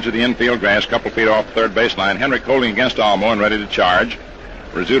on the edge of the infield grass, couple feet off the 3rd baseline. Hendrick holding against Almo and ready to charge.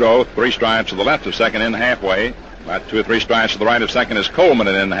 Rizzuto, 3 strides to the left of 2nd in halfway. About 2 or 3 strides to the right of 2nd is Coleman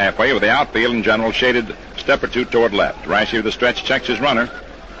in halfway, with the outfield in general shaded step or 2 toward left. Raschi with the stretch checks his runner.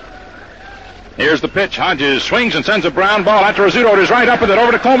 Here's the pitch. Hodges swings and sends a ground ball out to Rizzuto. It is right up with it.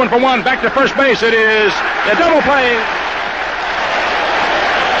 Over to Coleman for 1. Back to first base. It is a double play.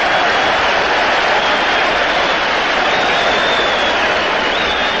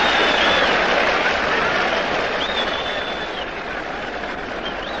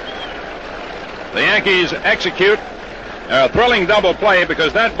 The Yankees execute a thrilling double play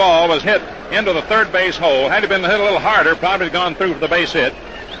because that ball was hit into the 3rd base hole. Had it been hit a little harder, probably gone through for the base hit.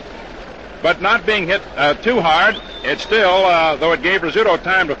 But not being hit too hard, it still, though it gave Rizzuto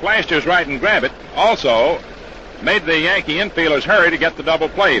time to flash to his right and grab it, also made the Yankee infielders hurry to get the double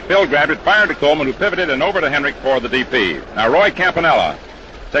play. Phil grabbed it, fired to Coleman, who pivoted, and over to Hendrick for the DP. Now Roy Campanella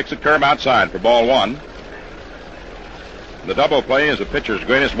takes a curve outside for ball 1. The double play is a pitcher's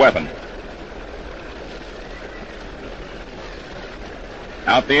greatest weapon.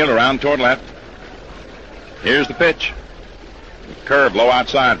 Outfield around toward left. Here's the pitch. Curve low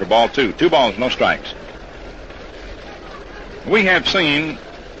outside for ball 2. 2 balls, no strikes. We have seen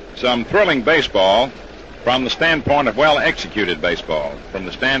some thrilling baseball from the standpoint of well-executed baseball. From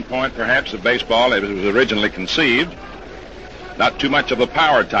the standpoint, perhaps, of baseball as it was originally conceived. Not too much of the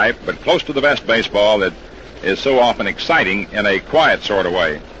power type, but close to the best baseball that is so often exciting in a quiet sort of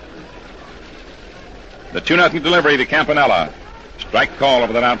way. The 2-0 delivery to Campanella. Strike call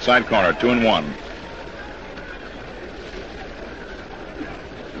over that outside corner, 2-1.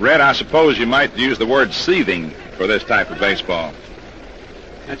 Red, I suppose you might use the word seething for this type of baseball.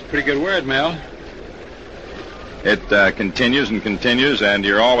 That's a pretty good word, Mel. It continues and continues, and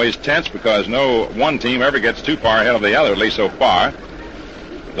you're always tense because no one team ever gets too far ahead of the other, at least so far.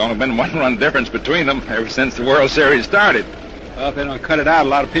 There's only been 1-run difference between them ever since the World Series started. Well, if they don't cut it out, a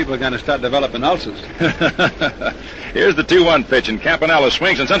lot of people are going to start developing ulcers. Here's the 2-1 pitch, and Campanella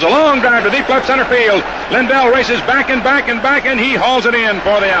swings and sends a long drive to deep left center field. Lindell races back and back and back, and he hauls it in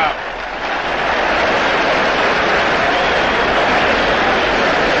for the out.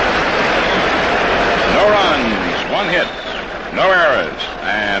 No runs, 1 hit, no errors,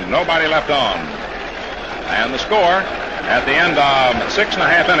 and nobody left on. And the score at the end of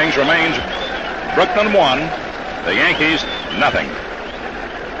 6.5 innings remains Brooklyn 1, the Yankees nothing.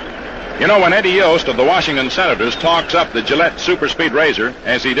 You know, when Eddie Yost of the Washington Senators talks up the Gillette Super Speed Razor,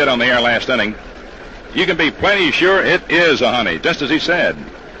 as he did on the air last inning, you can be plenty sure it is a honey, just as he said.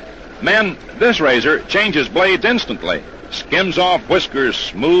 Men, this razor changes blades instantly, skims off whiskers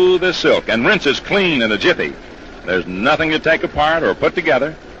smooth as silk, and rinses clean in a jiffy. There's nothing to take apart or put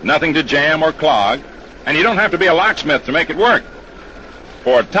together, nothing to jam or clog, and you don't have to be a locksmith to make it work.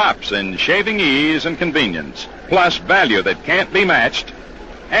 For tops in shaving ease and convenience, plus value that can't be matched,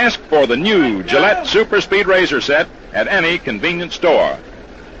 ask for the new Gillette Super Speed Razor Set at any convenience store.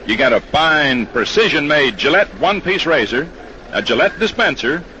 You get a fine, precision-made Gillette one-piece razor, a Gillette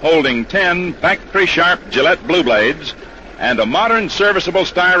dispenser holding 10 factory-sharp Gillette blue blades, and a modern serviceable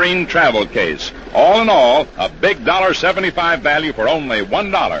styrene travel case. All in all, a big $1.75 value for only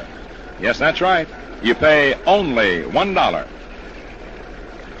 $1. Yes, that's right. You pay only $1.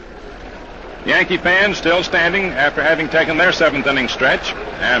 Yankee fans still standing after having taken their seventh inning stretch.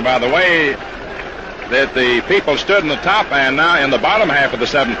 And by the way that the people stood in the top and now in the bottom half of the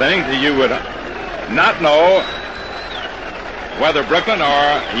seventh inning, you would not know whether Brooklyn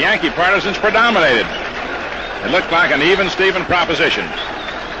or Yankee partisans predominated. It looked like an even-Steven proposition.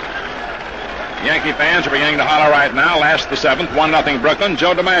 Yankee fans are beginning to holler right now. Last the seventh, 1-0 Brooklyn.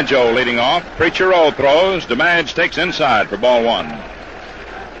 Joe DiMaggio leading off. Preacher Rowe throws. DiMaggio takes inside for ball one.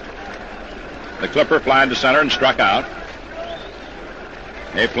 The Clipper flied to center and struck out.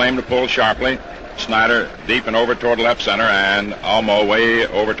 They claimed to pull sharply. Snyder deep and over toward left center, and Almo way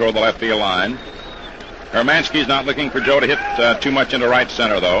over toward the left field line. Hermansky's not looking for Joe to hit too much into right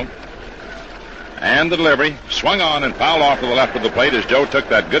center, though. And the delivery swung on and fouled off to the left of the plate as Joe took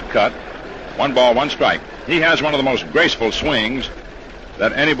that good cut. 1 ball, 1 strike. He has one of the most graceful swings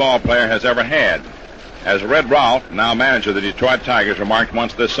that any ball player has ever had. As Red Rolfe, now manager of the Detroit Tigers, remarked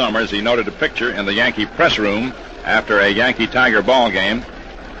once this summer as he noted a picture in the Yankee press room after a Yankee-Tiger ball game,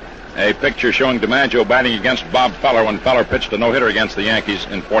 a picture showing DiMaggio batting against Bob Feller when Feller pitched a no-hitter against the Yankees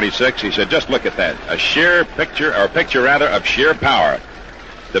in '46. He said, just look at that. A picture of sheer power.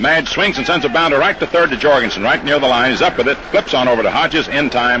 DiMaggio swings and sends a bounder right to third to Jorgensen, right near the line. He's up with it, flips on over to Hodges in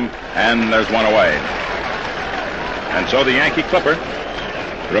time, and there's one away. And so the Yankee Clipper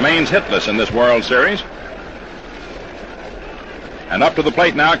remains hitless in this World Series. And up to the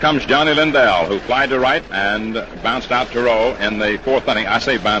plate now comes Johnny Lindell, who flied to right and bounced out to Rowe in the fourth inning. I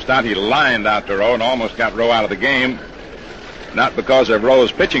say bounced out. He lined out to Rowe and almost got Rowe out of the game, not because of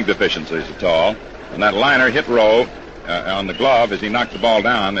Rowe's pitching deficiencies at all. And that liner hit Rowe on the glove as he knocked the ball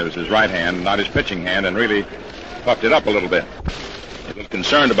down. It was his right hand, not his pitching hand, and really puffed it up a little bit. He was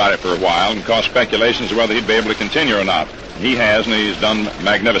concerned about it for a while and caused speculations of whether he'd be able to continue or not. He has, and he's done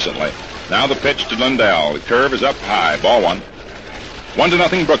magnificently. Now the pitch to Lindell. The curve is up high. Ball one.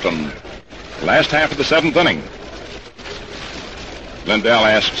 1-0 Brooklyn. Last half of the seventh inning. Lindell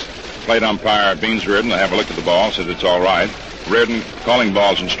asks plate umpire Beans Reardon to have a look at the ball, says it's all right. Reardon calling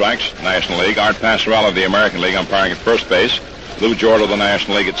balls and strikes, National League. Art Passerella of the American League umpiring at first base. Lou Jordan of the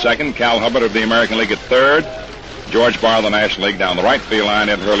National League at second. Cal Hubbard of the American League at third. George Barr of the National League down the right field line.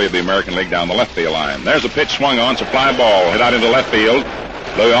 Ed Hurley of the American League down the left field line. There's a pitch swung on. It's a fly ball hit out into left field.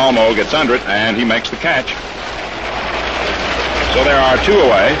 Louis Almo gets under it, and he makes the catch. So there are two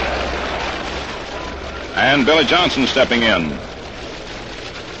away. And Billy Johnson stepping in.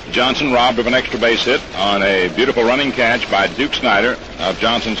 Johnson robbed of an extra base hit on a beautiful running catch by Duke Snyder of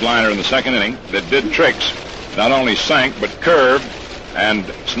Johnson's liner in the second inning that did tricks. Not only sank, but curved, and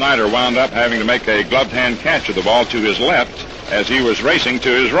Snyder wound up having to make a gloved hand catch of the ball to his left as he was racing to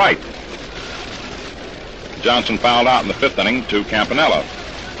his right. Johnson fouled out in the fifth inning to Campanella.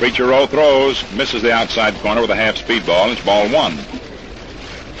 Preacher Rowe throws, misses the outside corner with a half-speed ball, and it's ball one.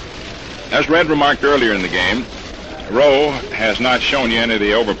 As Red remarked earlier in the game, Rowe has not shown you any of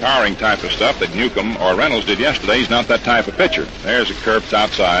the overpowering type of stuff that Newcomb or Reynolds did yesterday. He's not that type of pitcher. There's a curve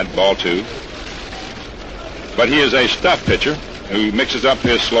outside, ball two. But he is a stuff pitcher who mixes up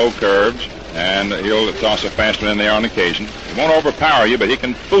his slow curves, and he'll toss a fast one in there on occasion. He won't overpower you, but he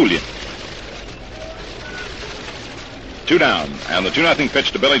can fool you. 2 down, and the 2-0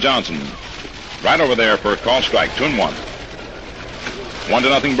 pitch to Billy Johnson. Right over there for a call strike, 2-1.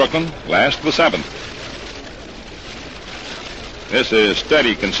 1-0 Brooklyn, last of the seventh. This is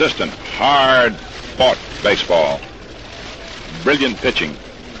steady, consistent, hard-fought baseball. Brilliant pitching.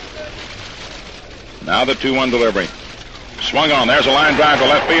 Now the 2-1 delivery. Swung on. There's a line drive to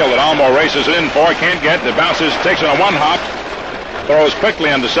left field that Almo races it in for. Can't get. It bounces, takes it on one hop. Throws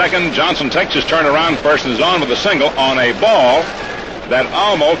quickly into second. Johnson takes his turn around first and is on with a single on a ball that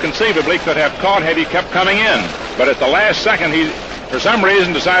Almo conceivably could have caught had he kept coming in. But at the last second, he, for some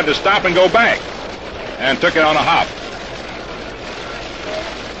reason, decided to stop and go back and took it on a hop.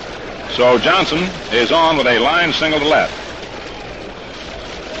 So Johnson is on with a line single to left.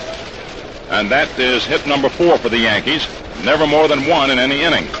 And that is hit number 4 for the Yankees. Never more than 1 in any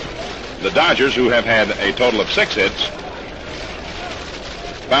inning. the Dodgers, who have had a total of 6 hits,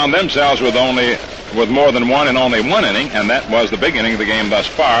 found themselves with more than one in only one inning, and that was the big inning of the game thus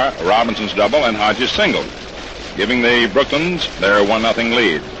far, Robinson's double and Hodges' single, giving the Brooklyns their 1-0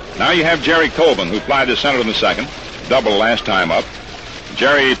 lead. Now you have Jerry Colvin, who flied to center in the second, double last time up.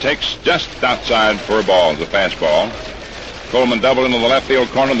 Jerry takes just outside for a ball, the fastball. Coleman doubled into the left field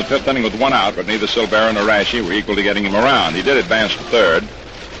corner in the 5th inning with 1 out, but neither Silvera nor Rashi were equal to getting him around. He did advance to third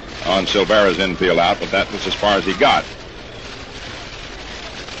on Silvera's infield out, but that was as far as he got.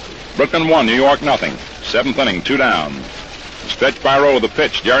 Brooklyn 1, New York 0. 7th inning, 2 down. Stretched by Rowe with the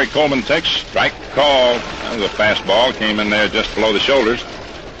pitch. Jerry Coleman takes strike call. That was a fastball. Came in there just below the shoulders.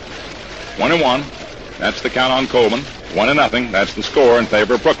 1-1. That's the count on Coleman. 1-0. That's the score in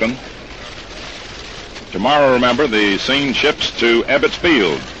favor of Brooklyn. Tomorrow, remember, the scene shifts to Ebbets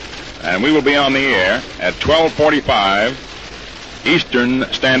Field, and we will be on the air at 12:45 Eastern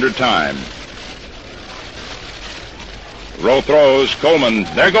Standard Time. Rowe throws. Coleman.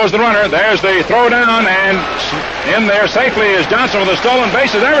 There goes the runner. There's the throw down, and in there safely is Johnson with the stolen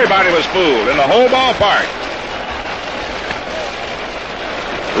bases. Everybody was fooled in the whole ballpark.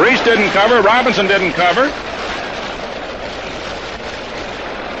 Reese didn't cover. Robinson didn't cover.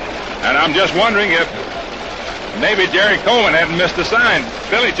 And I'm just wondering if maybe Jerry Coleman hadn't missed a sign.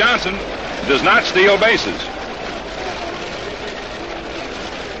 Billy Johnson does not steal bases.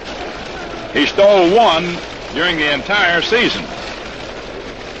 He stole 1 during the entire season.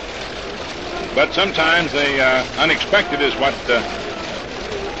 But sometimes the unexpected is what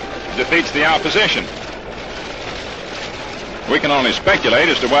defeats the opposition. We can only speculate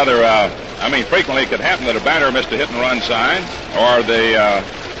as to whether, frequently it could happen that a batter missed a hit-and-run sign, or the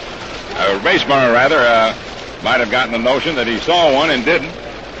base runner, might have gotten the notion that he saw one and didn't.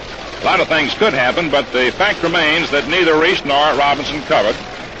 A lot of things could happen, but the fact remains that neither Reese nor Robinson covered.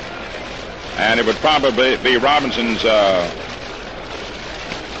 And it would probably be Robinson's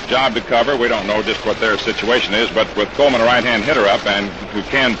job to cover. We don't know just what their situation is, but with Coleman, a right-hand hitter up, and who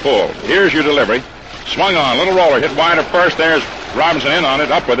can pull. Here's your delivery. Swung on, little roller, hit wide at first. There's Robinson in on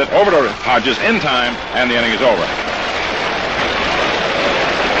it, up with it, over to Hodges in time, and the inning is over.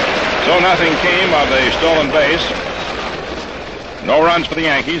 So nothing came of the stolen base. No runs for the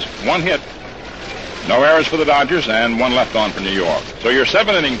Yankees, 1 hit. No errors for the Dodgers, and 1 left on for New York. So your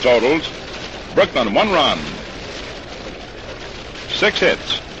 7-inning totals: Brooklyn, 1 run, 6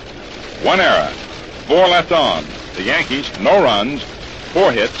 hits, 1 error, 4 left on. The Yankees, no runs,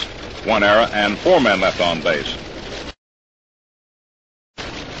 4 hits, 1 error, and 4 men left on base.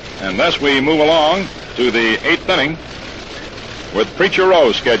 And thus we move along to the 8th inning with Preacher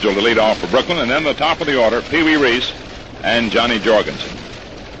Rose scheduled to lead off for Brooklyn, and then the top of the order, Pee Wee Reese and Johnny Jorgensen.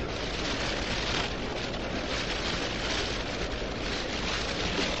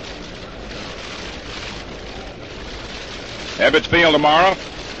 Ebbets Field tomorrow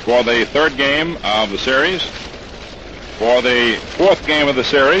for the 3rd game of the series, for the 4th game of the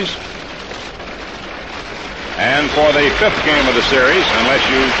series, and for the 5th game of the series, unless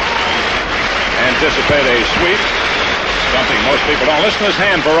you anticipate a sweep, something most people don't. Listen to this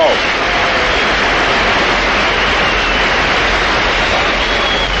hand for Rowe.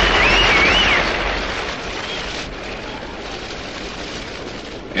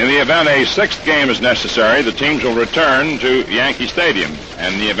 In the event a 6th game is necessary, the teams will return to Yankee Stadium.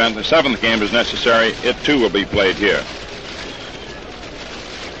 And in the event the 7th game is necessary, it too will be played here.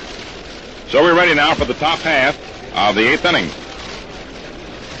 So we're ready now for the top half of the 8th inning.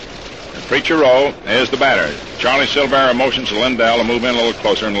 Preacher Rowe is the batter. Charlie Silvera motions to Lindell to move in a little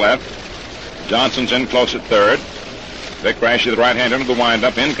closer and left. Johnson's in close at third. Vic Rashi, the right-hander, into the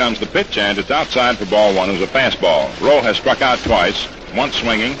windup. In comes the pitch, and it's outside for ball 1. It was a fastball. Rowe has struck out twice, once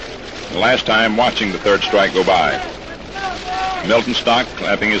swinging, the last time watching the 3rd strike go by. Milton Stock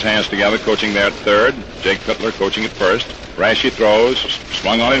clapping his hands together, coaching there at third. Jake Fittler coaching at first. Rashi throws,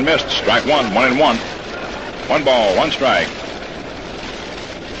 swung on and missed. Strike 1, 1-1. 1 ball, 1 strike.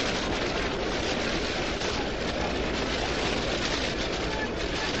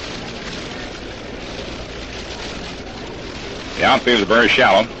 The outfield is very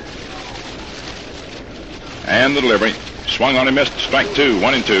shallow. And the delivery. Swung on and missed. Strike 2,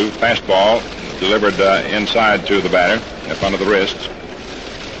 1-2. Fastball delivered inside to the batter, in front of the wrists.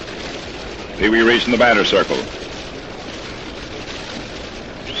 Pee Wee Reese in the batter's circle.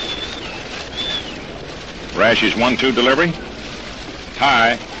 Rashi's 1-2 delivery.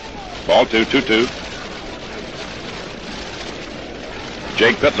 High. Ball 2, 2-2.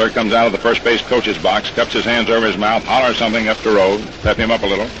 Jake Fittler comes out of the first base coach's box, cups his hands over his mouth, hollers something up the road, pep him up a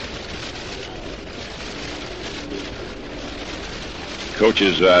little.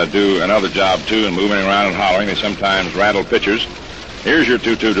 coaches do another job, too, in moving around and hollering. They sometimes rattle pitchers. Here's your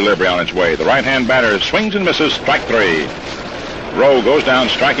 2-2 delivery on its way. The right-hand batter swings and misses, strike 3. Rowe goes down,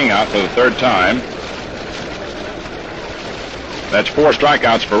 striking out for the third time. That's 4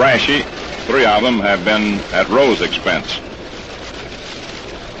 strikeouts for Rashi. 3 of them have been at Rowe's expense.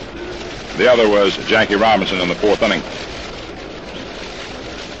 The other was Jackie Robinson in the 4th inning.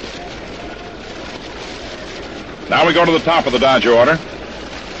 Now we go to the top of the Dodger order.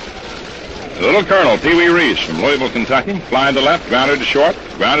 The little Colonel, Pee Wee Reese from Louisville, Kentucky. Flying to left, grounded to short,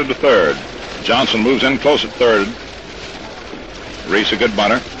 grounded to third. Johnson moves in close at third. Reese a good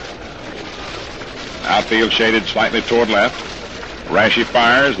bunter. Outfield shaded slightly toward left. Rashi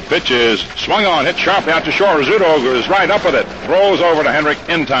fires. The pitch is swung on, hit sharply out to short. Rizzuto is right up with it. Throws over to Henrik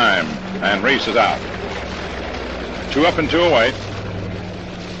in time. And Reese is out. 2 up and 2 away.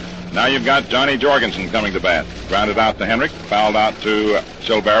 Now you've got Johnny Jorgensen coming to bat. Grounded out to Henrik, fouled out to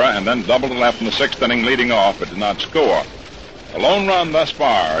Silvera, and then doubled to left in the 6th inning, leading off, but did not score. A lone run thus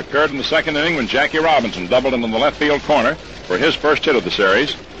far occurred in the 2nd inning when Jackie Robinson doubled into the left field corner for his first hit of the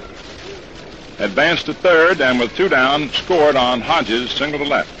series. Advanced to third, and with 2 down, scored on Hodges' single to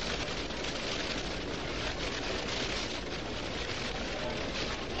left.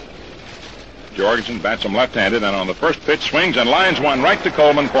 Jorgensen bats him left-handed, and on the first pitch swings and lines one right to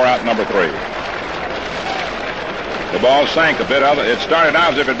Coleman for out number 3. The ball sank a bit. It started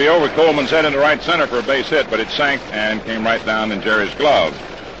out as if it'd be over Coleman's head into right center for a base hit, but it sank and came right down in Jerry's glove.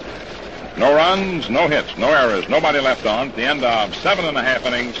 No runs, no hits, no errors, nobody left on. At the end of 7.5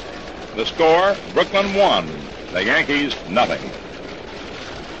 innings, the score, Brooklyn 1, the Yankees nothing.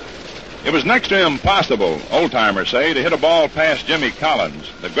 It was next to impossible, old-timers say, to hit a ball past Jimmy Collins,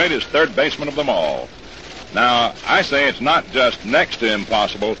 the greatest third baseman of them all. Now, I say it's not just next to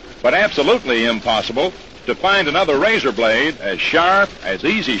impossible, but absolutely impossible to find another razor blade as sharp, as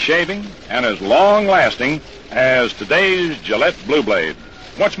easy shaving, and as long-lasting as today's Gillette Blue Blade.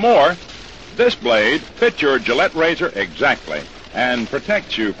 What's more, this blade fits your Gillette razor exactly and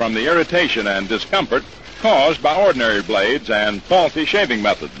protects you from the irritation and discomfort caused by ordinary blades and faulty shaving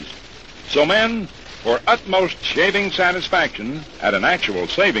methods. So, men, for utmost shaving satisfaction at an actual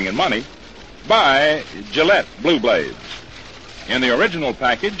saving in money, buy Gillette Blue Blades. In the original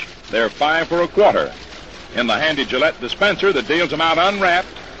package, they're 5 for a quarter. In the handy Gillette dispenser that deals them out unwrapped,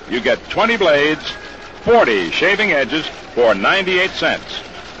 you get 20 blades, 40 shaving edges for 98 cents,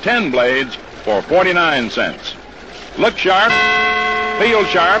 10 blades for 49 cents. Look sharp, feel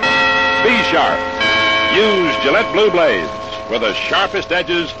sharp, be sharp. Use Gillette Blue Blades with the sharpest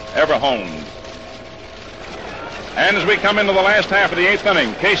edges ever honed. And as we come into the last half of the 8th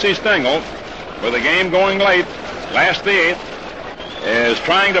inning, Casey Stengel, with the game going late, last the 8th, is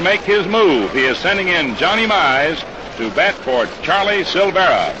trying to make his move. He is sending in Johnny Mize to bat for Charlie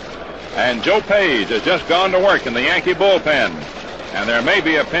Silvera. And Joe Page has just gone to work in the Yankee bullpen. And there may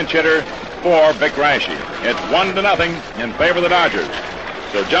be a pinch hitter for Vic Rashi. It's 1-0 in favor of the Dodgers.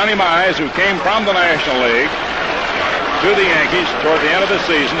 So Johnny Mize, who came from the National League to the Yankees toward the end of the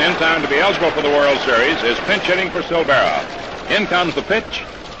season, in time to be eligible for the World Series, is pinch hitting for Silvera. In comes the pitch.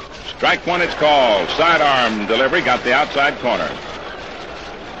 Strike 1, it's called. Sidearm delivery, got the outside corner.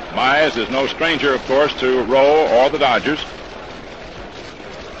 Mize is no stranger, of course, to Rowe or the Dodgers.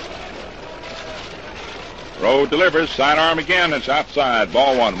 Rowe delivers, sidearm again, it's outside.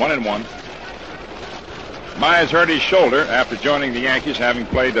 Ball 1, 1-1. Mize hurt his shoulder after joining the Yankees, having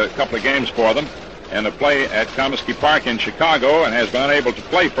played a couple of games for them in a play at Comiskey Park in Chicago, and has been unable to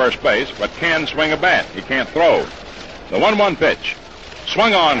play first base, but can swing a bat. He can't throw. The 1-1 pitch.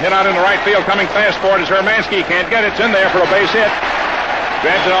 Swung on, hit out into right field, coming fast for it is Hermansky. Can't get it. It's in there for a base hit.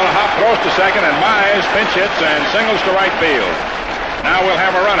 Grabs it on a hop, throws to second, and Mize pinch hits and singles to right field. Now we'll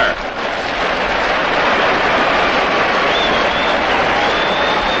have a runner.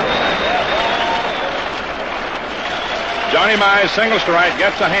 Johnny Mize singles to right,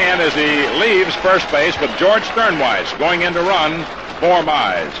 gets a hand as he leaves first base with George Sternweiss going in to run for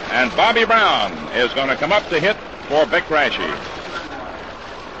Mize. And Bobby Brown is going to come up to hit for Vic Rashi.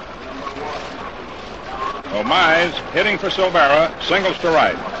 So Mize hitting for Silvera, singles to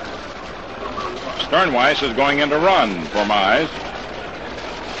right. Sternweiss is going in to run for Mize.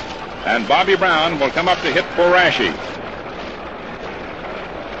 And Bobby Brown will come up to hit for Rashi.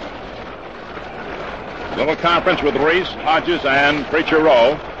 Little conference with Reese, Hodges, and Preacher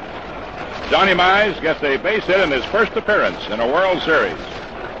Rowe. Johnny Mize gets a base hit in his first appearance in a World Series.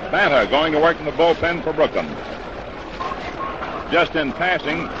 Banta going to work in the bullpen for Brooklyn. Just in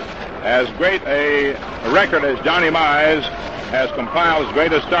passing, as great a record as Johnny Mize has compiled, as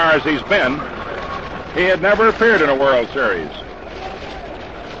great a star as he's been, he had never appeared in a World Series.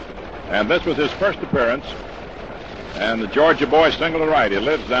 And this was his first appearance. And the Georgia boy singled to right. He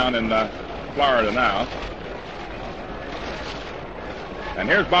lives down in Florida now. And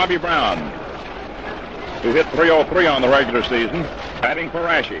here's Bobby Brown, who hit .303 on the regular season, batting for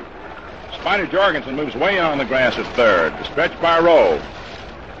Rashi. Spider Jorgensen moves way in on the grass at third. The stretch by Rowe.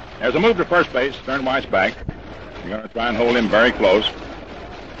 There's a move to first base. Sternweiss back. You're going to try and hold him very close.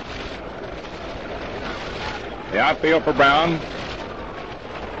 The outfield for Brown,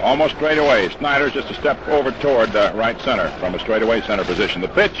 almost straight away. Snyder's just a step over toward right center from a straightaway center position. The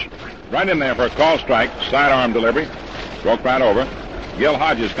pitch, right in there for a call strike, sidearm delivery, broke right over. Gil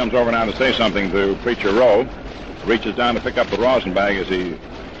Hodges comes over now to say something to Preacher Rowe. Reaches down to pick up the rosin bag as he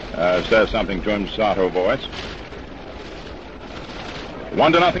says something to him, Sato voice.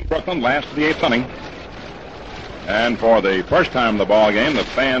 1-0 Brooklyn, last of the 8th inning. And for the first time in the ball game, the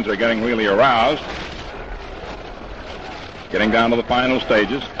fans are getting really aroused. Getting down to the final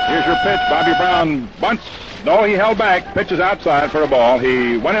stages. Here's your pitch. Bobby Brown bunts. No, he held back. Pitches outside for a ball.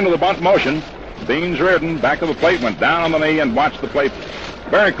 He went into the bunt motion. Beans Reardon, back of the plate, went down on the knee and watched the plate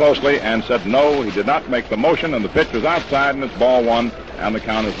very closely and said no, he did not make the motion, and the pitch was outside, and it's ball one, and the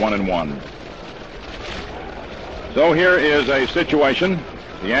count is 1-1. So here is a situation.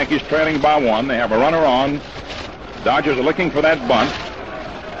 The Yankees trailing by 1. They have a runner on. Dodgers are looking for that bunt.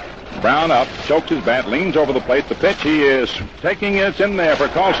 Brown up, chokes his bat, leans over the plate. The pitch he is taking, it's in there for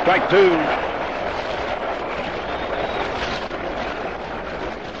call strike 2.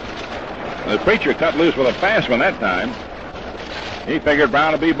 The Preacher cut loose with a fast one that time. He figured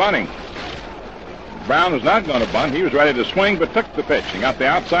Brown would be bunting. Brown was not going to bunt. He was ready to swing, but took the pitch and got the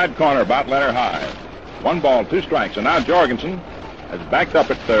outside corner about letter high. 1 ball, 2 strikes. And now Jorgensen has backed up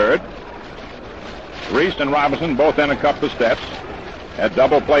at third. Reese and Robinson both in a couple of steps at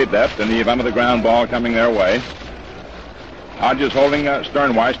double play depth in the event of the ground ball coming their way. Hodges holding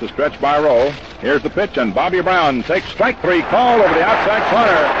Sternweiss to stretch by Rowe. Here's the pitch, and Bobby Brown takes strike 3, called over the outside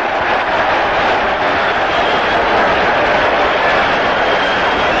corner.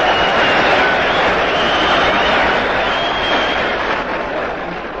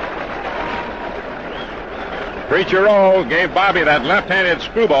 Preacher Rowe gave Bobby that left-handed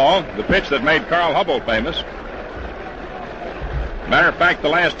screwball, the pitch that made Carl Hubble famous. Matter of fact, the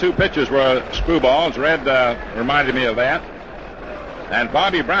last 2 pitches were screwballs. Red reminded me of that. And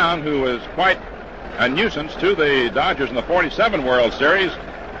Bobby Brown, who was quite a nuisance to the Dodgers in the 47 World Series,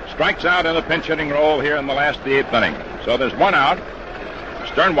 strikes out in a pinch-hitting role here in the last of the 8th inning. So there's 1 out.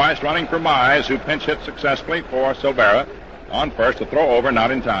 Sternweiss running for Mize, who pinch hit successfully for Silvera. On first, a throw over,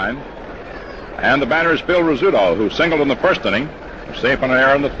 not in time. And the batter is Phil Rizzuto, who singled in the first inning, safe on an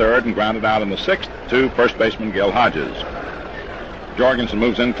error in the third, and grounded out in the 6th to first baseman Gil Hodges. Jorgensen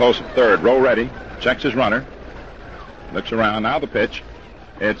moves in close at third. Rowe ready, checks his runner, looks around. Now the pitch.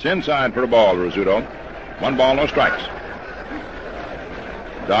 It's inside for a ball, Rizzuto. 1 ball, no strikes.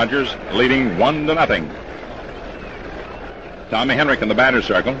 Dodgers leading 1-0. Tommy Henrich in the batter's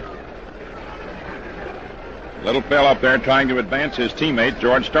circle. Little Phil up there trying to advance his teammate,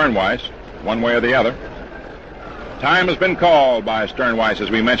 George Sternweiss, one way or the other. Time has been called by Sternweiss,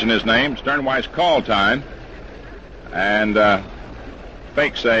 as we mentioned his name. Sternweiss called time and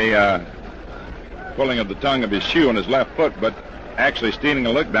fakes a pulling of the tongue of his shoe on his left foot, but actually stealing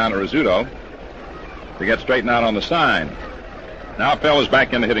a look down to Rizzuto to get straightened out on the sign. Now Phil is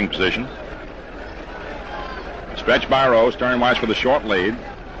back in the hitting position. Stretch by Rowe, Sternweiss with a short lead.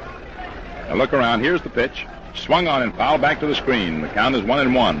 A look around, here's the pitch. Swung on and fouled back to the screen. The count is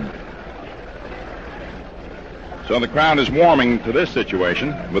 1-1. So the crowd is warming to this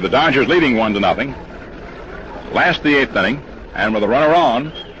situation, with the Dodgers leading 1-0. Last of the 8th inning, and with a runner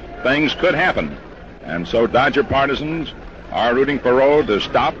on, things could happen. And so Dodger partisans are rooting for Rowe to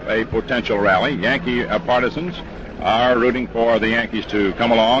stop a potential rally. Yankee partisans are rooting for the Yankees to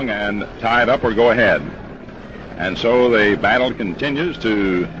come along and tie it up or go ahead. And so the battle continues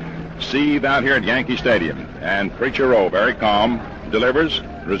to seethe out here at Yankee Stadium. And Preacher Rowe, very calm, delivers.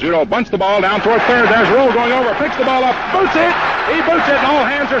 Rizzuto bunts the ball down toward third. There's Rowe going over, picks the ball up, boots it. He boots it, and all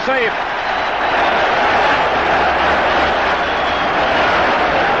hands are safe.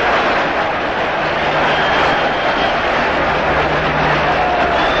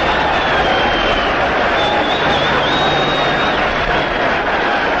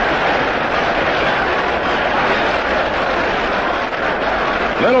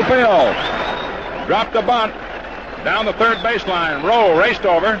 Little Phil dropped the bunt down the third baseline. Rowe raced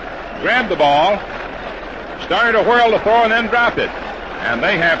over, grabbed the ball, started to whirl the throw, and then dropped it. And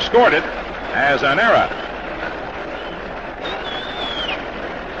they have scored it as an error.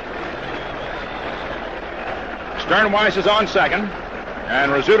 Sternweiss is on second,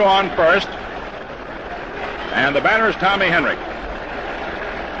 and Rizzuto on first. And the batter is Tommy Henrik.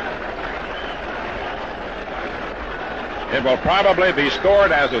 It will probably be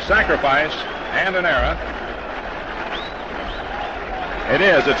scored as a sacrifice and an error. It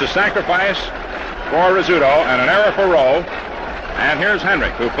is. It's a sacrifice for Rizzuto and an error for Rowe. And here's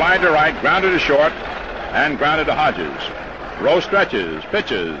Henrik, who flied to right, grounded to short, and grounded to Hodges. Rowe stretches,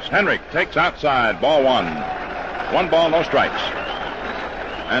 pitches. Henrik takes outside, ball one. 1 ball, no strikes.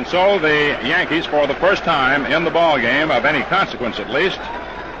 And so the Yankees, for the first time in the ball game, of any consequence at least,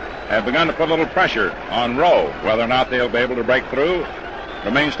 have begun to put a little pressure on Rowe. Whether or not they'll be able to break through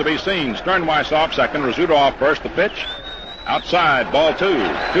remains to be seen. Sternweiss off second, Rizzuto off first. The pitch outside, ball 2.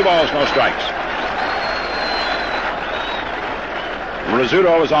 2 balls, no strikes.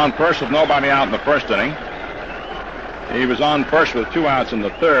 Rizzuto was on first with nobody out in the first inning. He was on first with 2 outs in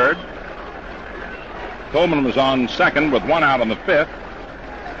the third. Coleman was on second with 1 out in the fifth.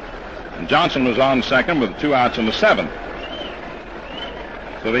 And Johnson was on second with 2 outs in the seventh.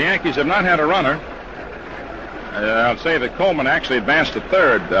 So the Yankees have not had a runner. I'll say that Coleman actually advanced to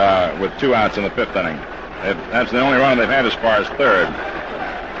third with 2 outs in the fifth inning. That's the only run they've had as far as third.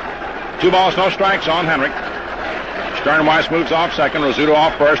 2 balls, no strikes on Henrik. Sternweiss moves off second. Rizzuto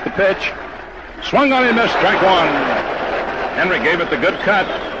off first. The pitch. Swung on and missed. Strike 1. Henrik gave it the good cut.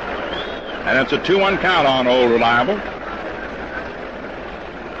 And it's a 2-1 count on Old Reliable.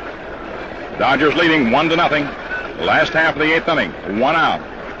 Dodgers leading 1-0. Last half of the 8th inning. 1 out.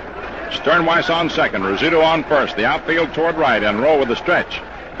 Sternweiss on second. Rizzuto on first. The outfield toward right. And Rowe with the stretch.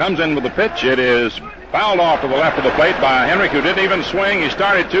 Comes in with the pitch. It is fouled off to the left of the plate by Henrik, who didn't even swing. He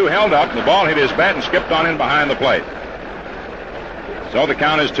started to, held up. The ball hit his bat and skipped on in behind the plate. So the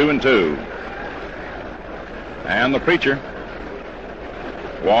count is 2-2. And the preacher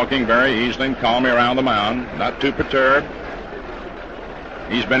walking very easily and calmly around the mound, not too perturbed.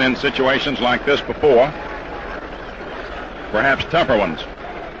 He's been in situations like this before, perhaps tougher ones.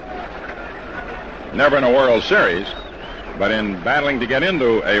 Never in a World Series, but in battling to get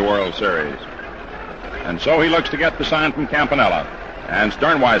into a World Series. And so he looks to get the sign from Campanella. And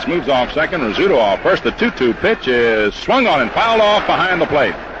Sternweiss moves off second, Rizzuto off first. The 2-2 pitch is swung on and fouled off behind the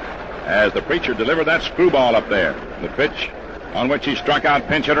plate as the preacher delivered that screwball up there. The pitch on which he struck out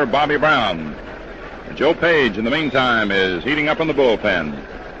pinch hitter Bobby Brown. Joe Page, in the meantime, is heating up in the bullpen.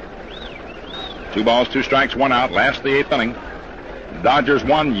 2 balls, 2 strikes, 1 out. Last of the 8th inning. Dodgers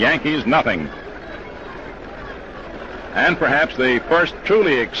 1, Yankees nothing. And perhaps the first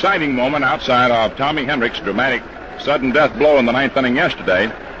truly exciting moment outside of Tommy Henrik's dramatic sudden death blow in the 9th inning yesterday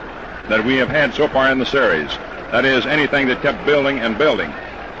that we have had so far in the series. That is, anything that kept building and building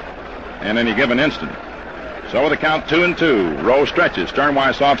in any given instant. So with the count 2-2, Rowe stretches.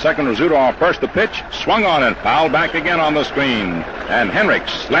 Sternweiss off second, Rizzuto off first. The pitch swung on and fouled back again on the screen. And Henrik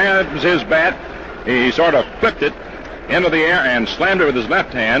slams his bat. He sort of flipped it into the air and slammed it with his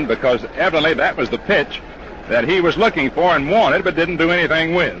left hand because evidently that was the pitch that he was looking for and wanted but didn't do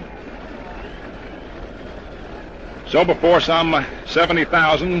anything with. So before some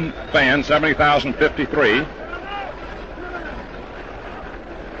 70,000 fans, 70,053,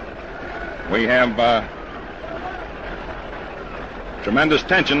 we have tremendous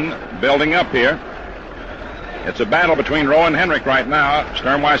tension building up here. It's a battle between Rowe and Henrik right now.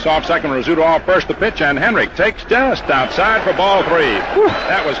 Sternweiss off second, Rizzuto off first. The pitch, and Henrik takes just outside for ball 3. Whew,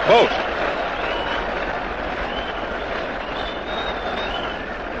 that was close.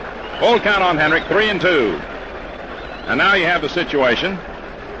 Full count on Henrik, 3-2. And now you have the situation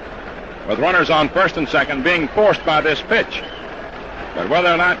with runners on first and second being forced by this pitch. But whether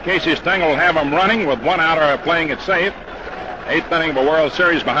or not Casey Stengel will have them running with 1 out or playing it safe, 8th inning of a World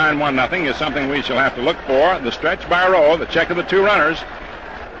Series behind 1-0 is something we shall have to look for. The stretch by Rowe, the check of the 2 runners.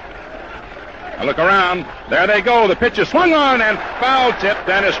 A look around. There they go. The pitch is swung on and foul tipped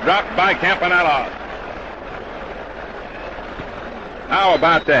and is dropped by Campanella. How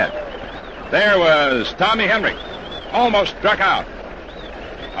about that? There was Tommy Henrik, almost struck out.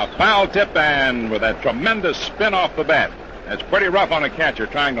 A foul tip and with a tremendous spin off the bat. It's pretty rough on a catcher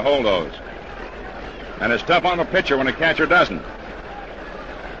trying to hold those. And it's tough on a pitcher when a catcher doesn't.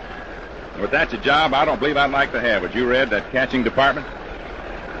 But that's a job I don't believe I'd like to have. Would you, Red, that catching department?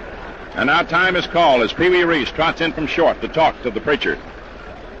 And now time is called as Pee Wee Reese trots in from short to talk to the preacher.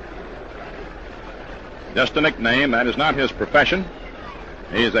 Just a nickname. That is not his profession.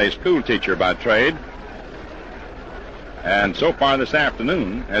 He is a school teacher by trade. And so far this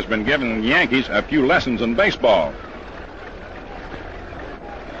afternoon has been giving the Yankees a few lessons in baseball.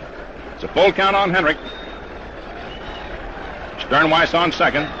 It's a full count on Henrik. Sternweiss on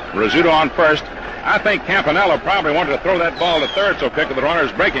second. Rizzuto on first. I think Campanella probably wanted to throw that ball to third so quick that the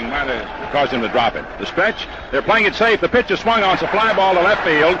runner's breaking might have caused him to drop it. The stretch, they're playing it safe. The pitch is swung on. It's a fly ball to left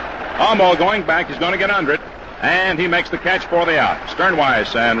field. Almo going back. He's going to get under it. And he makes the catch for the out.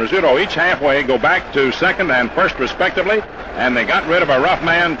 Sternweiss and Rizzuto each halfway go back to second and first respectively. And they got rid of a rough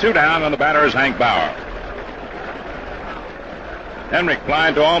man, 2 down, and the batter is Hank Bauer. Henrik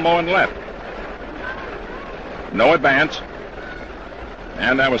flying to Almo and left. No advance.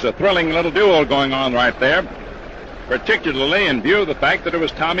 And there was a thrilling little duel going on right there, particularly in view of the fact that it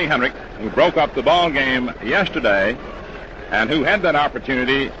was Tommy Henrik who broke up the ball game yesterday and who had that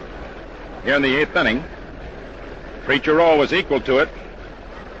opportunity here in the 8th inning. Preacher Rowe was equal to it.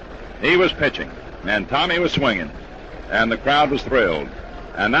 He was pitching, and Tommy was swinging, and the crowd was thrilled.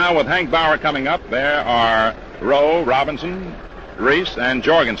 And now with Hank Bauer coming up, there are Rowe, Robinson, Reese, and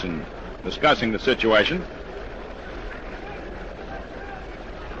Jorgensen discussing the situation.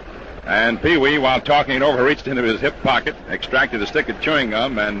 And Pee Wee, while talking it over, reached into his hip pocket, extracted a stick of chewing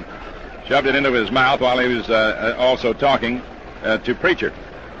gum, and shoved it into his mouth while he was also talking to Preacher.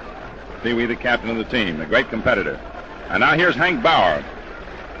 Pee Wee, the captain of the team, a great competitor. And now here's Hank Bauer,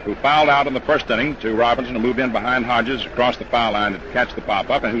 who fouled out in the 1st inning to Robinson, who moved in behind Hodges across the foul line to catch the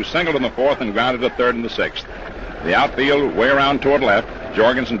pop-up, and who singled in the 4th and grounded to 3rd in the 6th. The outfield way around toward left.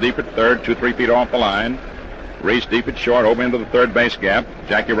 Jorgensen deep at 3rd, 2-3 feet off the line. Reese deep at short, over into the 3rd base gap.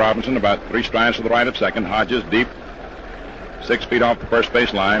 Jackie Robinson about 3 strides to the right of 2nd. Hodges deep, 6 feet off the 1st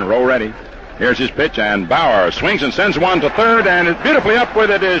base line. Rowe ready. Here's his pitch, and Bauer swings and sends one to 3rd, and it's beautifully up with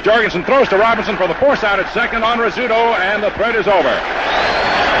it as Jorgensen throws to Robinson for the force out at 2nd on Rizzuto, and the threat is over.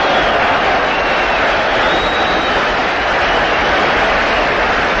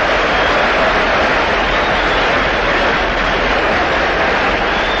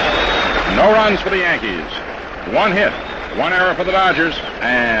 No runs for the Yankees. 1 hit, 1 error for the Dodgers,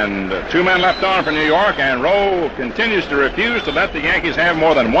 and 2 men left on for New York, and Rowe continues to refuse to let the Yankees have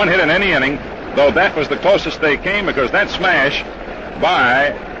more than 1 hit in any inning, though that was the closest they came because that smash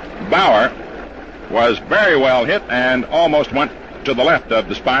by Bauer was very well hit and almost went to the left of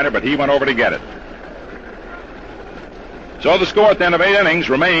the Spider, but he went over to get it. So the score at the end of 8 innings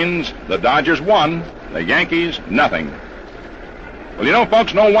remains the Dodgers 1, the Yankees nothing. Well, you know,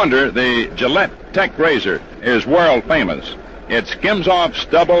 folks, no wonder the Gillette Tech razor is world famous. It skims off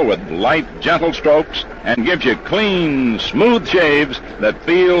stubble with light, gentle strokes and gives you clean, smooth shaves that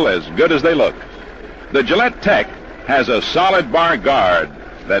feel as good as they look. The Gillette Tech has a solid bar guard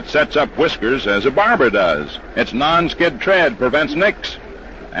that sets up whiskers as a barber does. Its non-skid tread prevents nicks.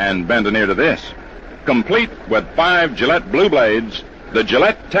 And bend an ear to this. Complete with 5 Gillette blue blades, the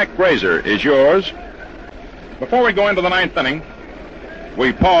Gillette Tech razor is yours. Before we go into the 9th inning,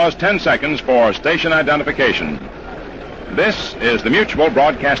 we pause 10 seconds for station identification. This is the Mutual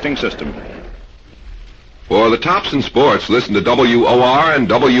Broadcasting System. For the tops in sports, listen to WOR and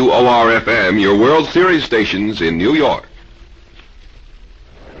WOR-FM, your World Series stations in New York.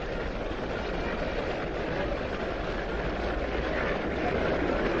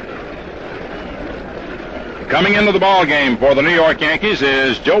 Coming into the ball game for the New York Yankees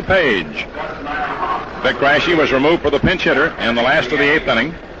is Joe Page. Vic Raschi was removed for the pinch hitter in the last of the 8th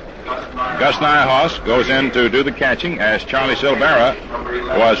inning. Gus Nyhaus goes in to do the catching as Charlie Silvera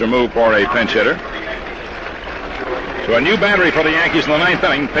was removed for a pinch hitter. So a new battery for the Yankees in the 9th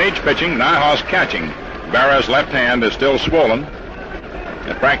inning. Page pitching, Nyhaus catching. Berra's left hand is still swollen.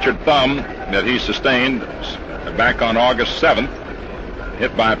 A fractured thumb that he sustained back on August 7th,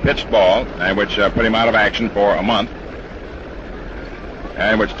 hit by a pitched ball, and which put him out of action for a month,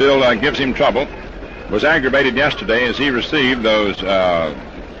 and which still gives him trouble. Was aggravated yesterday as he received those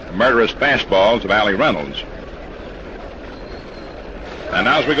murderous fastballs of Allie Reynolds. And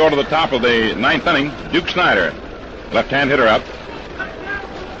now as we go to the top of the 9th inning, Duke Snyder, left-hand hitter up.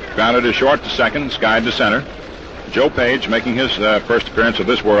 Grounded to short to 2nd, skied to center. Joe Page, making his first appearance of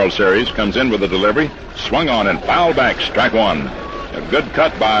this World Series, comes in with a delivery, swung on and fouled back, strike 1. A good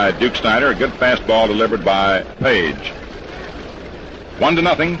cut by Duke Snyder, a good fastball delivered by Page.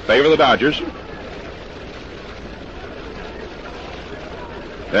 1-0, favor the Dodgers.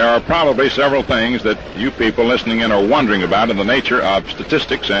 There are probably several things that you people listening in are wondering about in the nature of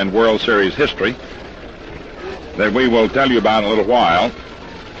statistics and World Series history that we will tell you about in a little while.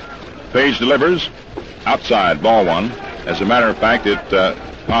 Page delivers outside, ball 1. As a matter of fact, it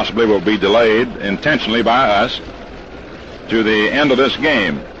possibly will be delayed intentionally by us to the end of this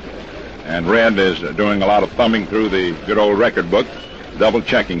game. And Red is doing a lot of thumbing through the good old record book,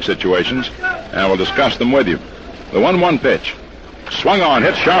 double-checking situations, and we'll discuss them with you. The 1-1 pitch. swung on,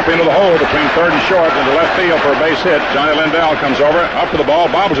 hit sharp into the hole between third and short into left field for a base hit. Johnny Lindell comes over, up to the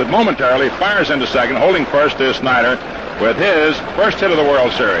ball, bobbles it momentarily, fires into second, holding first is Snyder with his first hit of the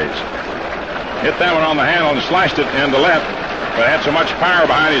World Series. Hit that one on the handle and sliced it into left, but had so much power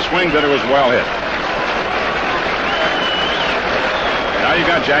behind his swing that it was well hit. Now you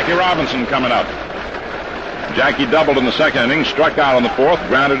got Jackie Robinson coming up. Jackie doubled in the second inning, struck out on the fourth,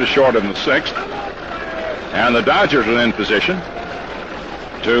 grounded to short in the sixth. And the Dodgers are in position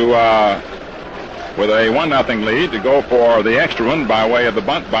to, with a 1-0 lead, to go for the extra one by way of the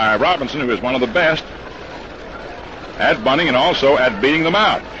bunt by Robinson, who is one of the best at bunting and also at beating them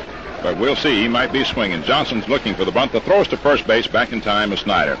out. But we'll see. He might be swinging. Johnson's looking for the bunt. The throws to first base. Back in time is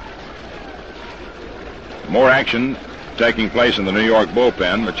Snyder. More action taking place in the New York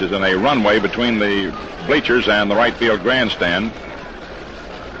bullpen, which is in a runway between the bleachers and the right field grandstand.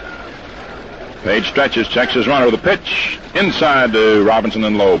 Page stretches, checks his runner. The pitch inside to Robinson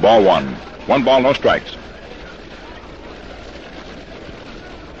and low. Ball one. 1 ball, no strikes.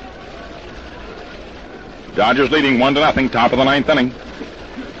 Dodgers leading 1-0, top of the 9th inning.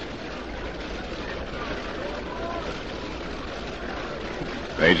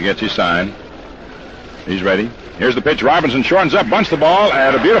 Page gets his sign. He's ready. Here's the pitch. Robinson shortens up, bunts the ball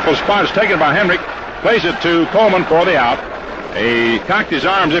at a beautiful spot. It's taken by Henrik. Plays it to Coleman for the out. He cocked his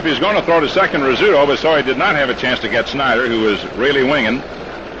arms if he was going to throw to second Rizzuto, but so he did not have a chance to get Snyder, who was really winging.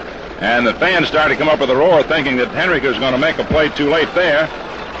 And the fans started to come up with a roar, thinking that Henrik was going to make a play too late there.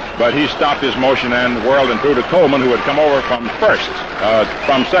 But he stopped his motion and whirled and threw to Coleman, who had come over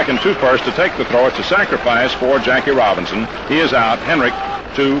from second to first to take the throw. It's a sacrifice for Jackie Robinson. He is out. Henrik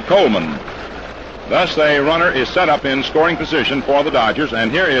to Coleman. Thus, a runner is set up in scoring position for the Dodgers,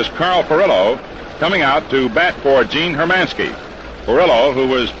 and here is Carl Furillo coming out to bat for Gene Hermansky. Furillo, who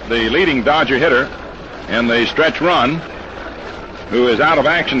was the leading Dodger hitter in the stretch run, who is out of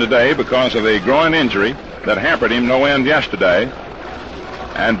action today because of a groin injury that hampered him no end yesterday.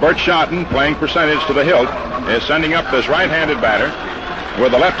 And Bert Schotten, playing percentage to the hilt, is sending up this right-handed batter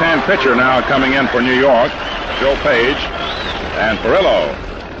with the left-hand pitcher now coming in for New York, Joe Page. And Furillo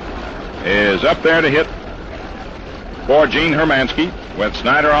is up there to hit for Gene Hermansky with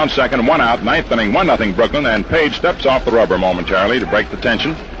Snyder on second, 1 out, 9th inning, 1-0 Brooklyn, and Page steps off the rubber momentarily to break the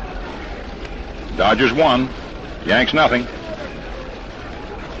tension. Dodgers 1, Yanks 0.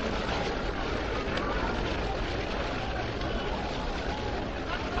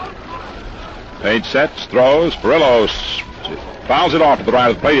 Page sets, throws, Furillo fouls it off to the right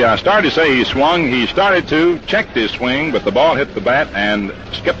of the plate. I started to say he swung. He started to, checked his swing, but the ball hit the bat and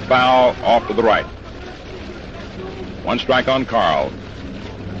skipped foul off to the right. 1 strike on Carl.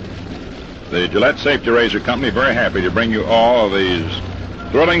 The Gillette Safety Razor Company very happy to bring you all of these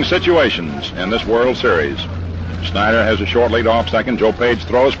thrilling situations in this World Series. Snyder has a short lead off second. Joe Page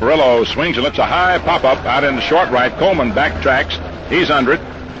throws. Furillo swings and lets a high pop-up out into short right. Coleman backtracks. He's under it.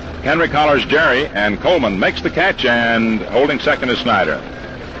 Henrik hollers Jerry, and Coleman makes the catch, and holding second is Snyder.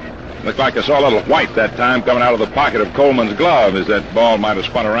 Looked like I saw a little white that time coming out of the pocket of Coleman's glove as that ball might have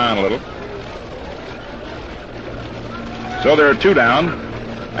spun around a little. So there are 2 down,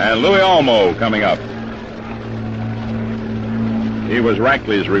 and Louis Olmo coming up. He was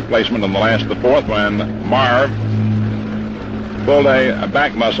Rackley's replacement in the last of the fourth when Marv pulled a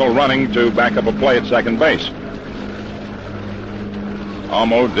back muscle running to back up a play at second base.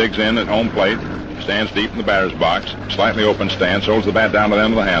 Olmo digs in at home plate, stands deep in the batter's box, slightly open stance, holds the bat down to the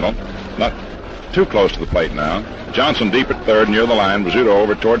end of the handle. Not too close to the plate now. Johnson deep at third, near the line. Rizzuto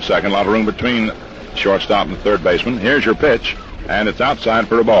over toward second. A lot of room between shortstop and the third baseman. Here's your pitch, and it's outside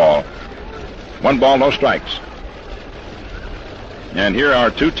for a ball. 1 ball, no strikes. And here are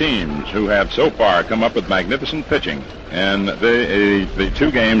 2 teams who have so far come up with magnificent pitching in the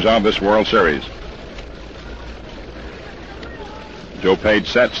 2 games of this World Series. Joe Page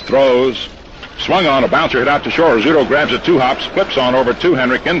sets, throws, swung on, a bouncer hit out to short. Rizzuto grabs it 2 hops, flips on over to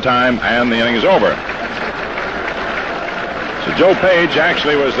Henrik in time, and the inning is over. So Joe Page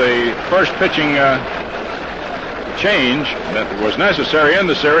actually was the first pitching change that was necessary in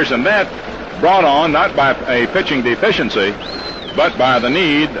the series, and that brought on not by a pitching deficiency, but by the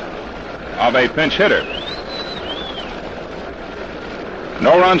need of a pinch hitter.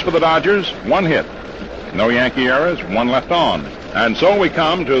 No runs for the Dodgers, 1 hit. No Yankee errors, 1 left on. And so we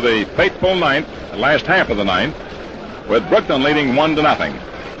come to the fateful ninth, last half of the ninth, with Brooklyn leading 1-0.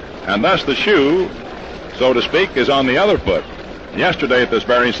 And thus the shoe, so to speak, is on the other foot. Yesterday at this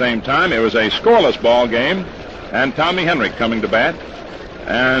very same time, it was a scoreless ball game, and Tommy Henrik coming to bat,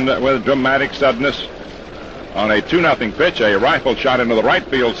 and with dramatic suddenness on a 2-0 pitch, a rifle shot into the right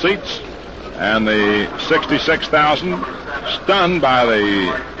field seats, and the 66,000 stunned by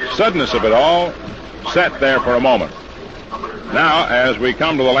the suddenness of it all, sat there for a moment. Now, as we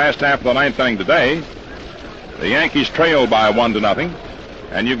come to the last half of the ninth inning today, the Yankees trail by 1-0,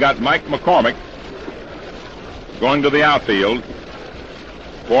 and you've got Mike McCormick going to the outfield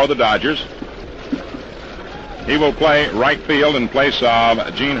for the Dodgers. He will play right field in place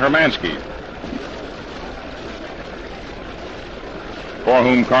of Gene Hermansky, for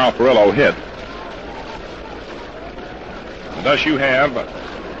whom Carl Furillo hit. Thus you have,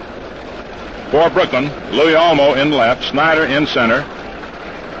 for Brooklyn, Louis Olmo in left, Snyder in center,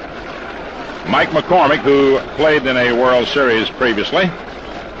 Mike McCormick, who played in a World Series previously,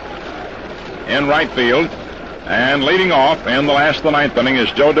 in right field, and leading off in the last of the ninth inning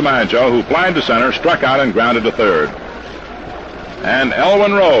is Joe DiMaggio, who flied to center, struck out, and grounded to third. And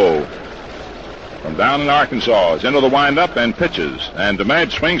Elwin Rowe, from down in Arkansas, is into the windup and pitches, and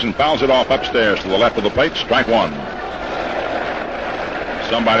DiMaggio swings and fouls it off upstairs to the left of the plate, strike one.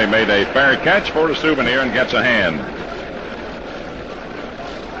 Somebody made a fair catch for a souvenir and gets a hand.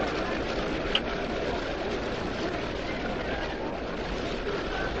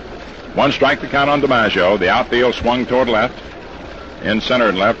 One strike to count on DiMaggio. The outfield swung toward left, in center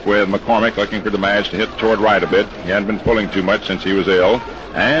and left, with McCormick looking for DiMaggio to hit toward right a bit. He hadn't been pulling too much since he was ill.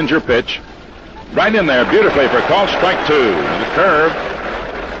 And your pitch, right in there beautifully for a call, strike two. The curve.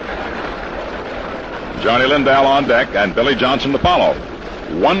 Johnny Lindell on deck and Billy Johnson to follow.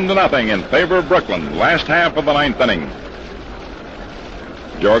 1-0 in favor of Brooklyn. Last half of the ninth inning.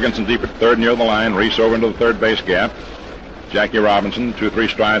 Jorgensen deep at third near the line. Reese over into the third base gap. Jackie Robinson 2-3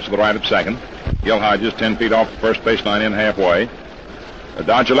 strides to the right of second. Gil Hodges 10 feet off the first base line in halfway. The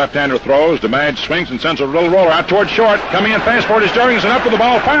Dodger left-hander throws. DiMaggio swings and sends a little roller out toward short. Coming in fast for it is Jorgensen, up with the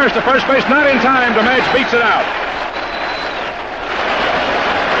ball, fires to first base, not in time. DiMaggio beats it out.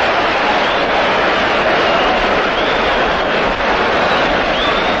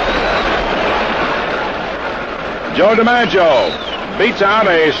 Joe DiMaggio beats out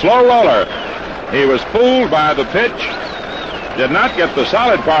a slow roller. He was fooled by the pitch. Did not get the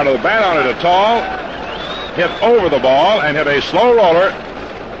solid part of the bat on it at all. Hit over the ball and hit a slow roller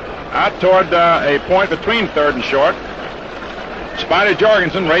out toward a point between third and short. Spotted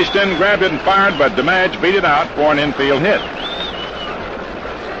Jorgensen, raced in, grabbed it and fired, but DiMaggio beat it out for an infield hit.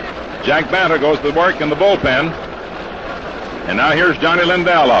 Jack Banter goes to work in the bullpen. And now here's Johnny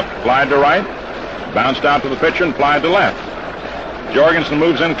Lindell up. Flied to right, bounced out to the pitcher and flied to left. Jorgensen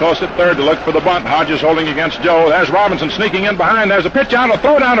moves in close at third to look for the bunt. Hodges holding against Joe. There's Robinson sneaking in behind. There's a pitch out, a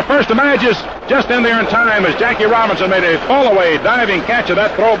throw down to first. DiMaggio just in there in time as Jackie Robinson made a fall-away diving catch of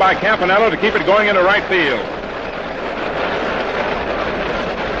that throw by Campanello to keep it going into right field.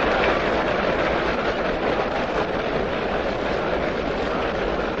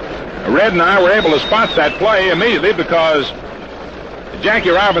 Red and I were able to spot that play immediately because Jackie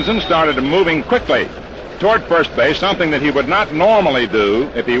Robinson started moving quickly toward first base, something that he would not normally do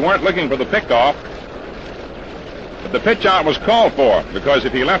if he weren't looking for the pickoff. But the pitch out was called for, because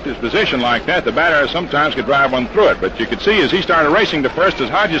if he left his position like that, the batter sometimes could drive one through it. But you could see as he started racing to first, as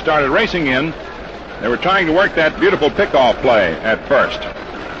Hodges started racing in, they were trying to work that beautiful pickoff play at first.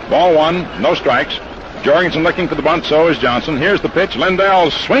 Ball one, no strikes. Jorgensen looking for the bunt, so is Johnson. Here's the pitch.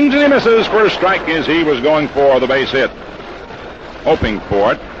 Lindell swings and he misses for a strike as he was going for the base hit. Hoping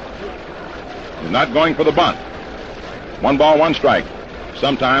for it. He's not going for the bunt. 1 ball, 1 strike.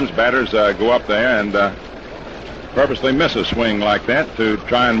 Sometimes batters go up there and purposely miss a swing like that to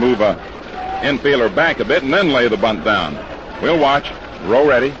try and move a infielder back a bit and then lay the bunt down. We'll watch. Row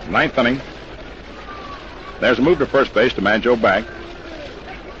ready. 9th inning. There's a move to first base. DiMaggio back.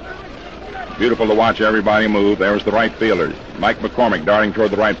 Beautiful to watch everybody move. There's the right fielder, Mike McCormick, darting toward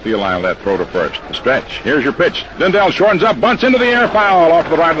the right field line of that throw to first. The stretch. Here's your pitch. Lindell shortens up, bunts into the air, foul off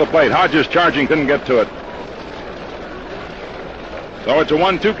the right of the plate. Hodges charging, couldn't get to it. So it's a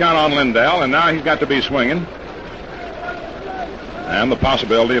 1-2 count on Lindell, and now he's got to be swinging. And the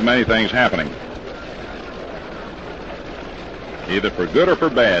possibility of many things happening. Either for good or for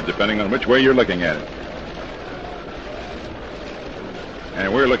bad, depending on which way you're looking at it.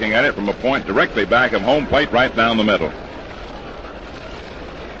 And we're looking at it from a point directly back of home plate right down the middle.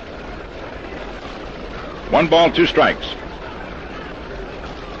 1 ball, 2 strikes.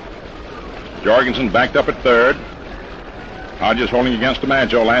 Jorgensen backed up at third. Hodges holding against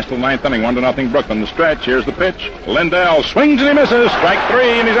DiMaggio. Last of the 9th inning, 1-0 Brooklyn. The stretch. Here's the pitch. Lindell swings and he misses. Strike 3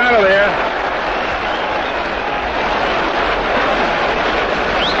 and he's out of there.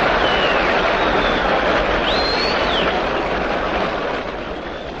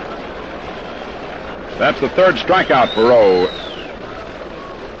 That's the 3rd strikeout for Rowe.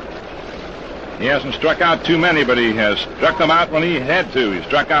 He hasn't struck out too many, but he has struck them out when he had to. He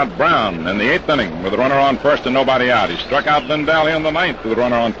struck out Brown in the 8th inning with a runner on first and nobody out. He struck out Lindell in the 9th with a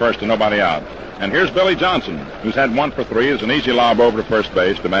runner on first and nobody out. And here's Billy Johnson, who's had 1 for 3. It's an easy lob over to first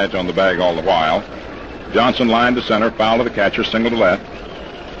base. DiMaggio on the bag all the while. Johnson lined to center, foul to the catcher, single to left.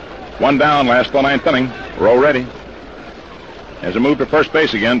 1 down, last of the 9th inning. Rowe ready. As a move to first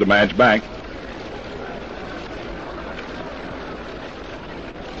base again, DiMaggio back.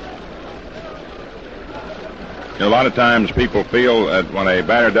 A lot of times people feel that when a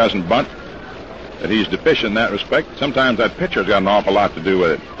batter doesn't bunt, that he's deficient in that respect. Sometimes that pitcher's got an awful lot to do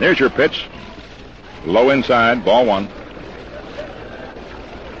with it. Here's your pitch. Low inside, ball 1.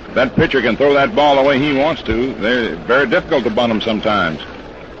 That pitcher can throw that ball the way he wants to. They're very difficult to bunt them sometimes.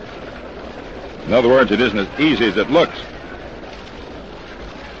 In other words, it isn't as easy as it looks.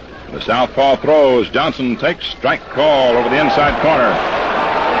 The southpaw throws. Johnson takes strike call over the inside corner.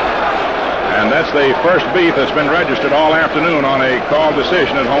 And that's the first beef that's been registered all afternoon on a call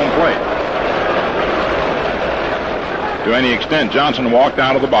decision at home plate. To any extent, Johnson walked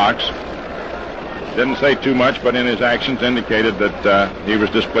out of the box. Didn't say too much, but in his actions indicated that he was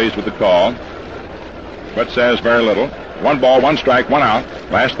displeased with the call. But says very little. 1 ball, 1 strike, 1 out.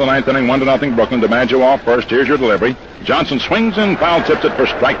 Last of the 9th inning, 1-0 Brooklyn. DiMaggio off first. Here's your delivery. Johnson swings and foul tips it for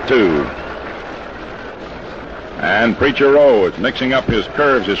strike 2. And Preacher Rowe is mixing up his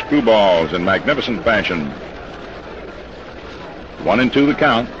curves, his screwballs in magnificent fashion. 1-2 the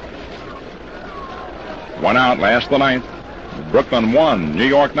count. 1 out, last of the 9th. Brooklyn 1, New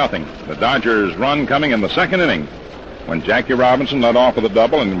York nothing. The Dodgers run coming in the 2nd inning when Jackie Robinson led off with a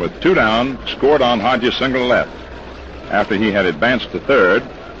double and with 2 down scored on Hodges' single to left after he had advanced to third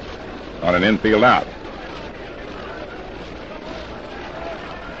on an infield out.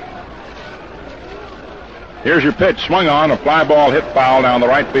 Here's your pitch, swung on, a fly ball hit foul down the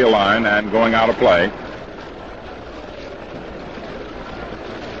right field line and going out of play.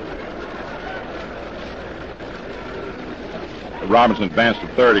 Robinson advanced to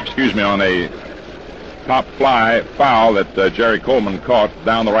third, on a top fly foul that Jerry Coleman caught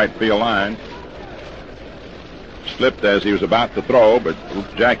down the right field line. Slipped as he was about to throw, but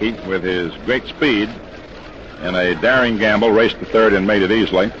Jackie, with his great speed, in a daring gamble, raced to third and made it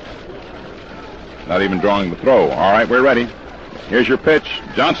easily. Not even drawing the throw. All right, we're ready. Here's your pitch.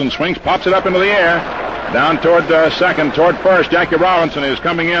 Johnson swings, pops it up into the air. Down toward second, toward first. Jackie Robinson is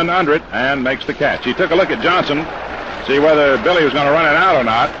coming in under it and makes the catch. He took a look at Johnson, see whether Billy was going to run it out or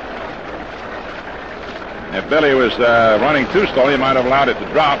not. If Billy was running too slowly, he might have allowed it to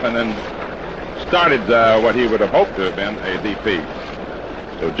drop and then started what he would have hoped to have been a DP.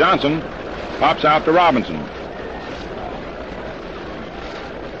 So Johnson pops out to Robinson.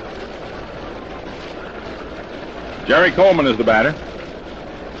 Jerry Coleman is the batter.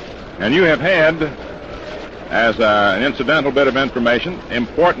 And you have had, as an incidental bit of information,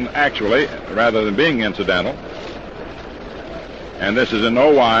 important actually, rather than being incidental, and this is in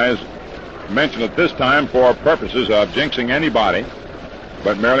no wise mentioned at this time for purposes of jinxing anybody,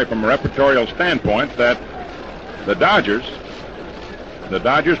 but merely from a repertorial standpoint, that the Dodgers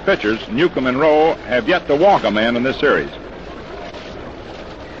pitchers, Newcomb and Rowe, have yet to walk a man in this series.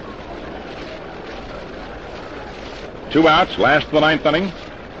 Two outs, last of the 9th inning.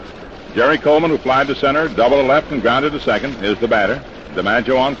 Jerry Coleman, who flied to center, double to left and grounded to second, is the batter.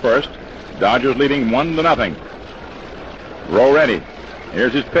 DiMaggio on first. Dodgers leading 1-0. Rowe ready.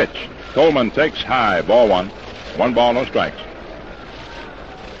 Here's his pitch. Coleman takes high, ball 1. 1 ball, no strikes.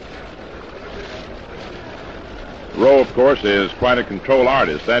 Rowe, of course, is quite a control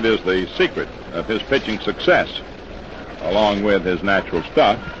artist. That is the secret of his pitching success, along with his natural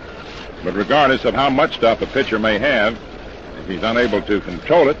stuff. But regardless of how much stuff a pitcher may have, if he's unable to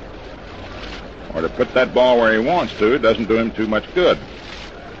control it or to put that ball where he wants to, it doesn't do him too much good.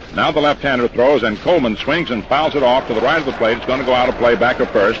 Now the left-hander throws, and Coleman swings and fouls it off to the right of the plate. It's going to go out of play back of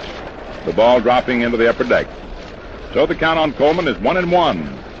first, the ball dropping into the upper deck. So the count on Coleman is 1-1.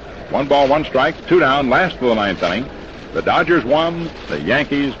 1 ball, 1 strike, 2 down, last of the 9th inning. The Dodgers 1, the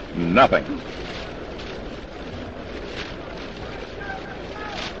Yankees nothing.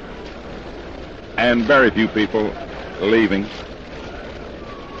 And very few people leaving.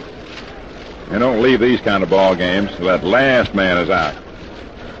 You don't leave these kind of ball games till that last man is out.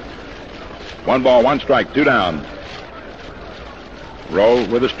 1 ball, 1 strike, 2 down. Rowe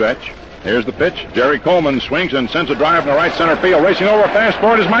with a stretch. Here's the pitch. Jerry Coleman swings and sends a drive in the right center field. Racing over fast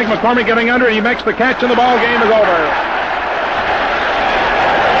forward is Mike McCormick getting under it. He makes the catch and the ball game is over.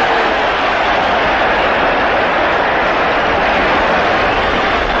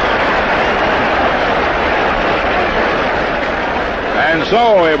 And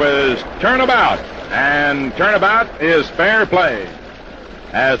so it was turnabout, and turnabout is fair play,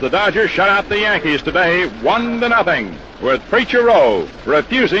 as the Dodgers shut out the Yankees today 1-0, with Preacher Rowe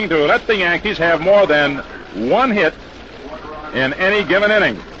refusing to let the Yankees have more than one hit in any given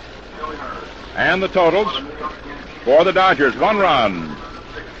inning. And the totals for the Dodgers: 1 run,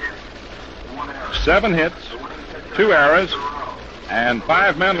 7 hits, 2 errors, and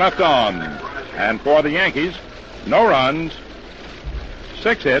 5 men left on. And for the Yankees, no runs,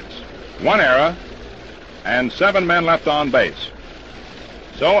 6 hits, 1 error, and 7 men left on base.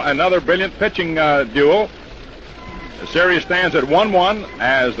 So another brilliant pitching duel. The series stands at 1-1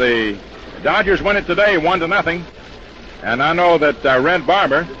 as the Dodgers win it today 1-0. And I know that Red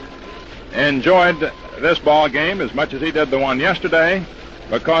Barber enjoyed this ball game as much as he did the one yesterday,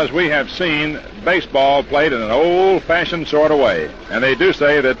 because we have seen baseball played in an old-fashioned sort of way. And they do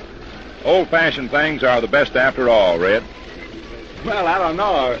say that old-fashioned things are the best after all, Red. Well, I don't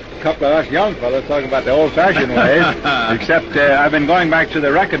know. A couple of us young fellows talking about the old-fashioned ways. Except I've been going back to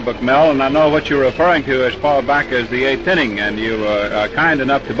the record book, Mel, and I know what you're referring to as far back as the 8th inning, and you were kind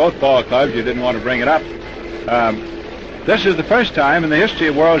enough to both ball clubs. You didn't want to bring it up. This is the first time in the history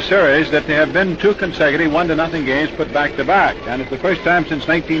of World Series that there have been 2 consecutive 1-0 games put back-to-back. And it's the first time since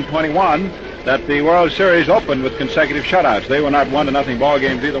 1921 that the World Series opened with consecutive shutouts. They were not 1-0 ball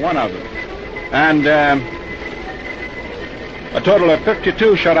games, either one of them. And a total of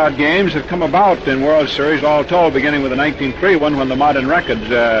 52 shutout games have come about in World Series, all told, beginning with the 1903 one when the modern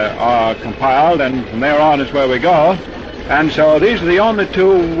records are compiled, and from there on is where we go. And so these are the only 2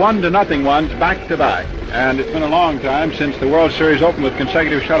 1-0 ones back-to-back. And it's been a long time since the World Series opened with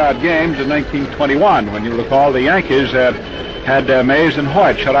consecutive shutout games in 1921, when you recall the Yankees had Mays and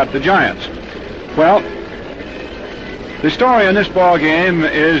Hoyt shut out the Giants. Well, the story in this ball game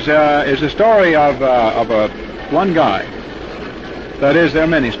is the story of one guy. That is, there are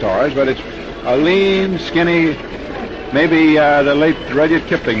many stories, but it's a lean, skinny, maybe the late Rudyard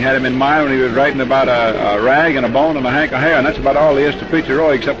Kipling had him in mind when he was writing about a rag and a bone and a hank of hair, and that's about all there is to Preacher Rowe,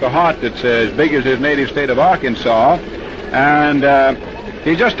 except a heart that's as big as his native state of Arkansas. And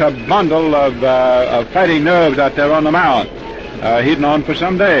he's just a bundle of fighting nerves out there on the mound. He'd known for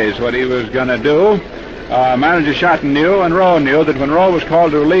some days what he was going to do. Manager Shotton knew, and Rowe knew, that when Rowe was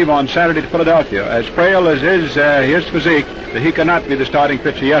called to relieve on Saturday to Philadelphia, as frail as his physique, that he could not be the starting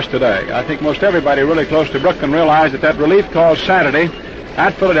pitcher yesterday. I think most everybody really close to Brooklyn realized that relief call Saturday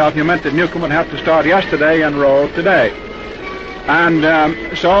at Philadelphia meant that Newcomb would have to start yesterday and Rowe today.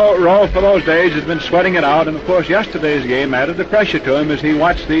 And so Rowe, for those days, has been sweating it out, and of course yesterday's game added the pressure to him as he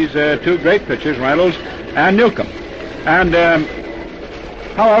watched these 2 great pitchers, Reynolds and Newcomb. And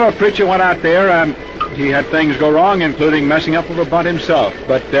however, Preacher went out there. He had things go wrong, including messing up with a bunt himself.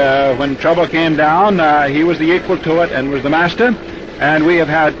 But when trouble came down, he was the equal to it and was the master. And we have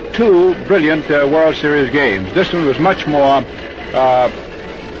had 2 brilliant World Series games. This one was much more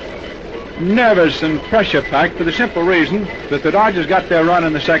nervous and pressure-packed for the simple reason that the Dodgers got their run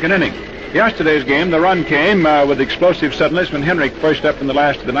in the 2nd inning. Yesterday's game, the run came with explosive suddenness when Henrik first up in the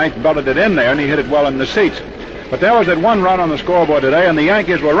last of the 9th, belted it in there, and he hit it well in the seats. But there was that 1 run on the scoreboard today, and the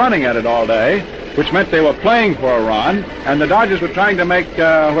Yankees were running at it all day, which meant they were playing for a run, and the Dodgers were trying to make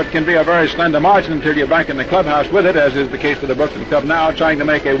what can be a very slender margin until you're back in the clubhouse with it, as is the case with the Brooklyn Club now, trying to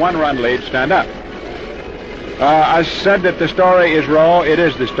make a 1-run lead stand up. I said that the story is Rowe. It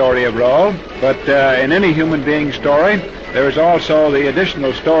is the story of Rowe, but in any human being story, there is also the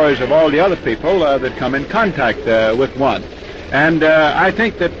additional stories of all the other people that come in contact with one. And I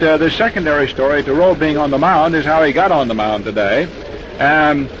think that the secondary story to Rowe being on the mound is how he got on the mound today.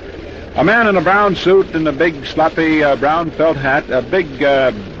 A man in a brown suit and a big sloppy brown felt hat, a big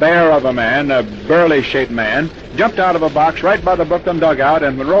bear of a man, a burly-shaped man, jumped out of a box right by the Brooklyn dugout,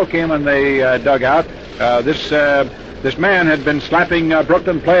 and when Rowe came in the dugout, this man had been slapping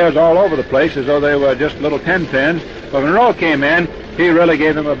Brooklyn players all over the place as though they were just little 10-pins. But when Rowe came in, he really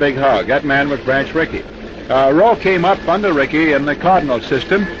gave him a big hug. That man was Branch Rickey. Rowe came up under Rickey in the Cardinal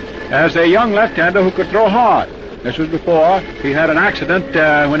system as a young left-hander who could throw hard. This was before he had an accident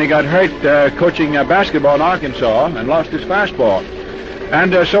when he got hurt coaching basketball in Arkansas and lost his fastball.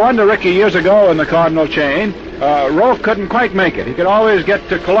 And so under Rickey years ago in the Cardinal chain, Rowe couldn't quite make it. He could always get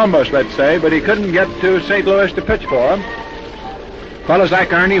to Columbus, let's say, but he couldn't get to St. Louis to pitch for him. Fellows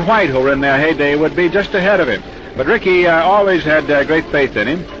like Ernie White, who were in their heyday, would be just ahead of him. But Rickey always had great faith in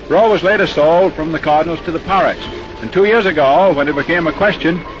him. Rowe was later sold from the Cardinals to the Pirates. And 2 years ago, when it became a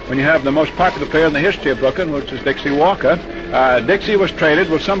question, when you have the most popular player in the history of Brooklyn, which is Dixie Walker, Dixie was traded.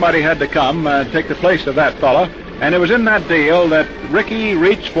 Well, somebody had to come take the place of that fellow. And it was in that deal that Ricky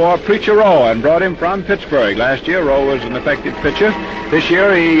reached for Preacher Rowe and brought him from Pittsburgh. Last year, Rowe was an effective pitcher. This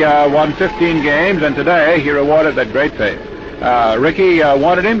year, he won 15 games, and today he rewarded that great faith. Ricky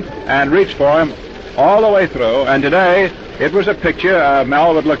wanted him and reached for him all the way through, and today it was a picture.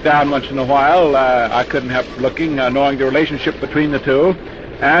 Mel would look down once in a while. I couldn't help looking, knowing the relationship between the two.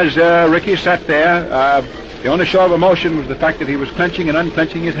 As Ricky sat there, the only show of emotion was the fact that he was clenching and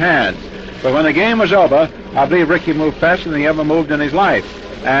unclenching his hands. But when the game was over, I believe Ricky moved faster than he ever moved in his life.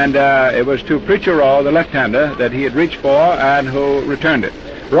 And it was to Preacher Rowe, the left-hander, that he had reached for and who returned it.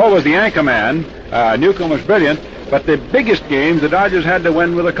 Rowe was the anchor man. Newcomb was brilliant. But the biggest game the Dodgers had to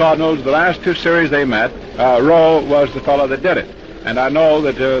win with the Cardinals, the last two series they met, Rowe was the fellow that did it. And I know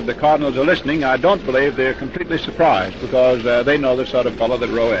that the Cardinals are listening. I don't believe they're completely surprised because they know the sort of fellow that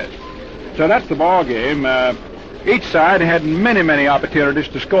Rowe is. So that's the ball game. Each side had many, many opportunities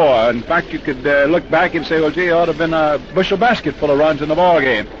to score. In fact, you could look back and say, well, gee, it ought to have been a bushel basket full of runs in the ball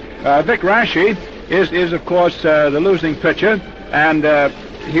game. Vic Raschi is of course, the losing pitcher, and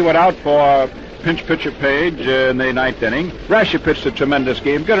he went out for pinch pitcher Page in the ninth inning. Raschi pitched a tremendous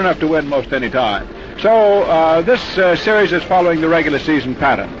game, good enough to win most any time. So this series is following the regular season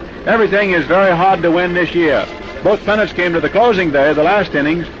pattern. Everything is very hard to win this year. Both pennants came to the closing day, the last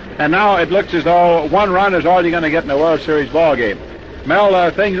innings, and now it looks as though one run is all you're going to get in a World Series ball game. Mel,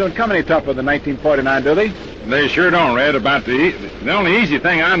 things don't come any tougher than 1949, do they? They sure don't, Red. About the only easy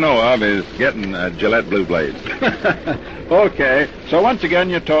thing I know of is getting Gillette Blue Blades. Okay, so once again,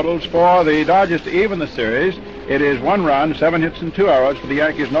 your totals for the Dodgers to even the series. It is 1 run, 7 hits and 2 errors. For the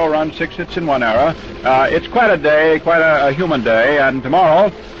Yankees, no run, 6 hits and 1 error. It's quite a day, quite a human day, and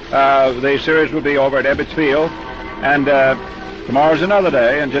tomorrow the series will be over at Ebbets Field, and tomorrow's another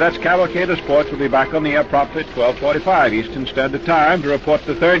day, and Gillette's Cavalcade of Sports will be back on the air promptly at 12:45 Eastern Standard Time to report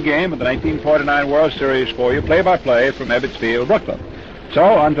the third game of the 1949 World Series for you, play-by-play from Ebbets Field, Brooklyn.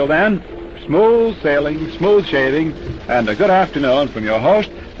 So until then, smooth sailing, smooth shaving, and a good afternoon from your host,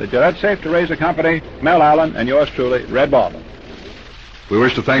 the Gillette Safe to Razor Company, Mel Allen, and yours truly, Red Baldwin. We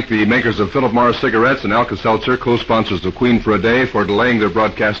wish to thank the makers of Philip Morris cigarettes and Alka-Seltzer, co-sponsors of Queen for a Day, for delaying their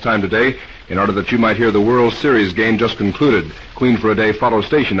broadcast time today in order that you might hear the World Series game just concluded. Queen for a Day follows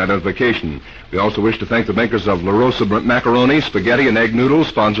station identification. We also wish to thank the makers of La Rosa macaroni, spaghetti, and egg noodles,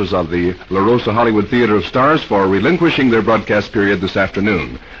 sponsors of the La Rosa Hollywood Theater of Stars, for relinquishing their broadcast period this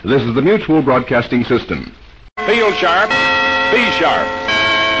afternoon. This is the Mutual Broadcasting System. Feel sharp, be sharp.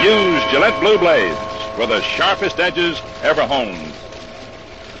 Use Gillette Blue Blades for the sharpest edges ever honed.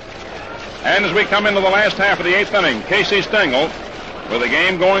 And as we come into the last half of the 8th inning, Casey Stengel, with the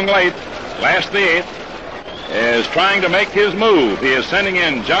game going late, last of the 8th, is trying to make his move. He is sending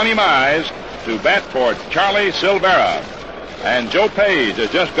in Johnny Mize to bat for Charlie Silvera. And Joe Page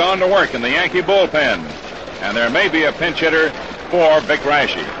has just gone to work in the Yankee bullpen. And there may be a pinch hitter for Vic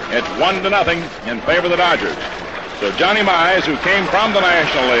Raschi. It's 1-0 in favor of the Dodgers. So Johnny Mize, who came from the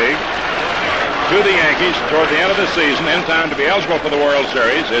National League to the Yankees toward the end of the season, in time to be eligible for the World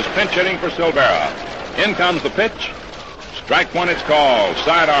Series, is pinch hitting for Silvera. In comes the pitch. Strike one, it's called.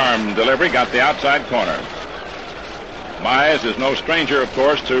 Sidearm delivery, got the outside corner. Mize is no stranger, of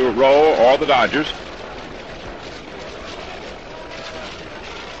course, to Rowe or the Dodgers.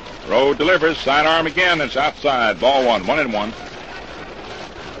 Rowe delivers, sidearm again, it's outside. Ball 1-1-1.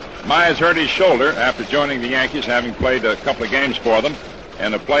 Mize hurt his shoulder after joining the Yankees, having played a couple of games for them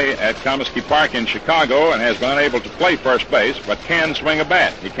in a play at Comiskey Park in Chicago, and has been unable to play first base, but can swing a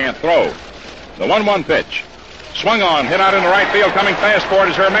bat. He can't throw. The 1-1 pitch. Swung on, hit out into right field, coming fast for it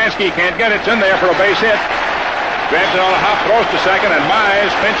is Hermansky. Can't get it. It's in there for a base hit. Grabs it on a hop, throws to second, and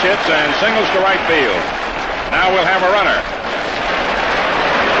Mize pinch hits and singles to right field. Now we'll have a runner.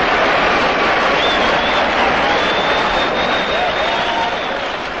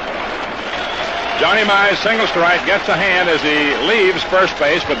 Johnny Mize singles to right, gets a hand as he leaves first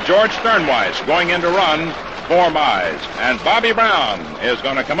base with George Sternweiss going in to run for Mize. And Bobby Brown is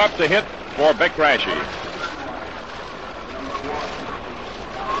going to come up to hit for Vic Raschi.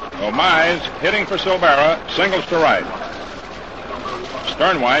 So Mize hitting for Silvera, singles to right.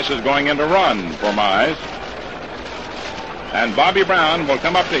 Sternweiss is going in to run for Mize. And Bobby Brown will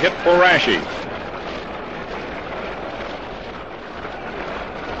come up to hit for Raschi.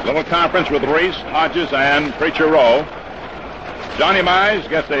 Little conference with Reese, Hodges, and Preacher Rowe. Johnny Mize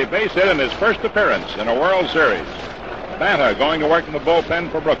gets a base hit in his first appearance in a World Series. Banta going to work in the bullpen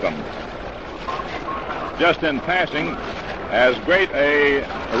for Brooklyn. Just in passing, as great a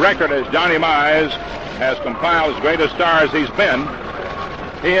record as Johnny Mize has compiled, as great a star as he's been,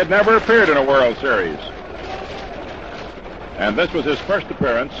 he had never appeared in a World Series. And this was his first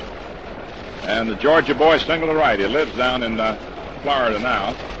appearance And the Georgia boy single to right. He lives down in Florida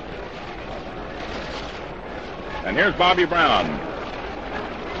now. And here's Bobby Brown,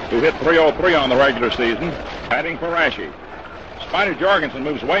 who hit .303 on the regular season, batting for Rashi. Spider Jorgensen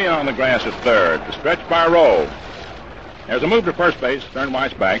moves way in on the grass at third. The stretch by Rowe. There's a move to first base.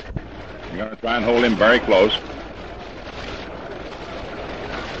 Sternweiss back. You're going to try and hold him very close.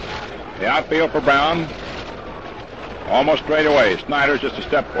 The outfield for Brown, almost straight away. Snyder's just a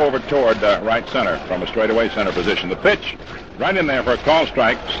step over toward right center from a straightaway center position. The pitch, right in there for a call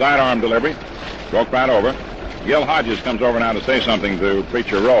strike. Sidearm delivery. Broke right over. Gil Hodges comes over now to say something to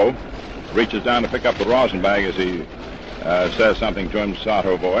Preacher Rowe. Reaches down to pick up the rosin bag as he says something to him,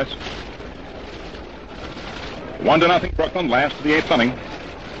 Sato voice. 1-0 Brooklyn, last of the 8th inning.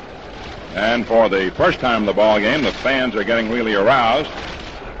 And for the first time in the ball game, the fans are getting really aroused.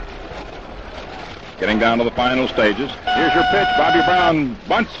 Getting down to the final stages. Here's your pitch. Bobby Brown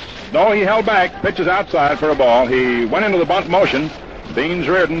bunts. No, he held back. Pitches outside for a ball. He went into the bunt motion. Beans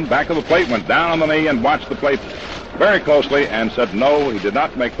Reardon, back of the plate, went down on the knee and watched the plate very closely and said no, he did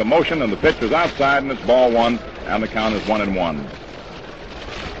not make the motion, and the pitch was outside, and it's ball one, and the count is 1-1.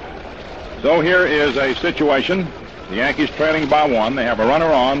 So here is a situation. The Yankees trailing by 1. They have a runner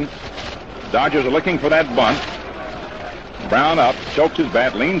on. Dodgers are looking for that bunt. Brown up, chokes his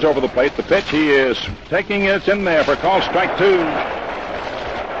bat, leans over the plate. The pitch, he is taking it. It's in there for call strike 2.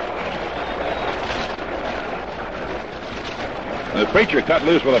 The Preacher cut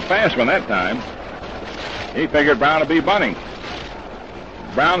loose with a fast one that time. He figured Brown would be bunting.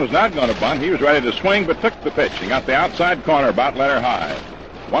 Brown was not going to bunt. He was ready to swing, but took the pitch. He got the outside corner, about letter high.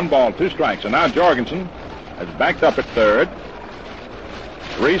 1 ball, 2 strikes. And now Jorgensen has backed up at third.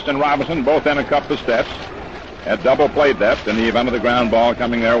 Reese and Robinson both in a couple of steps at double play depth in the event of the ground ball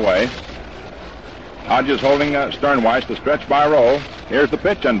coming their way. Hodges holding Sternweiss, the stretch by Rowe. Here's the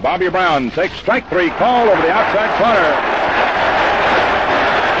pitch, and Bobby Brown takes strike 3, call over the outside corner.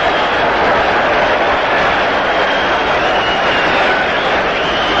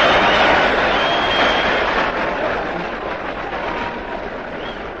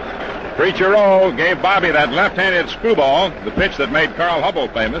 Preacher Rowe gave Bobby that left-handed screwball, the pitch that made Carl Hubble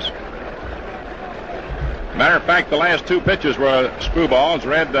famous. Matter of fact, the last 2 pitches were screwballs.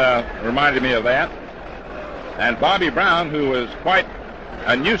 Red reminded me of that. And Bobby Brown, who was quite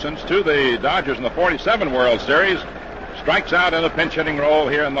a nuisance to the Dodgers in the 47 World Series, strikes out in a pinch-hitting role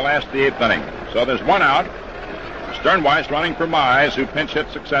here in the last of the 8th inning. So there's 1 out. Sternweiss running for Mize, who pinch hit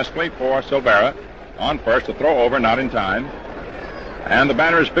successfully for Silvera. On first, the throw over, not in time. And the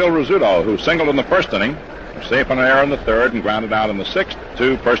batter is Phil Rizzuto, who singled in the first inning, safe on an error in the third, and grounded out in the 6th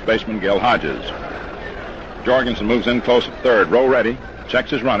to first baseman Gil Hodges. Jorgensen moves in close at third. Rowe ready. Checks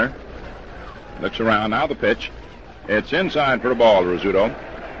his runner. Looks around. Now the pitch. It's inside for a ball, Rizzuto.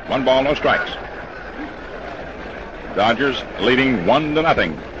 1 ball, no strikes. Dodgers leading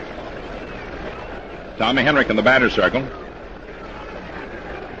 1-0. Tommy Henrich in the batter's circle.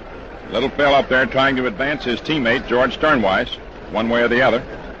 Little Phil up there trying to advance his teammate, George Sternweiss, one way or the other.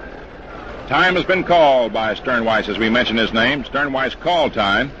 Time has been called by Sternweiss, as we mentioned his name. Sternweiss called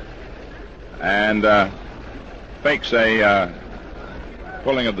time. And fakes a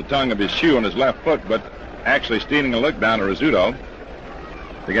pulling of the tongue of his shoe on his left foot, but actually stealing a look down to Rizzuto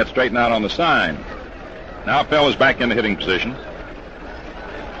to get straightened out on the sign. Now Phil is back into hitting position.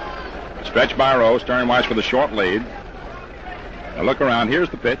 Stretch by Rowe, Sternweiss with a short lead. A look around, here's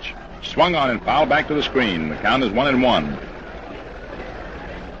the pitch. Swung on and fouled back to the screen. The count is 1-1.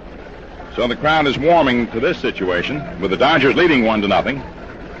 So the crowd is warming to this situation, with the Dodgers leading 1-0.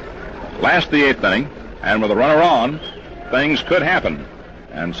 Last of the 8th inning, and with a runner on, things could happen.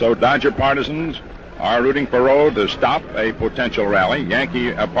 And so Dodger partisans are rooting for Rowe to stop a potential rally.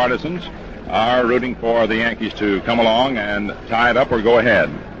 Yankee partisans are rooting for the Yankees to come along and tie it up or go ahead.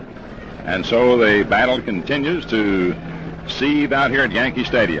 And so the battle continues to seethe out here at Yankee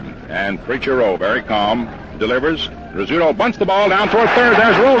Stadium. And Preacher Rowe, very calm, delivers. Rizzuto bunts the ball down toward third.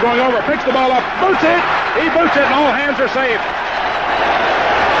 There's Rowe going over, picks the ball up, boots it. He boots it, and all hands are safe.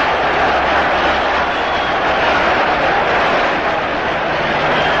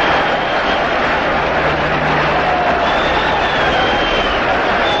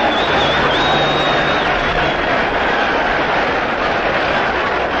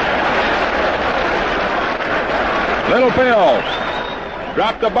 Little Phil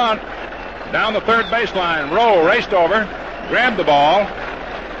dropped the bunt down the third baseline. Rowe raced over, grabbed the ball,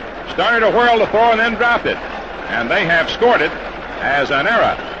 started to whirl the throw, and then dropped it. And they have scored it as an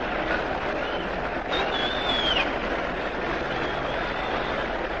error.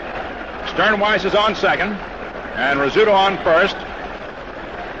 Sternweiss is on second, and Rizzuto on first.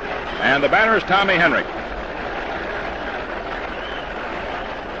 And the batter is Tommy Henrik.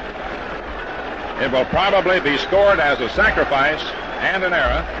 It will probably be scored as a sacrifice and an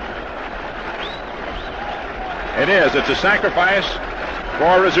error. It is. It's a sacrifice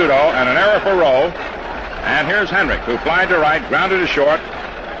for Rizzuto and an error for Rowe. And here's Henrik, who flied to right, grounded to short,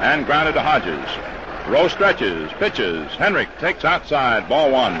 and grounded to Hodges. Rowe stretches, pitches. Henrik takes outside,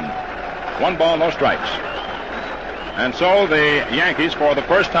 ball one. 1 ball, no strikes. And so the Yankees, for the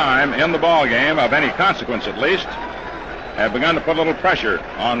first time in the ball game, of any consequence at least, have begun to put a little pressure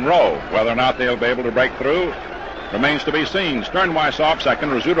on Rowe. Whether or not they'll be able to break through remains to be seen. Sternweiss off second,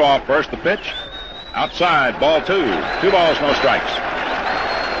 Rizzuto off first. The pitch outside, ball 2. 2 balls, no strikes.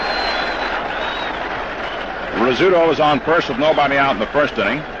 Rizzuto was on first with nobody out in the first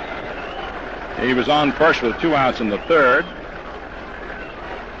inning. He was on first with 2 outs in the third.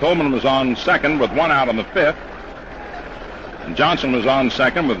 Coleman was on second with 1 out in the fifth. And Johnson was on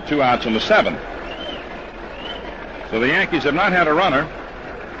second with 2 outs in the seventh. So the Yankees have not had a runner.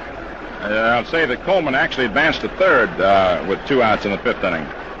 I'll say that Coleman actually advanced to third with 2 outs in the fifth inning.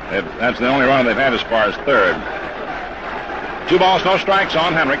 That's the only run they've had as far as third. 2 balls, no strikes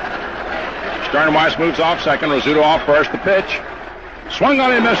on Henrik. Sternweiss moves off second. Rizzuto off first. The pitch. Swung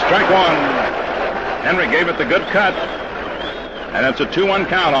on him, missed. Strike 1. Henrik gave it the good cut. And it's a 2-1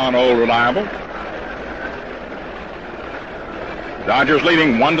 count on Old Reliable. Dodgers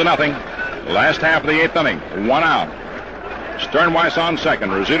leading 1-0. Last half of the 8th inning. 1 out. Sternweiss on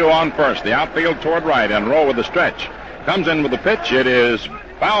second. Rizzuto on first. The outfield toward right. And Rowe with the stretch. Comes in with the pitch. It is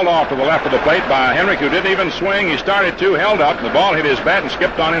fouled off to the left of the plate by Henrik, who didn't even swing. He started to, held up. The ball hit his bat and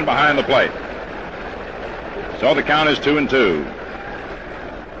skipped on in behind the plate. So the count is 2-2.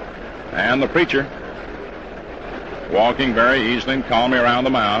 And the preacher walking very easily and calmly around the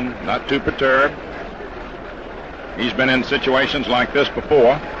mound, not too perturbed. He's been in situations like this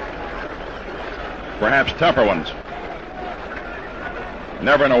before, perhaps tougher ones.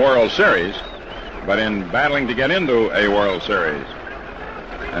 Never in a World Series, but in battling to get into a World Series.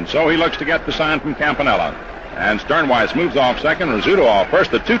 And so he looks to get the sign from Campanella. And Sternweiss moves off second. Rizzuto off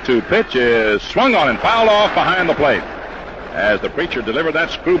first. The 2-2 pitch is swung on and fouled off behind the plate as the preacher delivered that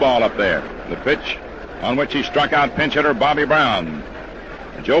screwball up there. The pitch on which he struck out pinch hitter Bobby Brown.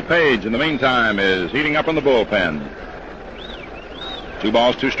 Joe Page, in the meantime, is heating up in the bullpen. 2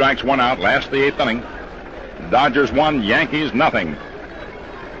 balls, 2 strikes, 1 out. Last of the 8th inning. Dodgers 1, Yankees nothing.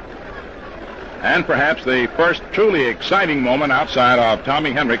 And perhaps the first truly exciting moment outside of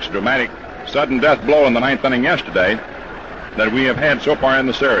Tommy Henrik's dramatic sudden death blow in the 9th inning yesterday that we have had so far in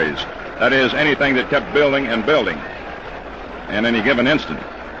the series. That is, anything that kept building and building in any given instant.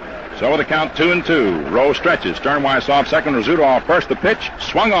 So the count 2-2. Rowe stretches. Sternweiss off second. Rizzuto off first. The pitch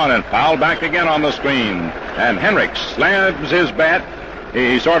swung on and fouled back again on the screen. And Henrik slams his bat.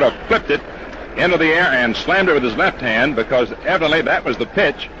 He sort of flipped it into the air and slammed it with his left hand because evidently that was the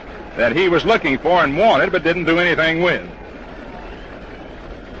pitch that he was looking for and wanted but didn't do anything with.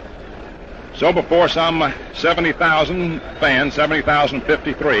 So before some 70,000 fans,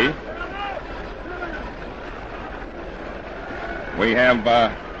 70,053, we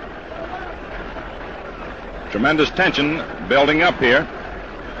have tremendous tension building up here.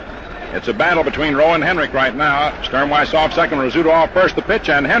 It's a battle between Rowe and Henrik right now. Sternweiss off second, Rizzuto off first. The pitch,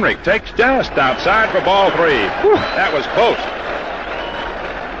 and Henrik takes just outside for ball 3. Whew, that was close.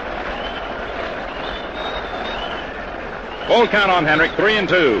 Full count on Henrik,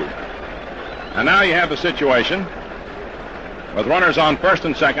 3-2. And now you have the situation with runners on first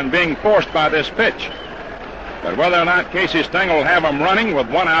and second being forced by this pitch. But whether or not Casey Stengel will have them running with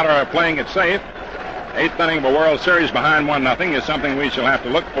 1 out or playing it safe, 8th inning of a World Series behind 1-0 is something we shall have to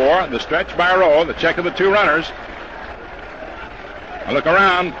look for. The stretch by Rowe, the check of the 2 runners. A look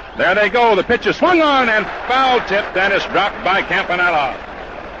around. There they go. The pitch is swung on and foul tipped, and it's dropped by Campanella.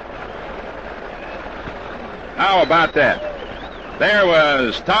 How about that? There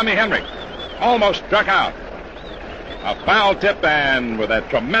was Tommy Henrik, almost struck out. A foul tip, and with that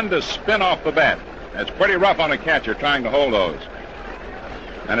tremendous spin off the bat. It's pretty rough on a catcher trying to hold those.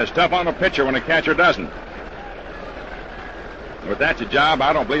 And it's tough on a pitcher when a catcher doesn't. But that's a job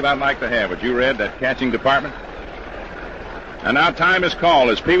I don't believe I'd like to have. Would you, Red, that catching department? And now time is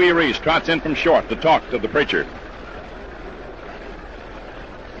called as Pee Wee Reese trots in from short to talk to the preacher.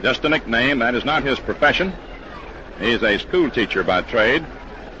 Just a nickname. That is not his profession. He's a school teacher by trade.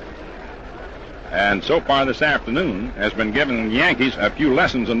 And so far this afternoon has been giving the Yankees a few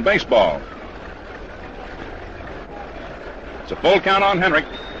lessons in baseball. It's a full count on Henrik.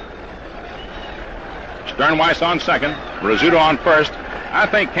 Sternweiss on second. Rizzuto on first. I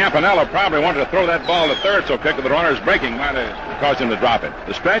think Campanella probably wanted to throw that ball to third so quick that the runner's breaking might have caused him to drop it.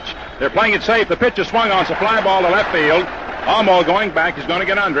 The stretch, they're playing it safe. The pitch is swung on. It's a fly ball to left field. Almo going back. He's going to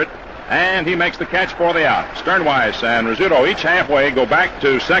get under it. And he makes the catch for the out. Sternweiss and Rizzuto each halfway go back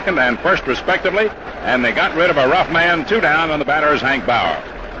to second and first respectively. And they got rid of a rough man, 2 down, and the batter is Hank Bauer.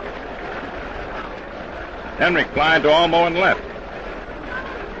 Henrik flied to Almo and left.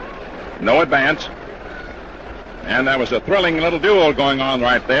 No advance. And there was a thrilling little duel going on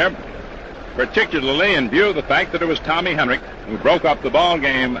right there, particularly in view of the fact that it was Tommy Henrik who broke up the ball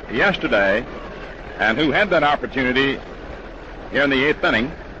game yesterday and who had that opportunity here in the 8th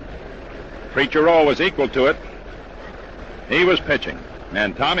inning. Preacher Rowe was equal to it. He was pitching,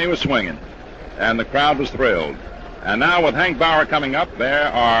 and Tommy was swinging, and the crowd was thrilled. And now with Hank Bauer coming up,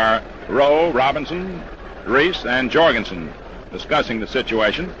 there are Rowe, Robinson, Reese, and Jorgensen discussing the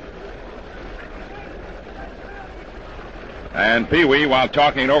situation. And Pee Wee, while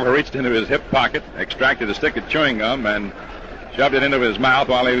talking it over, reached into his hip pocket, extracted a stick of chewing gum, and shoved it into his mouth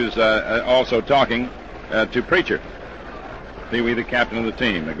while he was also talking to Preacher. Pee Wee, the captain of the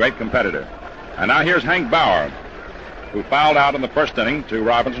team, a great competitor. And now here's Hank Bauer, who fouled out in the 1st inning to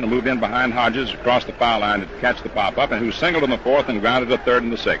Robinson, who moved in behind Hodges across the foul line to catch the pop-up, and who singled in the 4th and grounded to 3rd in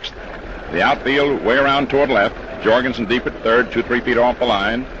the 6th. The outfield way around toward left. Jorgensen deep at 3rd, 2-3 feet off the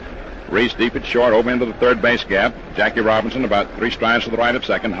line. Reese deep at short, over into the 3rd base gap. Jackie Robinson about 3 strides to the right of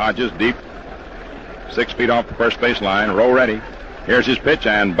second. Hodges deep, 6 feet off the 1st base line. Rowe ready. Here's his pitch,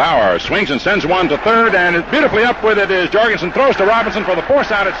 and Bauer swings and sends one to 3rd, and beautifully up with it is Jorgensen. Throws to Robinson for the force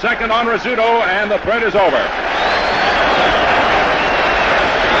out at 2nd on Rizzuto, and the threat is over.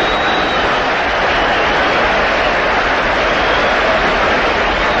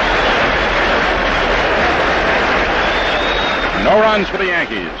 No runs for the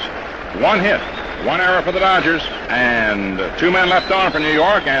Yankees. 1 hit, 1 error for the Dodgers, and 2 men left on for New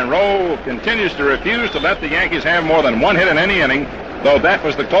York, and Rowe continues to refuse to let the Yankees have more than 1 hit in any inning, though that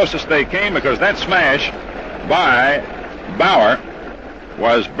was the closest they came because that smash by Bauer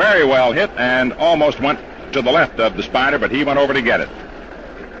was very well hit and almost went to the left of the Spider, but he went over to get it.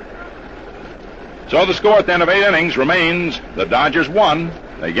 So the score at the end of 8 innings remains the Dodgers 1,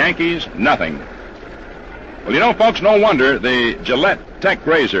 the Yankees nothing. Well, you know, folks, no wonder the Gillette Tech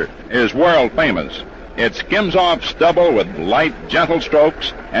razor is world famous. It skims off stubble with light, gentle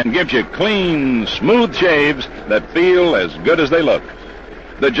strokes and gives you clean, smooth shaves that feel as good as they look.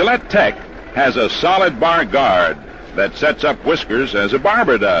 The Gillette Tech has a solid bar guard that sets up whiskers as a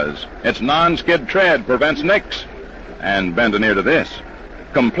barber does. Its non-skid tread prevents nicks. And bend an ear to this.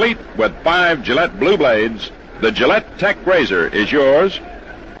 Complete with 5 Gillette blue blades, the Gillette Tech razor is yours.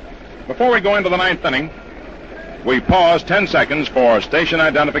 Before we go into the 9th inning, we pause 10 seconds for station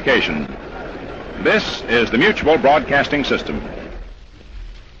identification. This is the Mutual Broadcasting System.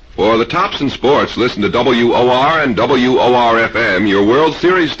 For the tops in sports, listen to WOR and WOR-FM, your World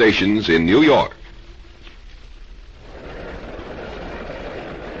Series stations in New York.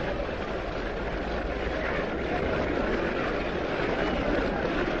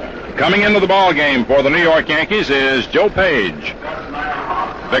 Coming into the ball game for the New York Yankees is Joe Page.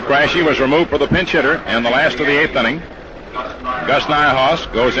 Vic Raschi was removed for the pinch hitter in the last of the 8th inning. Gus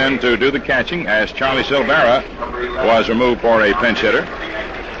Nyhaus goes in to do the catching as Charlie Silvera was removed for a pinch hitter.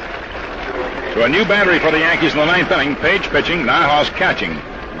 So a new battery for the Yankees in the 9th inning. Page pitching, Nyhaus catching.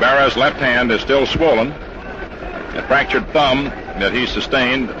 Berra's left hand is still swollen. A fractured thumb that he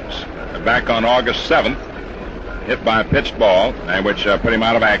sustained back on August 7th, hit by a pitched ball, and which put him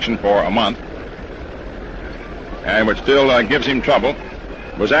out of action for a month, and which still gives him trouble.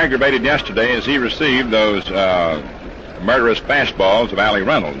 Was aggravated yesterday as he received those murderous fastballs of Allie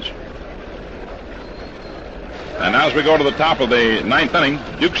Reynolds. And now as we go to the top of the 9th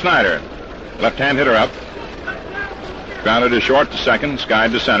inning, Duke Snider, left-hand hitter up, grounded to short to second,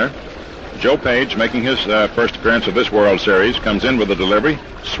 skied to center. Joe Page, making his first appearance of this World Series, comes in with a delivery,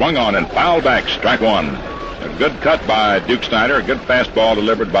 swung on and fouled back, strike 1. A good cut by Duke Snider, a good fastball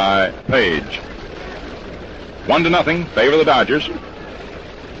delivered by Page. 1-0, favor the Dodgers.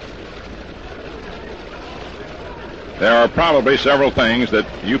 There are probably several things that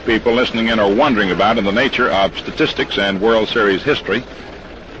you people listening in are wondering about in the nature of statistics and World Series history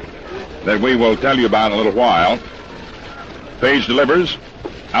that we will tell you about in a little while. Page delivers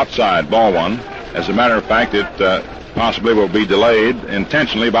outside, ball 1. As a matter of fact, it possibly will be delayed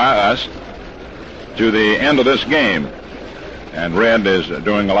intentionally by us to the end of this game. And Red is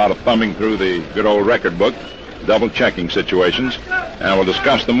doing a lot of thumbing through the good old record book, double-checking situations, and we'll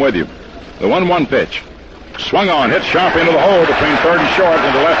discuss them with you. The 1-1 pitch. Swung on, hit sharp into the hole between third and short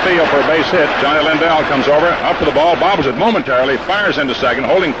into left field for a base hit. Johnny Lindell comes over, up to the ball, bobbles it momentarily, fires into second,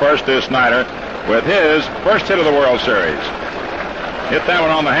 holding first is Snyder with his first hit of the World Series. Hit that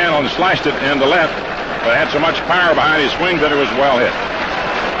one on the handle and sliced it into left, but had so much power behind his swing that it was well hit.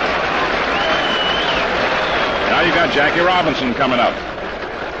 Now you got Jackie Robinson coming up.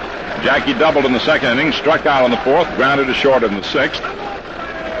 Jackie doubled in the second inning, struck out in the fourth, grounded to short in the sixth.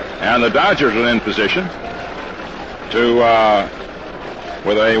 And the Dodgers are in position to,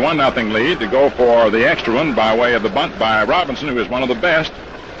 with a 1-0 lead, to go for the extra one by way of the bunt by Robinson, who is one of the best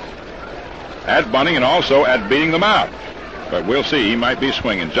at bunting and also at beating them out. But we'll see. He might be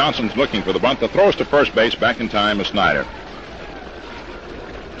swinging. Johnson's looking for the bunt. The throws to first base. Back in time is Snyder.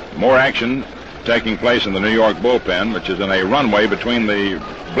 More action taking place in the New York bullpen, which is in a runway between the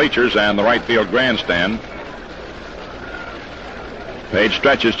bleachers and the right field grandstand. Page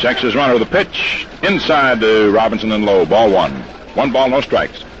stretches, checks his runner. The pitch inside to Robinson and low. Ball one. 1 ball, no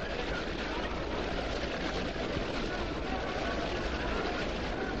strikes.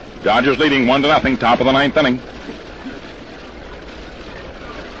 Dodgers leading 1-0, top of the 9th inning.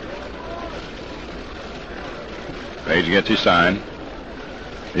 Page gets his sign.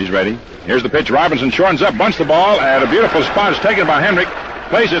 He's ready. Here's the pitch. Robinson shortens up, bunts the ball at a beautiful spot. It's taken by Henrik.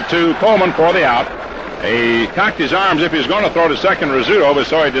 Plays it to Coleman for the out. He cocked his arms if he was going to throw to second Rizzuto, but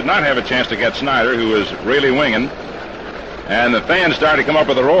so he did not have a chance to get Snyder, who was really winging. And the fans started to come up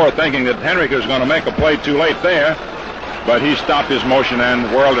with a roar, thinking that Henrik was going to make a play too late there. But he stopped his motion and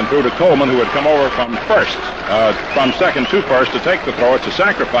whirled and threw to Coleman, who had come over from second to first to take the throw. It's a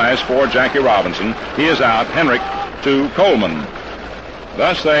sacrifice for Jackie Robinson. He is out. Henrik to Coleman.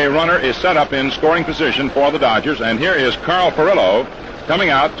 Thus, a runner is set up in scoring position for the Dodgers, and here is Carl Furillo coming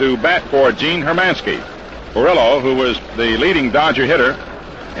out to bat for Gene Hermansky. Furillo, who was the leading Dodger hitter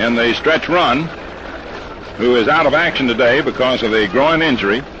in the stretch run, who is out of action today because of a groin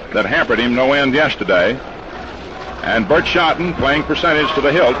injury that hampered him no end yesterday. And Bert Schotten, playing percentage to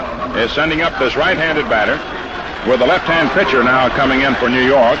the hilt, is sending up this right-handed batter with the left-hand pitcher now coming in for New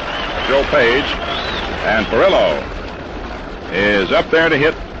York, Joe Page. And Furillo is up there to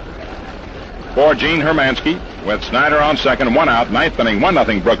hit for Gene Hermansky with Snyder on second, 1 out, 9th inning,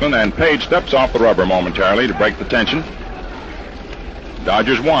 1-0 Brooklyn, and Page steps off the rubber momentarily to break the tension.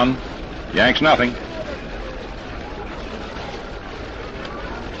 Dodgers 1, Yanks 0.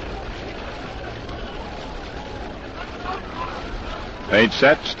 Page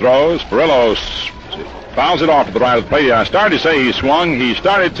sets, throws, Furillo fouls it off to the right of the plate. I started to say he swung. He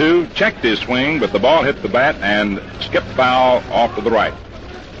started to, checked his swing, but the ball hit the bat and skipped foul off to the right.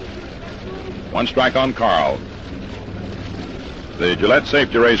 1 strike on Carl. The Gillette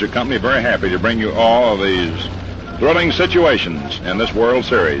Safety Razor Company very happy to bring you all of these thrilling situations in this World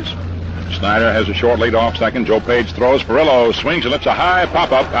Series. Snyder has a short lead off second. Joe Page throws. Furillo swings and lets a high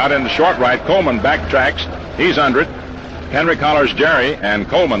pop-up out into short right. Coleman backtracks. He's under it. Henrik hollers Jerry, and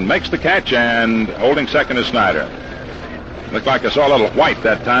Coleman makes the catch, and holding second is Snyder. Looked like I saw a little white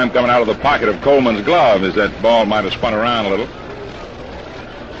that time coming out of the pocket of Coleman's glove as that ball might have spun around a little.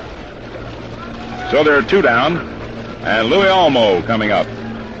 So there are 2 down, and Louis Olmo coming up.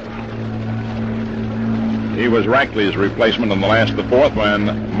 He was Rackley's replacement in the last of the fourth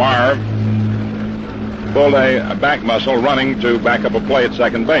when Marv pulled a back muscle running to back up a play at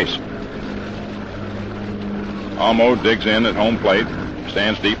second base. Olmo digs in at home plate,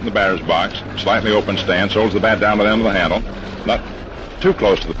 stands deep in the batter's box, slightly open stance, holds the bat down to the end of the handle. Not too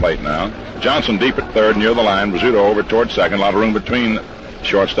close to the plate now. Johnson deep at third, near the line. Rizzuto over towards second. A lot of room between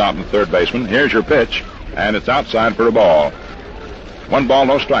shortstop and third baseman. Here's your pitch, and it's outside for a ball. 1 ball,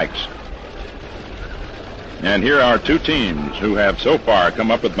 no strikes. And here are 2 teams who have so far come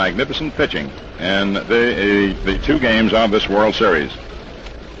up with magnificent pitching in the 2 games of this World Series.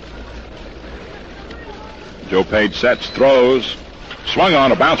 Joe Page sets, throws, swung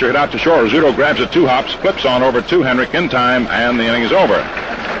on, a bouncer hit out to short. Rizzuto grabs it, 2 hops, flips on over to Henrik in time, and the inning is over.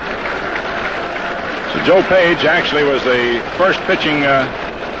 So Joe Page actually was the first pitching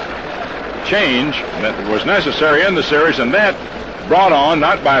change that was necessary in the series, and that brought on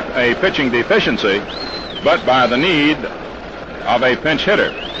not by a pitching deficiency, but by the need of a pinch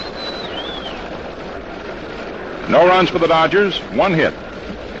hitter. No runs for the Dodgers, 1 hit.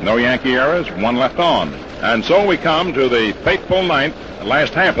 No Yankee errors, 1 left on. And so we come to the fateful ninth,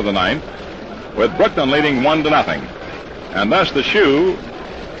 last half of the ninth, with Brooklyn leading 1-0. And thus the shoe,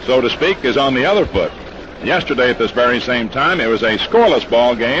 so to speak, is on the other foot. Yesterday at this very same time, it was a scoreless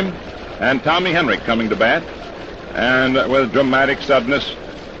ball game, and Tommy Henrik coming to bat, and with dramatic suddenness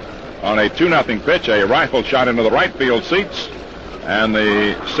on a 2-0 pitch, a rifle shot into the right field seats, and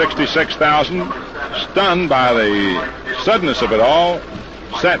the 66,000 stunned by the suddenness of it all,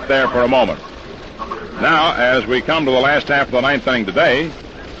 sat there for a moment. Now, as we come to the last half of the ninth inning today,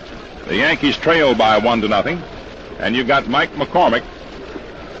 the Yankees trail by 1-0, and you've got Mike McCormick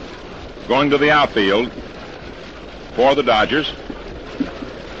going to the outfield for the Dodgers.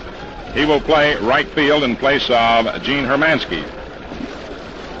 He will play right field in place of Gene Hermansky,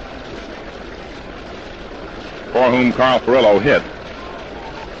 for whom Carl Furillo hit.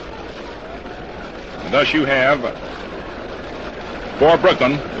 And thus you have, for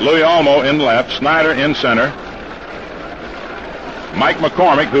Brooklyn, Louis Olmo in left, Snyder in center, Mike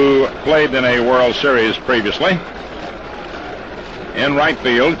McCormick, who played in a World Series previously, in right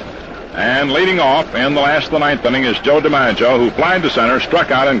field, and leading off in the last of the ninth inning is Joe DiMaggio, who flied to center, struck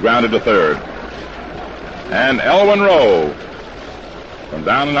out, and grounded to third. And Elwin Rowe, from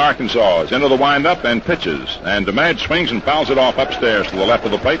down in Arkansas, is into the windup and pitches, and DiMaggio swings and fouls it off upstairs to the left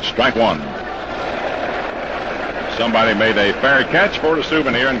of the plate, strike one. Somebody made a fair catch for a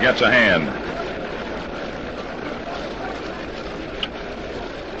souvenir and gets a hand.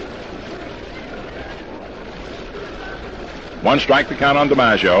 One strike to count on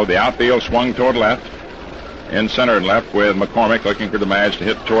DiMaggio. The outfield swung toward left, in center and left, with McCormick looking for DiMaggio to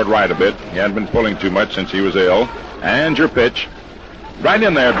hit toward right a bit. He hadn't been pulling too much since he was ill. And your pitch, right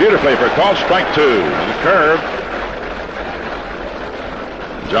in there beautifully for a called strike two. The curve.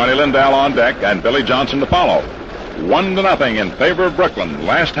 Johnny Lindell on deck and Billy Johnson to follow. 1-0 in favor of Brooklyn.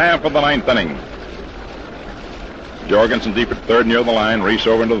 Last half of the ninth inning. Jorgensen deep at third near the line. Reese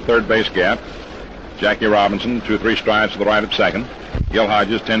over into the third base gap. Jackie Robinson 2-3 strides to the right at second. Gil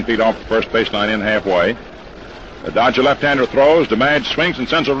Hodges 10 feet off the first base line in halfway. The Dodger left-hander throws. DiMaggio swings and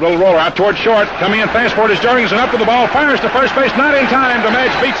sends a little roller out toward short. Coming in fast for it is Jorgensen up to the ball. Fires to first base. Not in time.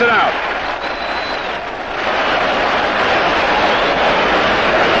 DiMaggio beats it out.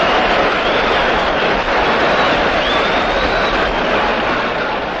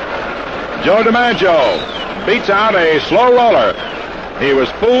 Joe DiMaggio beats out a slow roller. He was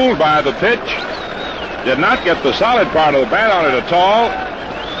fooled by the pitch. Did not get the solid part of the bat on it at all.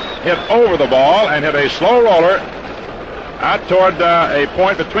 Hit over the ball and hit a slow roller out toward a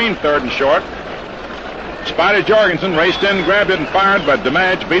point between third and short. Spotted Jorgensen, raced in, grabbed it, and fired, but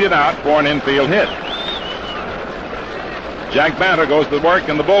DiMaggio beat it out for an infield hit. Jack Banter goes to work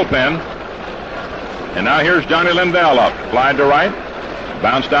in the bullpen. And now here's Johnny Lindell up. Flied to right,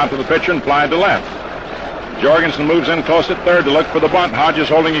 bounced out to the pitcher, and flied to left. Jorgensen moves in close at third to look for the bunt. Hodges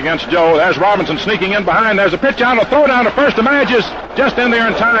holding against Joe. There's Robinson sneaking in behind. There's a pitch out, a throw down to first. DiMaggio's just in there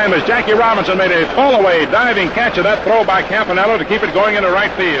in time as Jackie Robinson made a fall-away diving catch of that throw by Campanello to keep it going into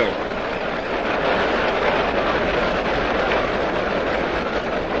right field.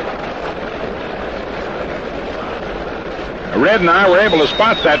 Red and I were able to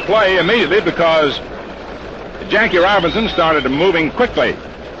spot that play immediately because Jackie Robinson started moving quickly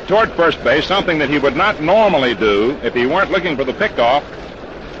toward first base, something that he would not normally do if he weren't looking for the pickoff.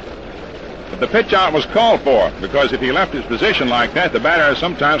 But the pitch out was called for, because if he left his position like that, the batter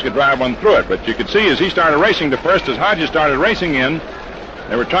sometimes could drive one through it. But you could see as he started racing to first, as Hodges started racing in,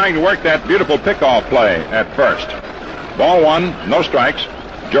 they were trying to work that beautiful pickoff play at first. Ball one, no strikes.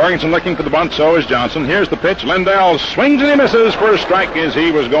 Jorgensen looking for the bunt, so is Johnson. Here's the pitch. Lindell swings and he misses for a strike as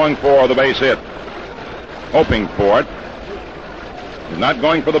he was going for the base hit, hoping for it. He's not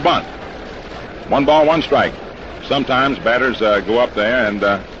going for the bunt. 1 ball, 1 strike. Sometimes batters go up there and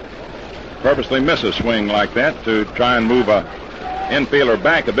purposely miss a swing like that to try and move a infielder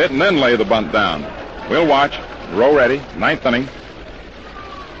back a bit and then lay the bunt down. We'll watch. Row ready. 9th inning.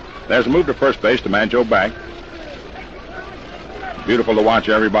 There's a move to first base. DiMaggio back. Beautiful to watch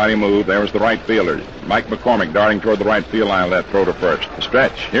everybody move. There was the right fielder, Mike McCormick, darting toward the right field line. That throw to first. The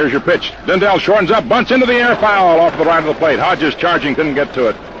stretch. Here's your pitch. Lindell shortens up, bunts into the air, foul off the right of the plate. Hodges charging, couldn't get to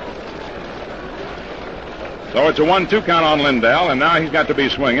it. So it's a 1-2 count on Lindell, and now he's got to be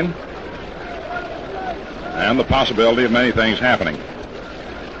swinging. And the possibility of many things happening,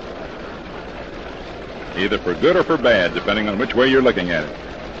 either for good or for bad, depending on which way you're looking at it.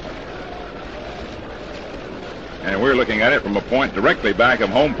 And we're looking at it from a point directly back of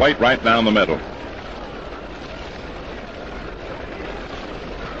home plate, right down the middle.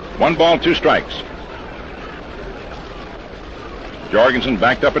 1 ball, 2 strikes. Jorgensen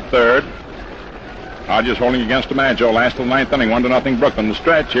backed up at third. Hodges holding against DiMaggio. Last of the 9th inning, 1-0 Brooklyn. The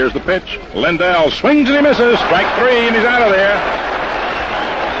stretch. Here's the pitch. Lindell swings and he misses. Strike 3, and he's out of there.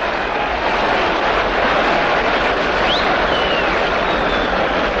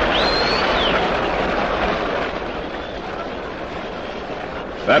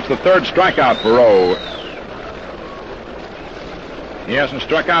 That's the 3rd strikeout for Rowe. He hasn't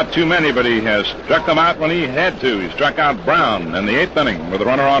struck out too many, but he has struck them out when he had to. He struck out Brown in the 8th inning with a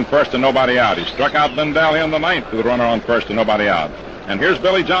runner on first and nobody out. He struck out Lindell in the 9th with a runner on first and nobody out. And here's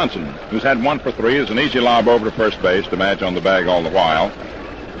Billy Johnson, who's had 1 for 3. It's an easy lob over to first base. DiMaggio on the bag all the while.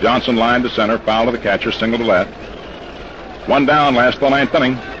 Johnson lined to center, foul to the catcher, single to left. 1 down, last of the 9th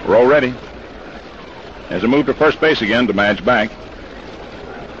inning. Rowe ready. As a move to first base again, DiMaggio back.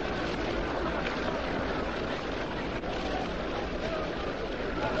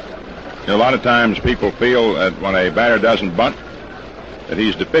 A lot of times people feel that when a batter doesn't bunt, that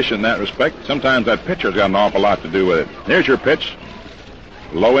he's deficient in that respect. Sometimes that pitcher's got an awful lot to do with it. Here's your pitch.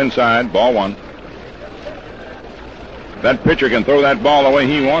 Low inside, ball 1. That pitcher can throw that ball the way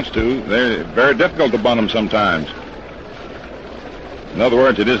he wants to. They're very difficult to bunt him sometimes. In other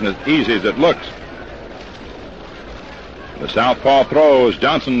words, it isn't as easy as it looks. The southpaw throws.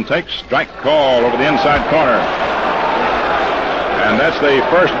 Johnson takes strike call over the inside corner. And that's the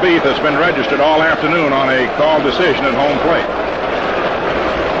first beat that's been registered all afternoon on a call decision at home plate.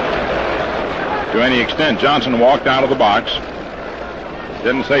 To any extent, Johnson walked out of the box.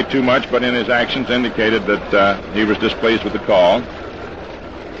 Didn't say too much, but in his actions indicated that he was displeased with the call.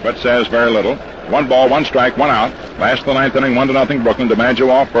 But says very little. 1 ball, 1 strike, 1 out. Last of the 9th inning, 1-0 Brooklyn. DiMaggio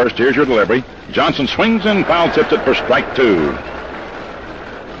off first. Here's your delivery. Johnson swings and foul tips it for strike 2.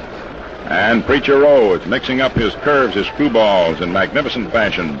 And Preacher Rose mixing up his curves, his screwballs in magnificent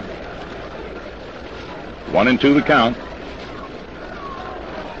fashion. 1-2 the count.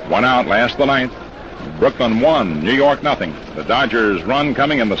 1 out, last of the 9th. Brooklyn 1, New York nothing. The Dodgers run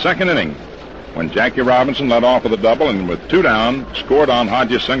coming in the 2nd inning when Jackie Robinson led off with a double and with 2 down scored on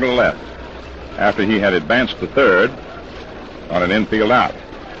Hodges' single to left after he had advanced to third on an infield out.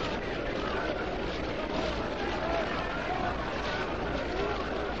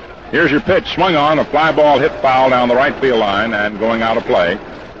 Here's your pitch, swung on, a fly ball hit foul down the right field line and going out of play.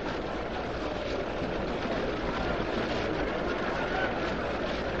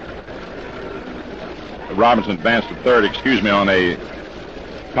 Robinson advanced to third, on a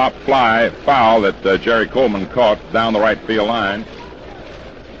pop fly foul that Jerry Coleman caught down the right field line.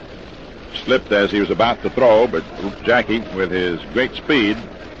 Slipped as he was about to throw, but Jackie, with his great speed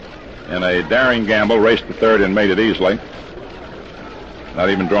and a daring gamble, raced to third and made it easily. Not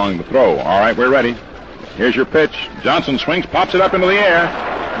even drawing the throw. All right, we're ready. Here's your pitch. Johnson swings, pops it up into the air.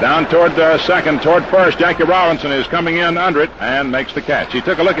 Down toward second, toward first. Jackie Robinson is coming in under it and makes the catch. He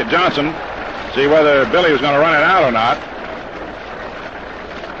took a look at Johnson, see whether Billy was going to run it out or not.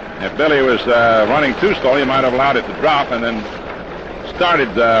 If Billy was running too slow, he might have allowed it to drop and then started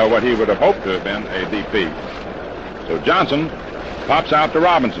what he would have hoped to have been a DP. So Johnson pops out to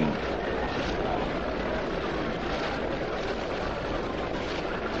Robinson.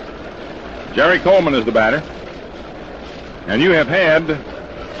 Jerry Coleman is the batter. And you have had,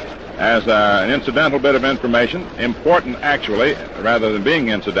 as an incidental bit of information, important actually, rather than being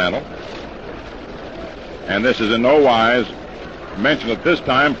incidental, and this is in no wise mentioned at this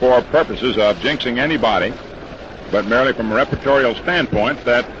time for purposes of jinxing anybody, but merely from a repertorial standpoint,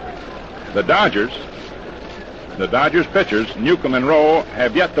 that the Dodgers pitchers, Newcomb and Rowe,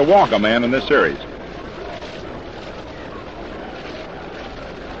 have yet to walk a man in this series.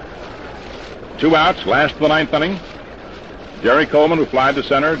 Two outs, last of the 9th inning. Jerry Coleman, who flied to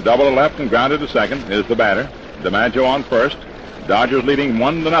center, double to left and grounded to second, is the batter. DiMaggio on first. Dodgers leading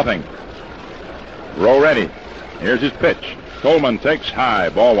 1-0. Rowe ready. Here's his pitch. Coleman takes high,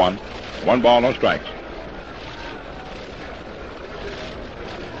 ball 1. 1 ball, no strikes.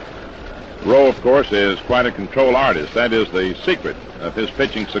 Rowe, of course, is quite a control artist. That is the secret of his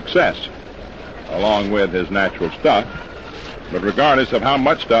pitching success, along with his natural stuff. But regardless of how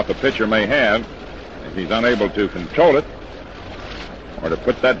much stuff a pitcher may have, if he's unable to control it or to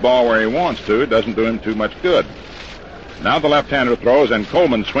put that ball where he wants to, it doesn't do him too much good. Now the left-hander throws, and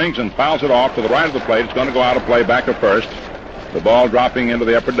Coleman swings and fouls it off to the right of the plate. It's going to go out of play back to first, the ball dropping into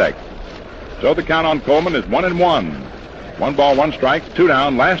the upper deck. So the count on Coleman is 1-1. 1 ball, 1 strike, 2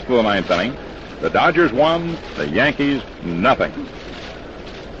 down, last of the 9th inning. The Dodgers 1, the Yankees nothing.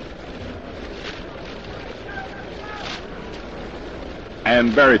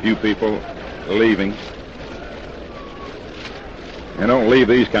 And very few people leaving. You don't leave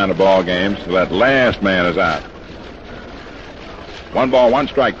these kind of ball games till that last man is out. 1 ball, 1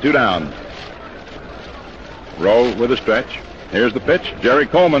 strike, 2 down. Rowe with a stretch. Here's the pitch. Jerry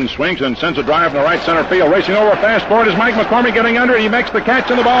Coleman swings and sends a drive in the right center field. Racing over fast forward is Mike McCormick getting under it. He makes the catch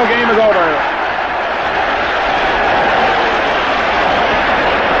and the ball game is over.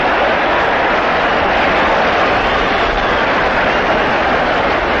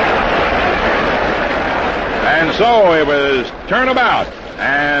 And so it was turnabout,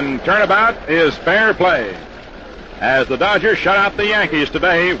 and turnabout is fair play, as the Dodgers shut out the Yankees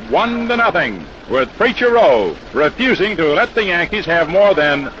today 1-0, with Preacher Rowe refusing to let the Yankees have more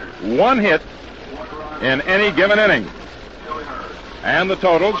than one hit in any given inning. And the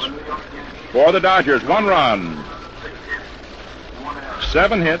totals for the Dodgers: 1 run,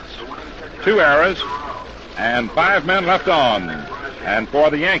 7 hits, 2 errors, and 5 men left on. And for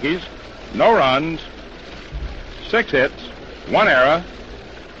the Yankees, no runs, 6 hits, 1 error,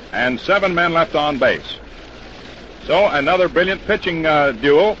 and 7 men left on base. So another brilliant pitching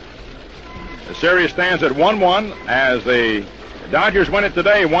duel. The series stands at 1-1 as the Dodgers win it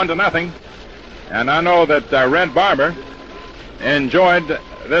today 1-0. And I know that Red Barber enjoyed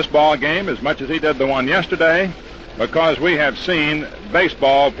this ball game as much as he did the one yesterday, because we have seen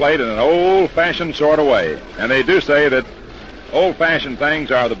baseball played in an old-fashioned sort of way. And they do say that old-fashioned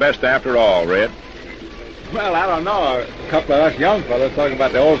things are the best after all, Red. Well, I don't know. A couple of us young fellows talking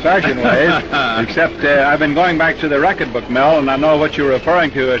about the old-fashioned ways. Except I've been going back to the record book, Mel, and I know what you're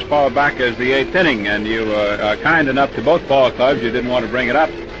referring to as far back as the 8th inning, and you were kind enough to both ball clubs. You didn't want to bring it up.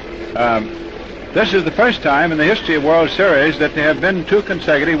 This is the first time in the history of World Series that there have been 2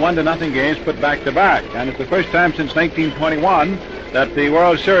 consecutive 1-0 games put back-to-back. And it's the first time since 1921 that the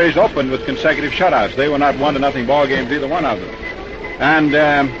World Series opened with consecutive shutouts. They were not 1-0 ball games, either one of them. And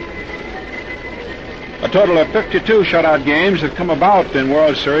a total of 52 shutout games have come about in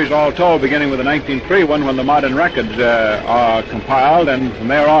World Series, all told, beginning with the 1903 one when the modern records are compiled, and from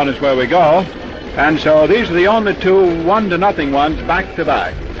there on is where we go. And so these are the only 2 1-0 ones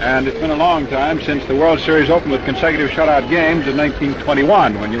back-to-back. And it's been a long time since the World Series opened with consecutive shutout games in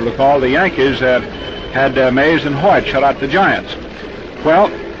 1921, when you recall the Yankees had Mays and Hoyt shut out the Giants. Well,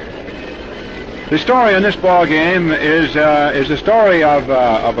 the story in this ball game is the story of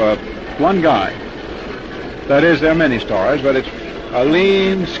one guy. That is, there are many stories, but it's a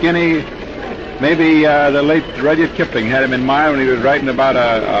lean, skinny. Maybe the late Rudyard Kipling had him in mind when he was writing about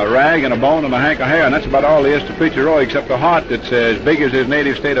a rag and a bone and a hank of hair, and that's about all there is to Preacher Rowe, except a heart that's as big as his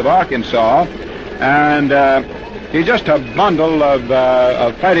native state of Arkansas. And he's just a bundle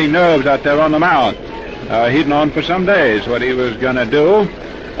of fighting nerves out there on the mound. He'd known for some days what he was going to do.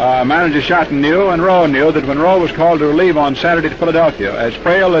 Manager Shotton knew, and Rowe knew, that when Rowe was called to relieve on Saturday to Philadelphia, as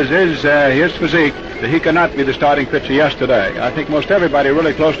frail as his physique, that he could not be the starting pitcher yesterday. I think most everybody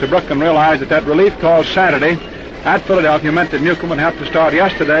really close to Brooklyn realized that relief call Saturday at Philadelphia meant that Newcomb would have to start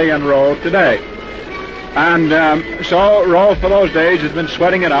yesterday and Rowe today. And so Rowe, for those days, has been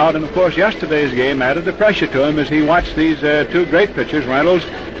sweating it out, and of course yesterday's game added the pressure to him as he watched these 2 great pitchers, Reynolds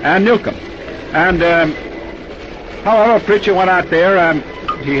and Newcomb. And however, Preacher went out there.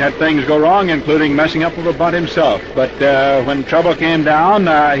 He had things go wrong, including messing up with a bunt himself. But when trouble came down,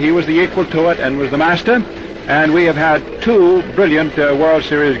 he was the equal to it and was the master. And we have had 2 brilliant World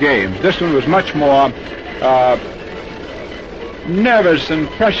Series games. This one was much more nervous and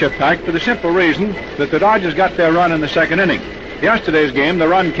pressure-packed for the simple reason that the Dodgers got their run in the 2nd inning. Yesterday's game, the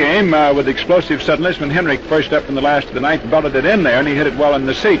run came with explosive suddenness when Henrik first up in the last of the 9th belted it in there, and he hit it well in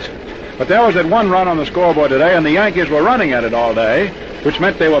the seats. But there was that 1 run on the scoreboard today, and the Yankees were running at it all day, which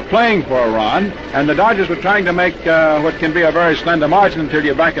meant they were playing for a run, and the Dodgers were trying to make what can be a very slender margin until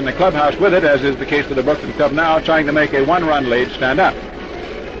you're back in the clubhouse with it, as is the case with the Brooklyn Club now, trying to make a 1-run lead stand up.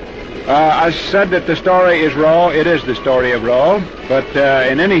 I said that the story is Rowe. It is the story of Rowe, but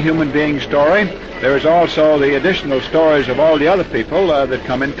in any human being's story, there is also the additional stories of all the other people that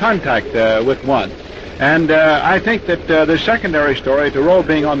come in contact with one. And I think that the secondary story to Rowe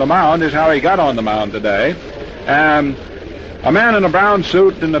being on the mound is how he got on the mound today. A man in a brown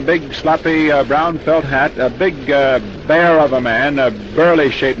suit and a big sloppy brown felt hat, a big bear of a man, a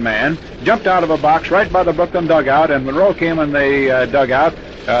burly-shaped man, jumped out of a box right by the Brooklyn dugout, and when Rowe came in the dugout,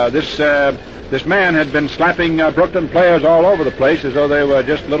 this man had been slapping Brooklyn players all over the place as though they were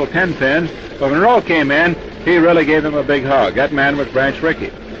just little 10-pins. But when Rowe came in, he really gave him a big hug. That man was Branch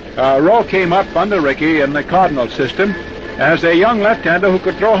Rickey. Rowe came up under Rickey in the Cardinal system as a young left-hander who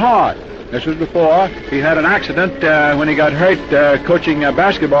could throw hard. This was before he had an accident when he got hurt coaching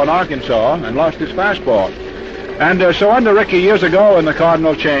basketball in Arkansas and lost his fastball. And so under Rickey years ago in the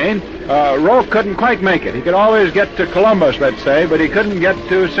Cardinal chain, Rowe couldn't quite make it. He could always get to Columbus, let's say, but he couldn't get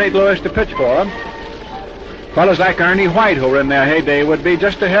to St. Louis to pitch for him. Fellows like Ernie White, who were in their heyday, would be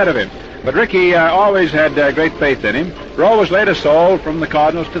just ahead of him. But Rickey always had great faith in him. Rowe was later sold from the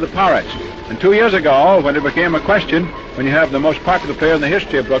Cardinals to the Pirates. And 2 years ago, when it became a question, when you have the most popular player in the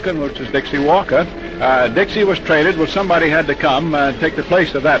history of Brooklyn, which is Dixie Walker, Dixie was traded. Well, somebody had to come take the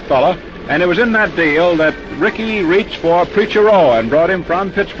place of that fellow. And it was in that deal that Ricky reached for Preacher Rowe and brought him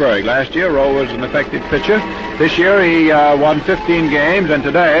from Pittsburgh. Last year, Rowe was an effective pitcher. This year, he won 15 games, and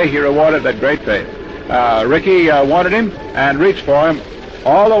today he rewarded that great faith. Ricky wanted him and reached for him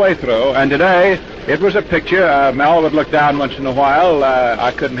all the way through, and today it was a picture. Mel would look down once in a while.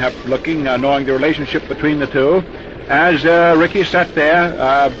 I couldn't help looking, knowing the relationship between the two. As Ricky sat there,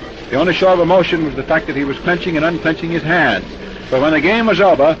 the only show of emotion was the fact that he was clenching and unclenching his hands. But when the game was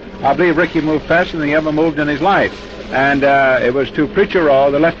over, I believe Ricky moved faster than he ever moved in his life. And it was to Preacher Rowe,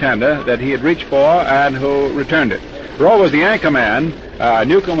 the left-hander, that he had reached for and who returned it. Rowe was the anchor man.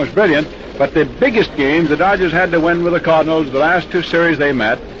 Newcomb was brilliant. But the biggest games the Dodgers had to win with the Cardinals, the last two series they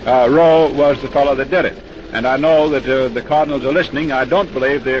met, Rowe was the fellow that did it. And I know that the Cardinals are listening. I don't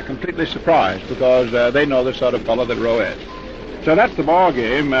believe they're completely surprised because they know the sort of fellow that Rowe is. So that's the ball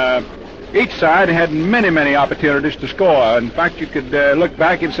game. Each side had many, many opportunities to score. In fact, you could look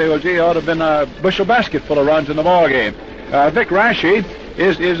back and say, well, gee, it ought to have been a bushel basket full of runs in the ball game. Vic Raschi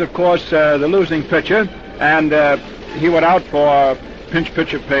is of course, the losing pitcher, and he went out for pinch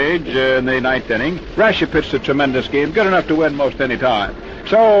pitcher Page in the ninth inning. Raschi pitched a tremendous game, good enough to win most any time.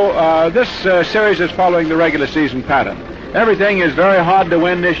 So this series is following the regular season pattern. Everything is very hard to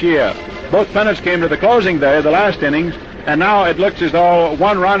win this year. Both pennants came to the closing day of the last innings, and now it looks as though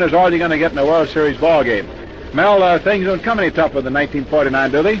one run is all you're going to get in a World Series ball game. Mel, things don't come any tougher than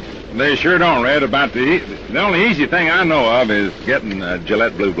 1949, do they? They sure don't, Red. About the only easy thing I know of is getting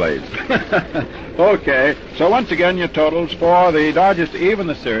Gillette Blue Blades. Okay, so once again, your totals for the Dodgers to even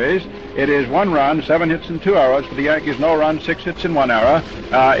the series. It is 1 run, 7 hits in 2 errors. For the Yankees, no run, 6 hits in 1 error.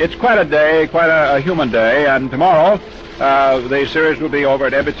 It's quite a day, quite a human day, and tomorrow the series will be over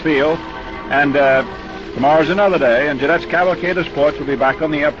at Ebbets Field, and tomorrow's another day, and Gillette's Cavalcade of Sports will be back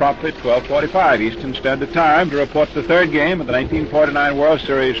on the air promptly at 12:45 Eastern Standard Time to report the third game of the 1949 World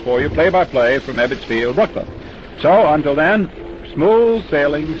Series for you, play-by-play from Ebbets Field, Brooklyn. So, until then, smooth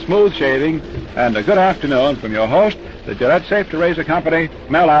sailing, smooth shaving, and a good afternoon from your host, the Gillette Safe to Razor Company,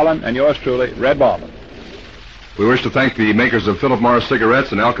 Mel Allen, and yours truly, Red Baldwin. We wish to thank the makers of Philip Morris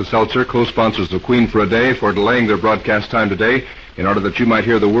cigarettes and Alka-Seltzer, co-sponsors of Queen for a Day, for delaying their broadcast time today in order that you might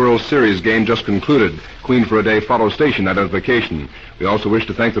hear the World Series game just concluded. Queen for a Day follows station identification. We also wish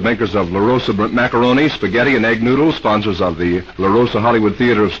to thank the makers of La Rosa macaroni, spaghetti, and egg noodles, sponsors of the La Rosa Hollywood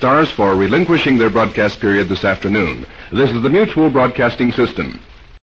Theater of Stars, for relinquishing their broadcast period this afternoon. This is the Mutual Broadcasting System.